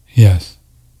nest. Yes.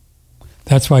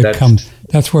 That's why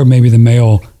that's where maybe the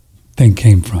male thing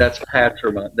came from. That's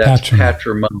patrimony. That's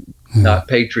patrimony, not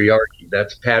patriarchy.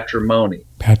 That's patrimony.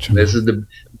 This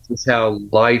is how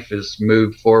life is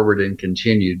moved forward and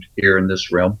continued here in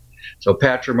this realm. So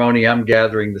patrimony, I'm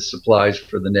gathering the supplies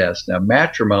for the nest. Now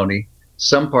matrimony,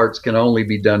 some parts can only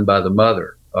be done by the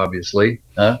mother, obviously.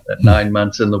 At 9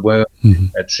 months in the womb,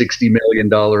 at $60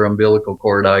 million umbilical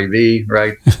cord IV,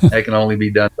 right? That can only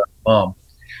be done by mom.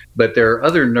 But there are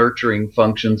other nurturing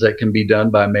functions that can be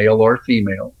done by male or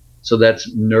female. So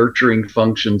that's nurturing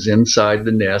functions inside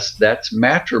the nest. That's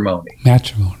matrimony.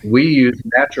 Matrimony. We use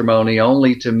matrimony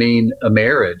only to mean a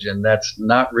marriage, and that's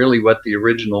not really what the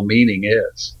original meaning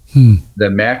is. The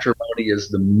matrimony is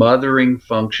the mothering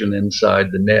function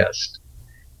inside the nest.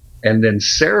 And then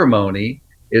ceremony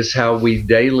is how we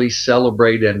daily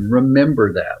celebrate and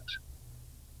remember that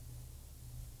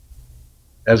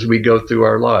as we go through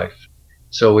our life.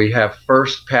 So we have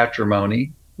first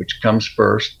patrimony, which comes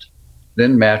first,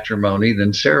 then matrimony,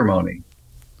 then ceremony.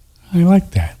 I like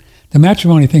that. The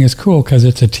matrimony thing is cool because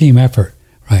it's a team effort,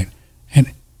 right?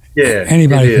 And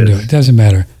anybody can do it. It doesn't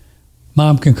matter.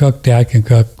 Mom can cook, dad can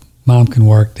cook, mom can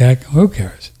work, dad can, who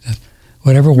cares?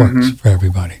 Whatever works for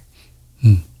everybody.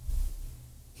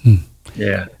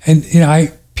 Yeah.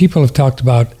 And people have talked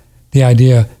about the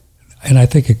idea, and I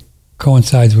think it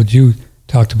coincides with what you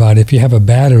talked about. If you have a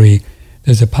battery,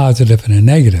 there's a positive and a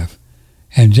negative.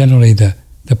 And generally the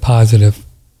positive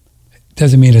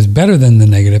doesn't mean it's better than the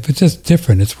negative. It's just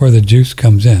different. It's where the juice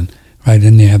comes in, right?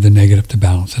 And you have the negative to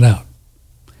balance it out.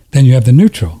 Then you have the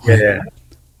neutral. Right? Yeah.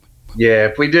 Yeah.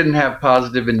 If we didn't have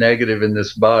positive and negative in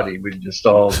this body, we'd just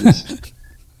all just...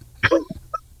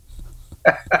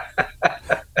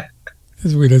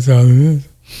 As weird as all it is.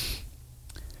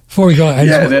 Before we go,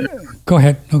 go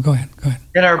ahead. No, go ahead.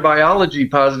 In our biology,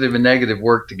 positive and negative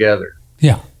work together.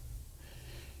 Yeah.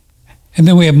 And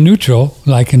then we have neutral,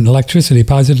 like in electricity,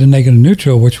 positive and negative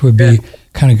neutral, which would be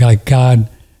kind of like God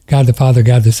the Father,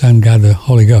 God the Son, God the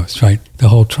Holy Ghost, right? The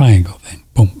whole triangle thing.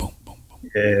 Boom, boom, boom,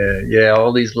 boom. Yeah,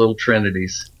 all these little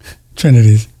trinities.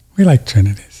 Trinities. We like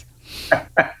trinities.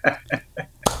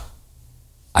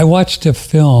 I watched a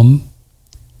film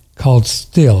called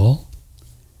Still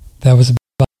that was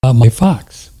about Mike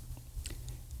Fox.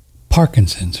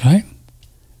 Parkinson's, right?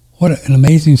 What an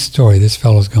amazing story this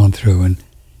fellow's gone through, and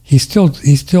he's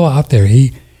still out there.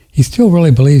 He still really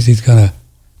believes he's going to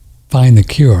find the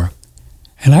cure,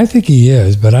 and I think he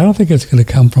is, but I don't think it's going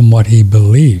to come from what he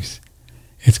believes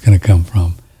it's going to come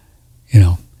from.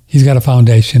 He's got a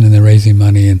foundation, and they're raising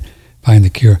money and find the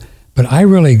cure. But I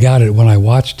really got it when I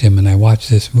watched him, and I watched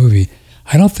this movie.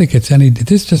 I don't think it's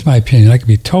this is just my opinion. I could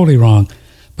be totally wrong,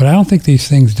 but I don't think these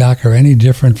things, Doc, are any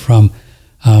different from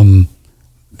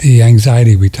the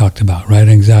anxiety we talked about, right?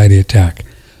 Anxiety attack,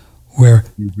 where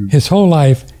his whole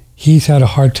life he's had a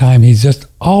hard time. He's just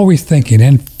always thinking,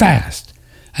 and fast,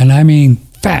 and I mean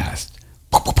fast.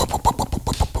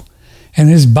 And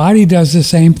his body does the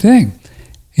same thing,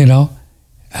 and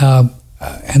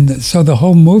so the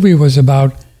whole movie was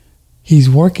about he's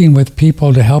working with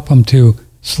people to help him to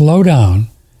slow down,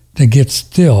 to get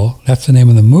still. That's the name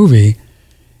of the movie.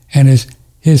 And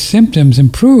his symptoms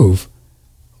improve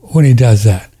when he does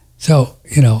that. So,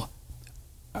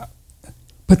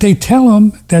 but they tell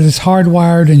him that it's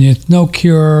hardwired and it's no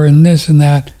cure and this and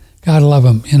that. God love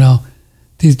him,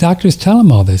 These doctors tell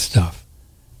him all this stuff.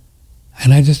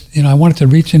 And I just, I wanted to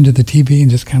reach into the TV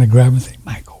and just kind of grab him and say,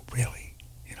 Michael, really?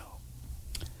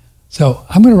 So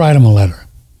I'm going to write him a letter.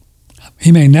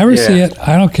 He may never see it.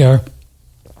 I don't care.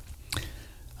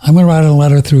 I'm going to write a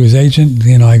letter through his agent.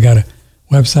 I got a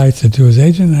website to his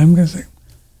agent. And I'm going to say,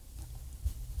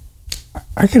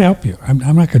 I can help you. I'm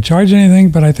not going to charge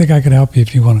anything, but I think I can help you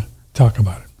if you want to talk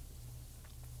about it.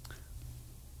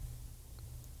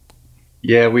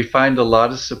 Yeah, we find a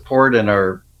lot of support in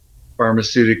our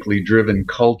pharmaceutically driven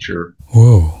culture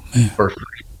Whoa, man. for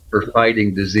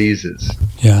fighting diseases.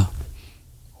 Yeah.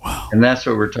 Wow. And that's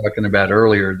what we're talking about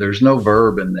earlier. There's no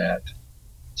verb in that.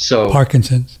 So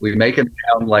Parkinson's. we make a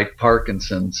noun like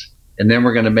Parkinson's, and then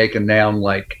we're going to make a noun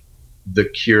like the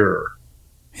cure.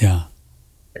 Yeah.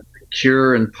 The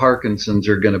cure and Parkinson's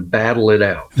are going to battle it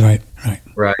out.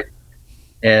 Right.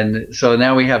 And so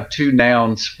now we have two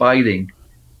nouns fighting,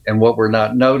 and what we're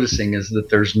not noticing is that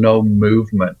there's no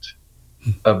movement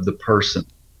of the person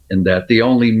in that. The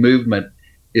only movement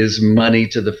is money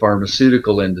to the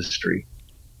pharmaceutical industry.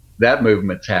 That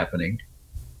movement's happening,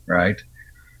 right?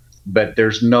 But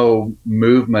there's no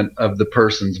movement of the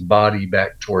person's body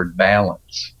back toward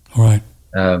balance. Right.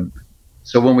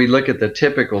 So when we look at the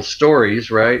typical stories,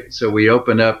 right? So we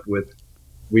open up with,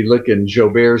 we look in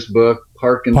Jobert's book,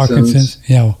 Parkinson's.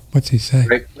 Yeah. What's he say?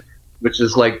 Right? Which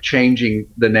is like changing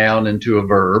the noun into a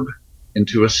verb,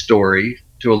 into a story,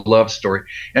 to a love story.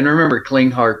 And remember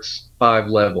Klinghart's 5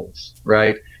 levels,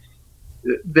 right?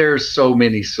 There's so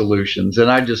many solutions, and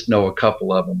I just know a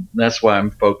couple of them. That's why I'm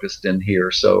focused in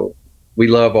here. So we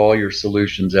love all your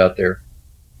solutions out there.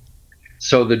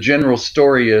 So the general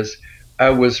story is,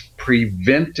 I was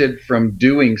prevented from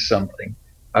doing something.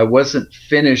 I wasn't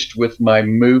finished with my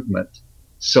movement.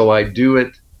 So I do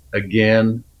it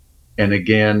again and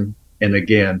again and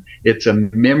again. It's a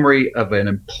memory of an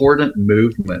important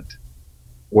movement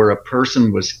where a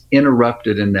person was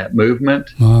interrupted in that movement.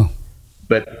 Wow.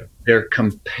 But they're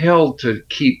compelled to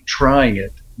keep trying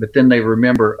it, but then they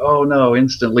remember, oh no,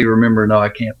 instantly remember, no, I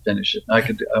can't finish it. I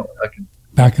can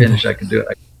finish. I can do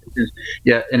it.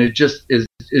 Yeah, and it just is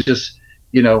just,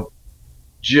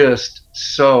 just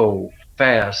so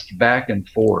fast back and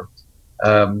forth.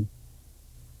 Her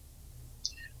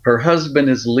husband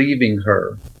is leaving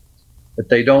her, but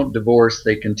they don't divorce.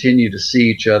 They continue to see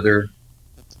each other.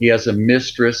 He has a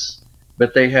mistress,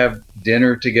 but they have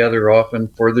dinner together often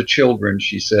for the children,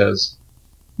 she says.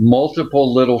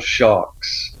 Multiple little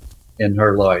shocks in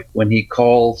her life. When he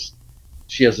calls,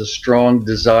 she has a strong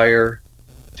desire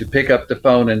to pick up the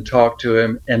phone and talk to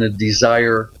him, and a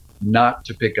desire not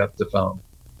to pick up the phone.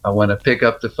 I want to pick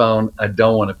up the phone. I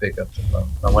don't want to pick up the phone.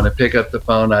 I want to pick up the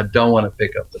phone. I don't want to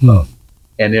pick up the phone.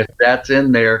 And if that's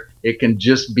in there, it can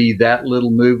just be that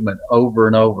little movement over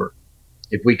and over.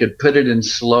 If we could put it in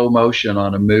slow motion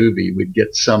on a movie, we'd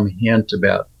get some hint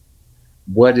about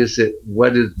what is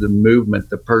the movement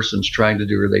the person's trying to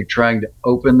do. Are they trying to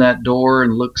open that door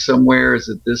and look somewhere? Is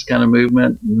it this kind of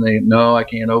movement? And they, no, I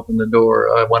can't open the door.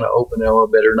 I want to open it. Oh,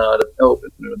 I better not open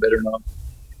it. I better not.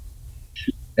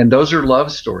 And those are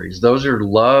love stories. Those are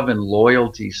love and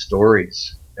loyalty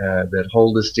stories that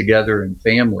hold us together in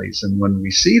families. And when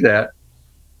we see that,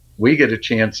 we get a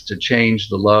chance to change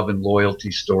the love and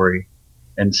loyalty story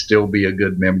and still be a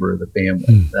good member of the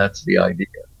family. That's the idea.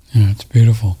 Yeah, it's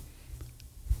beautiful.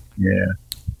 Yeah.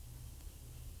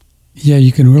 Yeah,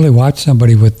 you can really watch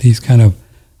somebody with these kind of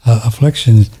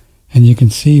afflictions, and you can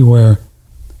see where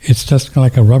it's just kind of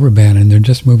like a rubber band, and they're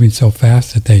just moving so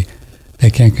fast that they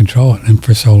can't control it, and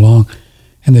for so long.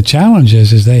 And the challenge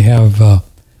is they have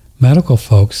medical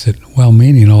folks that,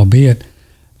 well-meaning, albeit,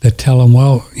 that tell them,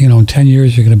 well, in 10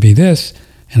 years you're going to be this,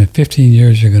 and in 15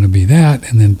 years you're going to be that,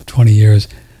 and then 20 years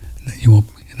you won't,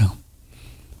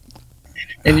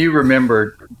 And you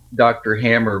remember Dr.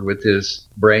 Hammer with his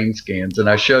brain scans, and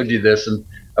I showed you this, and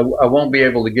I won't be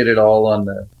able to get it all on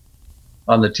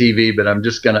the TV, but I'm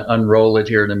just going to unroll it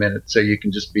here in a minute so you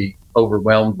can just be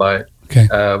overwhelmed by it. Okay.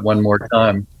 One more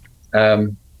time.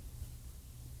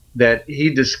 That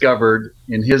he discovered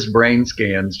in his brain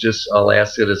scans, I'll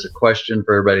ask it as a question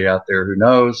for everybody out there who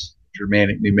knows,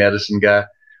 Germanic New Medicine guy,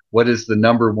 what is the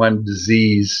number one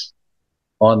disease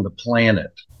on the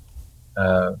planet?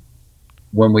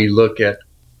 When we look at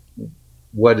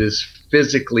what is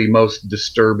physically most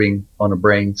disturbing on a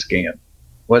brain scan,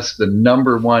 what's the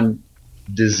number one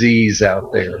disease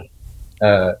out there?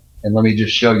 And let me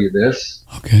just show you this.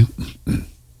 Okay.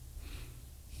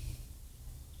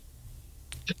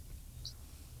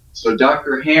 So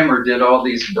Dr. Hammer did all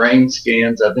these brain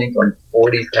scans, I think on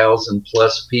 40,000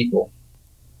 plus people.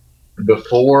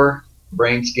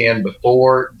 Brain scan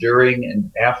before, during,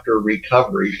 and after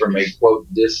recovery from a, quote,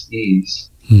 dis-ease.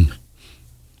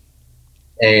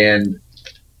 And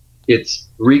it's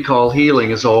recall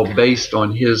healing is all based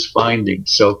on his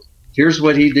findings. So here's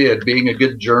what he did, being a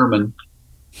good German.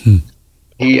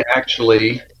 He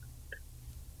actually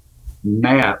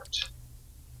mapped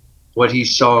what he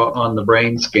saw on the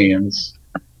brain scans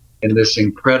in this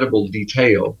incredible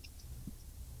detail,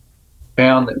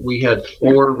 found that we had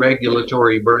 4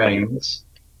 regulatory brains,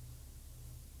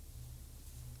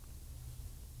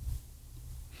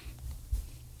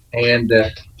 and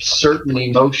that certain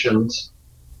emotions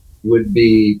would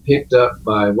be picked up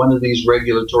by one of these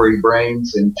regulatory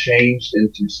brains and changed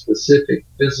into specific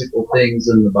physical things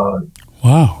in the body.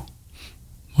 Wow.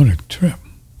 What a trip.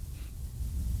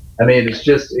 I mean,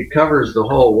 it covers the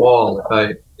whole wall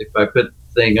if I put the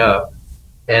thing up.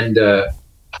 And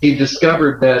he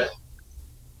discovered that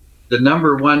the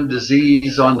number 1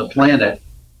 disease on the planet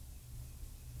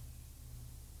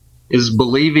is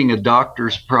believing a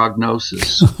doctor's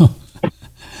prognosis.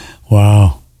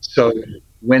 Wow. So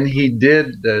when he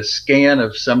did the scan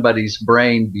of somebody's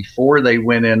brain before they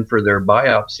went in for their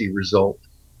biopsy result,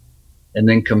 and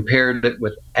then compared it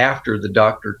with after the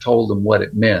doctor told them what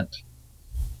it meant,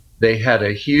 they had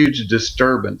a huge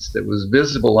disturbance that was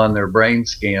visible on their brain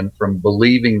scan from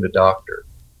believing the doctor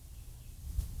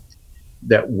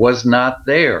that was not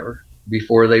there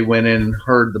before they went in and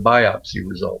heard the biopsy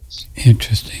results.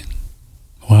 Interesting.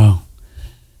 Wow.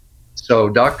 So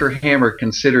Dr. Hammer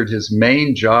considered his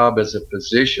main job as a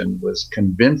physician was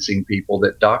convincing people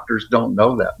that doctors don't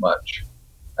know that much,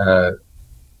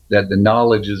 that the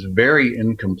knowledge is very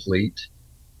incomplete.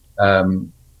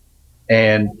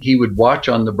 And he would watch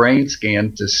on the brain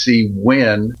scan to see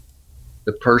when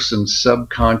the person's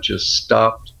subconscious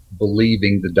stopped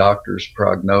believing the doctor's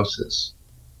prognosis.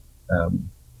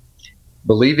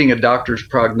 Believing a doctor's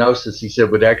prognosis, he said,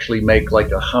 would actually make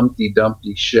like a Humpty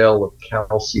Dumpty shell of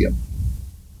calcium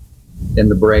in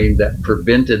the brain that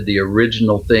prevented the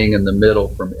original thing in the middle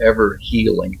from ever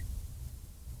healing.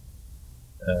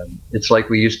 It's like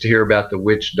we used to hear about the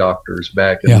witch doctors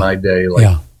back in my day.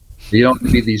 Like, you don't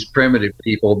be these primitive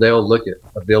people. They'll look at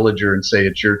a villager and say,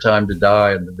 it's your time to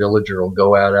die. And the villager will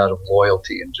go out of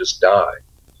loyalty and just die.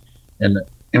 And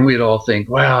we'd all think,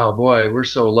 wow, boy, we're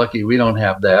so lucky we don't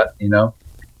have that, you know.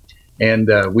 And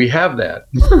we have that.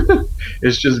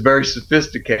 It's just very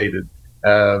sophisticated.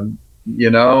 We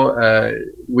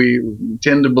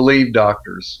tend to believe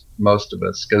doctors, most of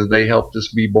us, because they helped us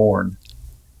be born.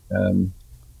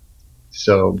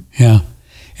 Yeah.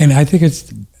 And I think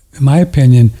it's, in my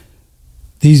opinion,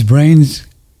 these brains,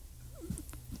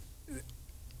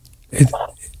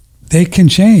 they can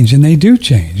change, and they do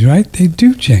change, right? They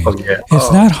do change. Oh, yeah.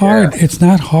 It's not hard. Yeah. It's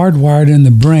not hardwired in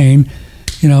the brain,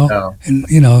 you know. No.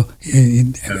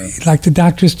 And like the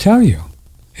doctors tell you,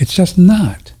 it's just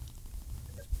not.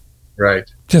 Right.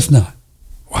 Just not.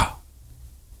 Wow.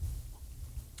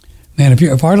 Man,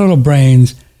 if our little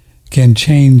brains can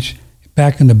change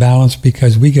back into balance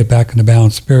because we get back into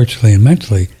balance spiritually and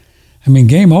mentally, I mean,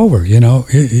 game over.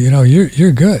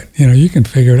 You're good. You can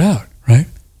figure it out, right?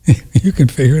 You can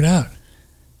figure it out.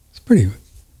 It's pretty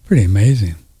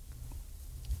amazing.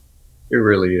 It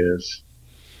really is.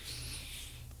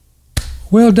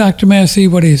 Well, Dr. Massey,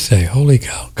 what do you say? Holy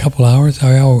cow, a couple hours.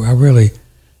 I really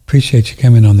appreciate you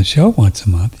coming on the show once a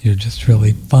month. You're just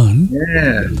really fun.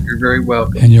 Yeah, you're very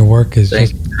welcome. And your work is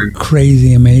just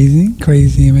crazy amazing.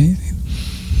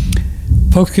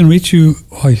 Folks can reach you.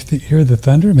 Oh, you hear the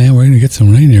thunder? Man, we're going to get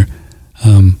some rain here.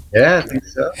 Yeah, I think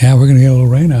so. Yeah, we're going to get a little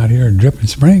rain out here in Dripping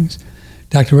Springs.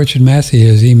 Dr. Richard Massey,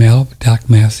 his email,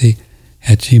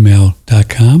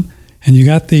 docmassey@gmail.com. And you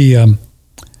got the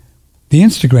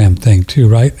Instagram thing too,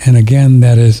 right? And again,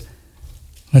 that is,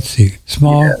 let's see,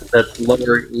 small. Yeah, that's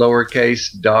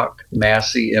lowercase Doc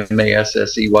Massey,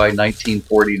 Massey,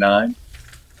 1949.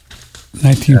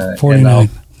 1949.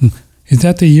 Is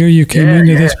that the year you came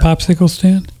into this popsicle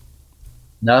stand?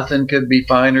 Nothing could be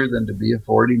finer than to be a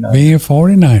 49er. Be a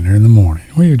 49er in the morning.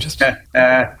 Well, you're just a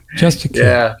kid.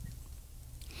 Yeah.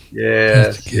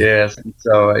 Yes. And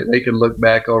so they can look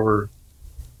back over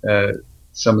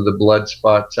some of the blood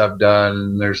spots I've done,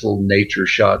 and there's little nature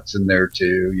shots in there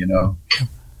too,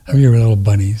 Of your little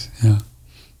bunnies, yeah.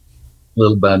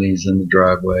 Little bunnies in the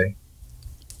driveway.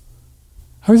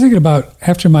 I was thinking about,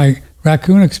 after my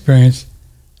raccoon experience,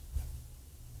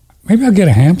 maybe I'll get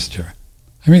a hamster.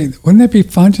 I mean, wouldn't that be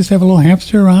fun, just have a little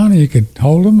hamster around and you could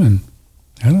hold him and,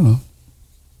 I don't know,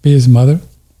 be his mother?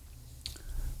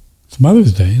 It's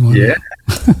Mother's Day. Yeah.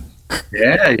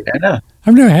 Yeah.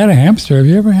 I've never had a hamster. Have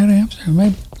you ever had a hamster?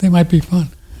 They might be fun.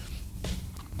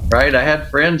 Right. I had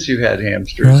friends who had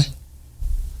hamsters. Really?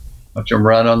 Watch them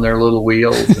run on their little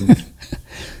wheels. And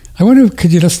I wonder,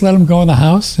 could you just let them go in the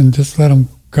house and just let them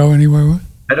go anywhere with?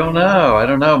 I don't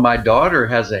know. My daughter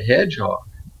has a hedgehog.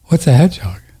 What's a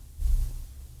hedgehog?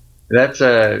 That's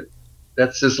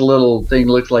this little thing,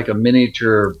 looks like a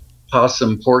miniature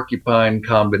possum porcupine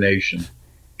combination.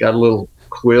 Got little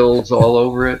quills all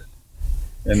over it.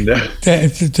 And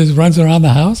It just runs around the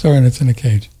house, or it's in a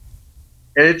cage?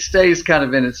 it stays kind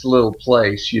of in its little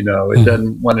place, It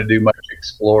doesn't want to do much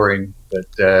exploring, but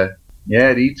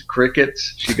yeah, it eats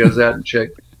crickets. She goes out and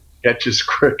catches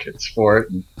crickets for it.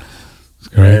 And,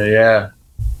 yeah.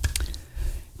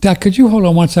 Doc, could you hold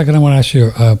on one second? I want to ask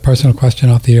you a personal question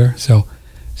off the air. So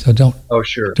don't. Oh,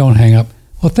 sure. Don't hang up.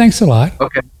 Well, thanks a lot.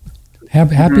 Okay.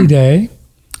 Happy day.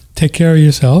 Take care of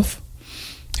yourself,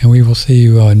 and we will see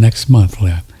you next month,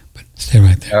 Leah. But stay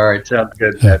right there. All right, sounds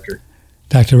good, Patrick.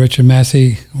 Dr. Richard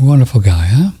Massey, wonderful guy,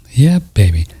 huh? Yeah,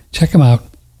 baby. Check him out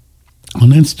on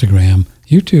Instagram.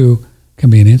 You too can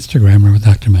be an Instagrammer with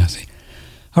Dr. Massey.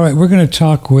 All right, we're going to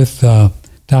talk with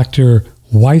Dr.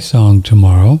 Weissong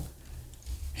tomorrow,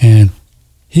 and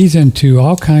he's into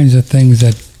all kinds of things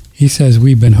that he says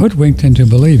we've been hoodwinked into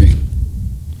believing.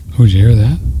 Oh, did you hear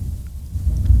that?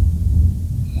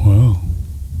 Whoa.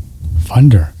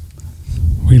 Thunder.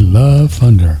 We love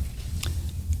thunder.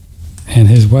 And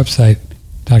his website,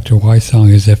 Dr. Weissong,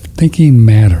 is If Thinking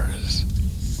Matters.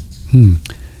 And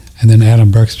then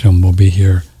Adam Bergstrom will be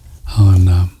here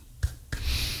on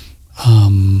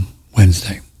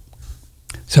Wednesday.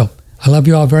 So I love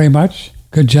you all very much.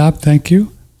 Good job. Thank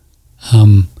you.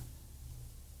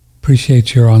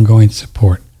 Appreciate your ongoing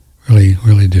support. Really,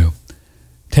 really do.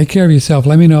 Take care of yourself.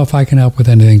 Let me know if I can help with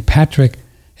anything. Patrick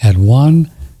at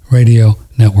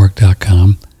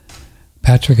OneRadioNetwork.com.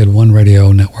 Patrick at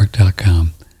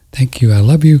OneRadioNetwork.com. Thank you. I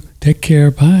love you. Take care.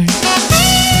 Bye.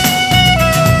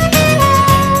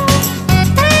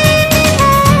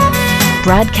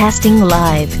 Broadcasting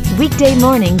live, weekday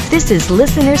mornings. This is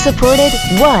listener-supported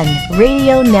One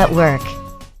Radio Network.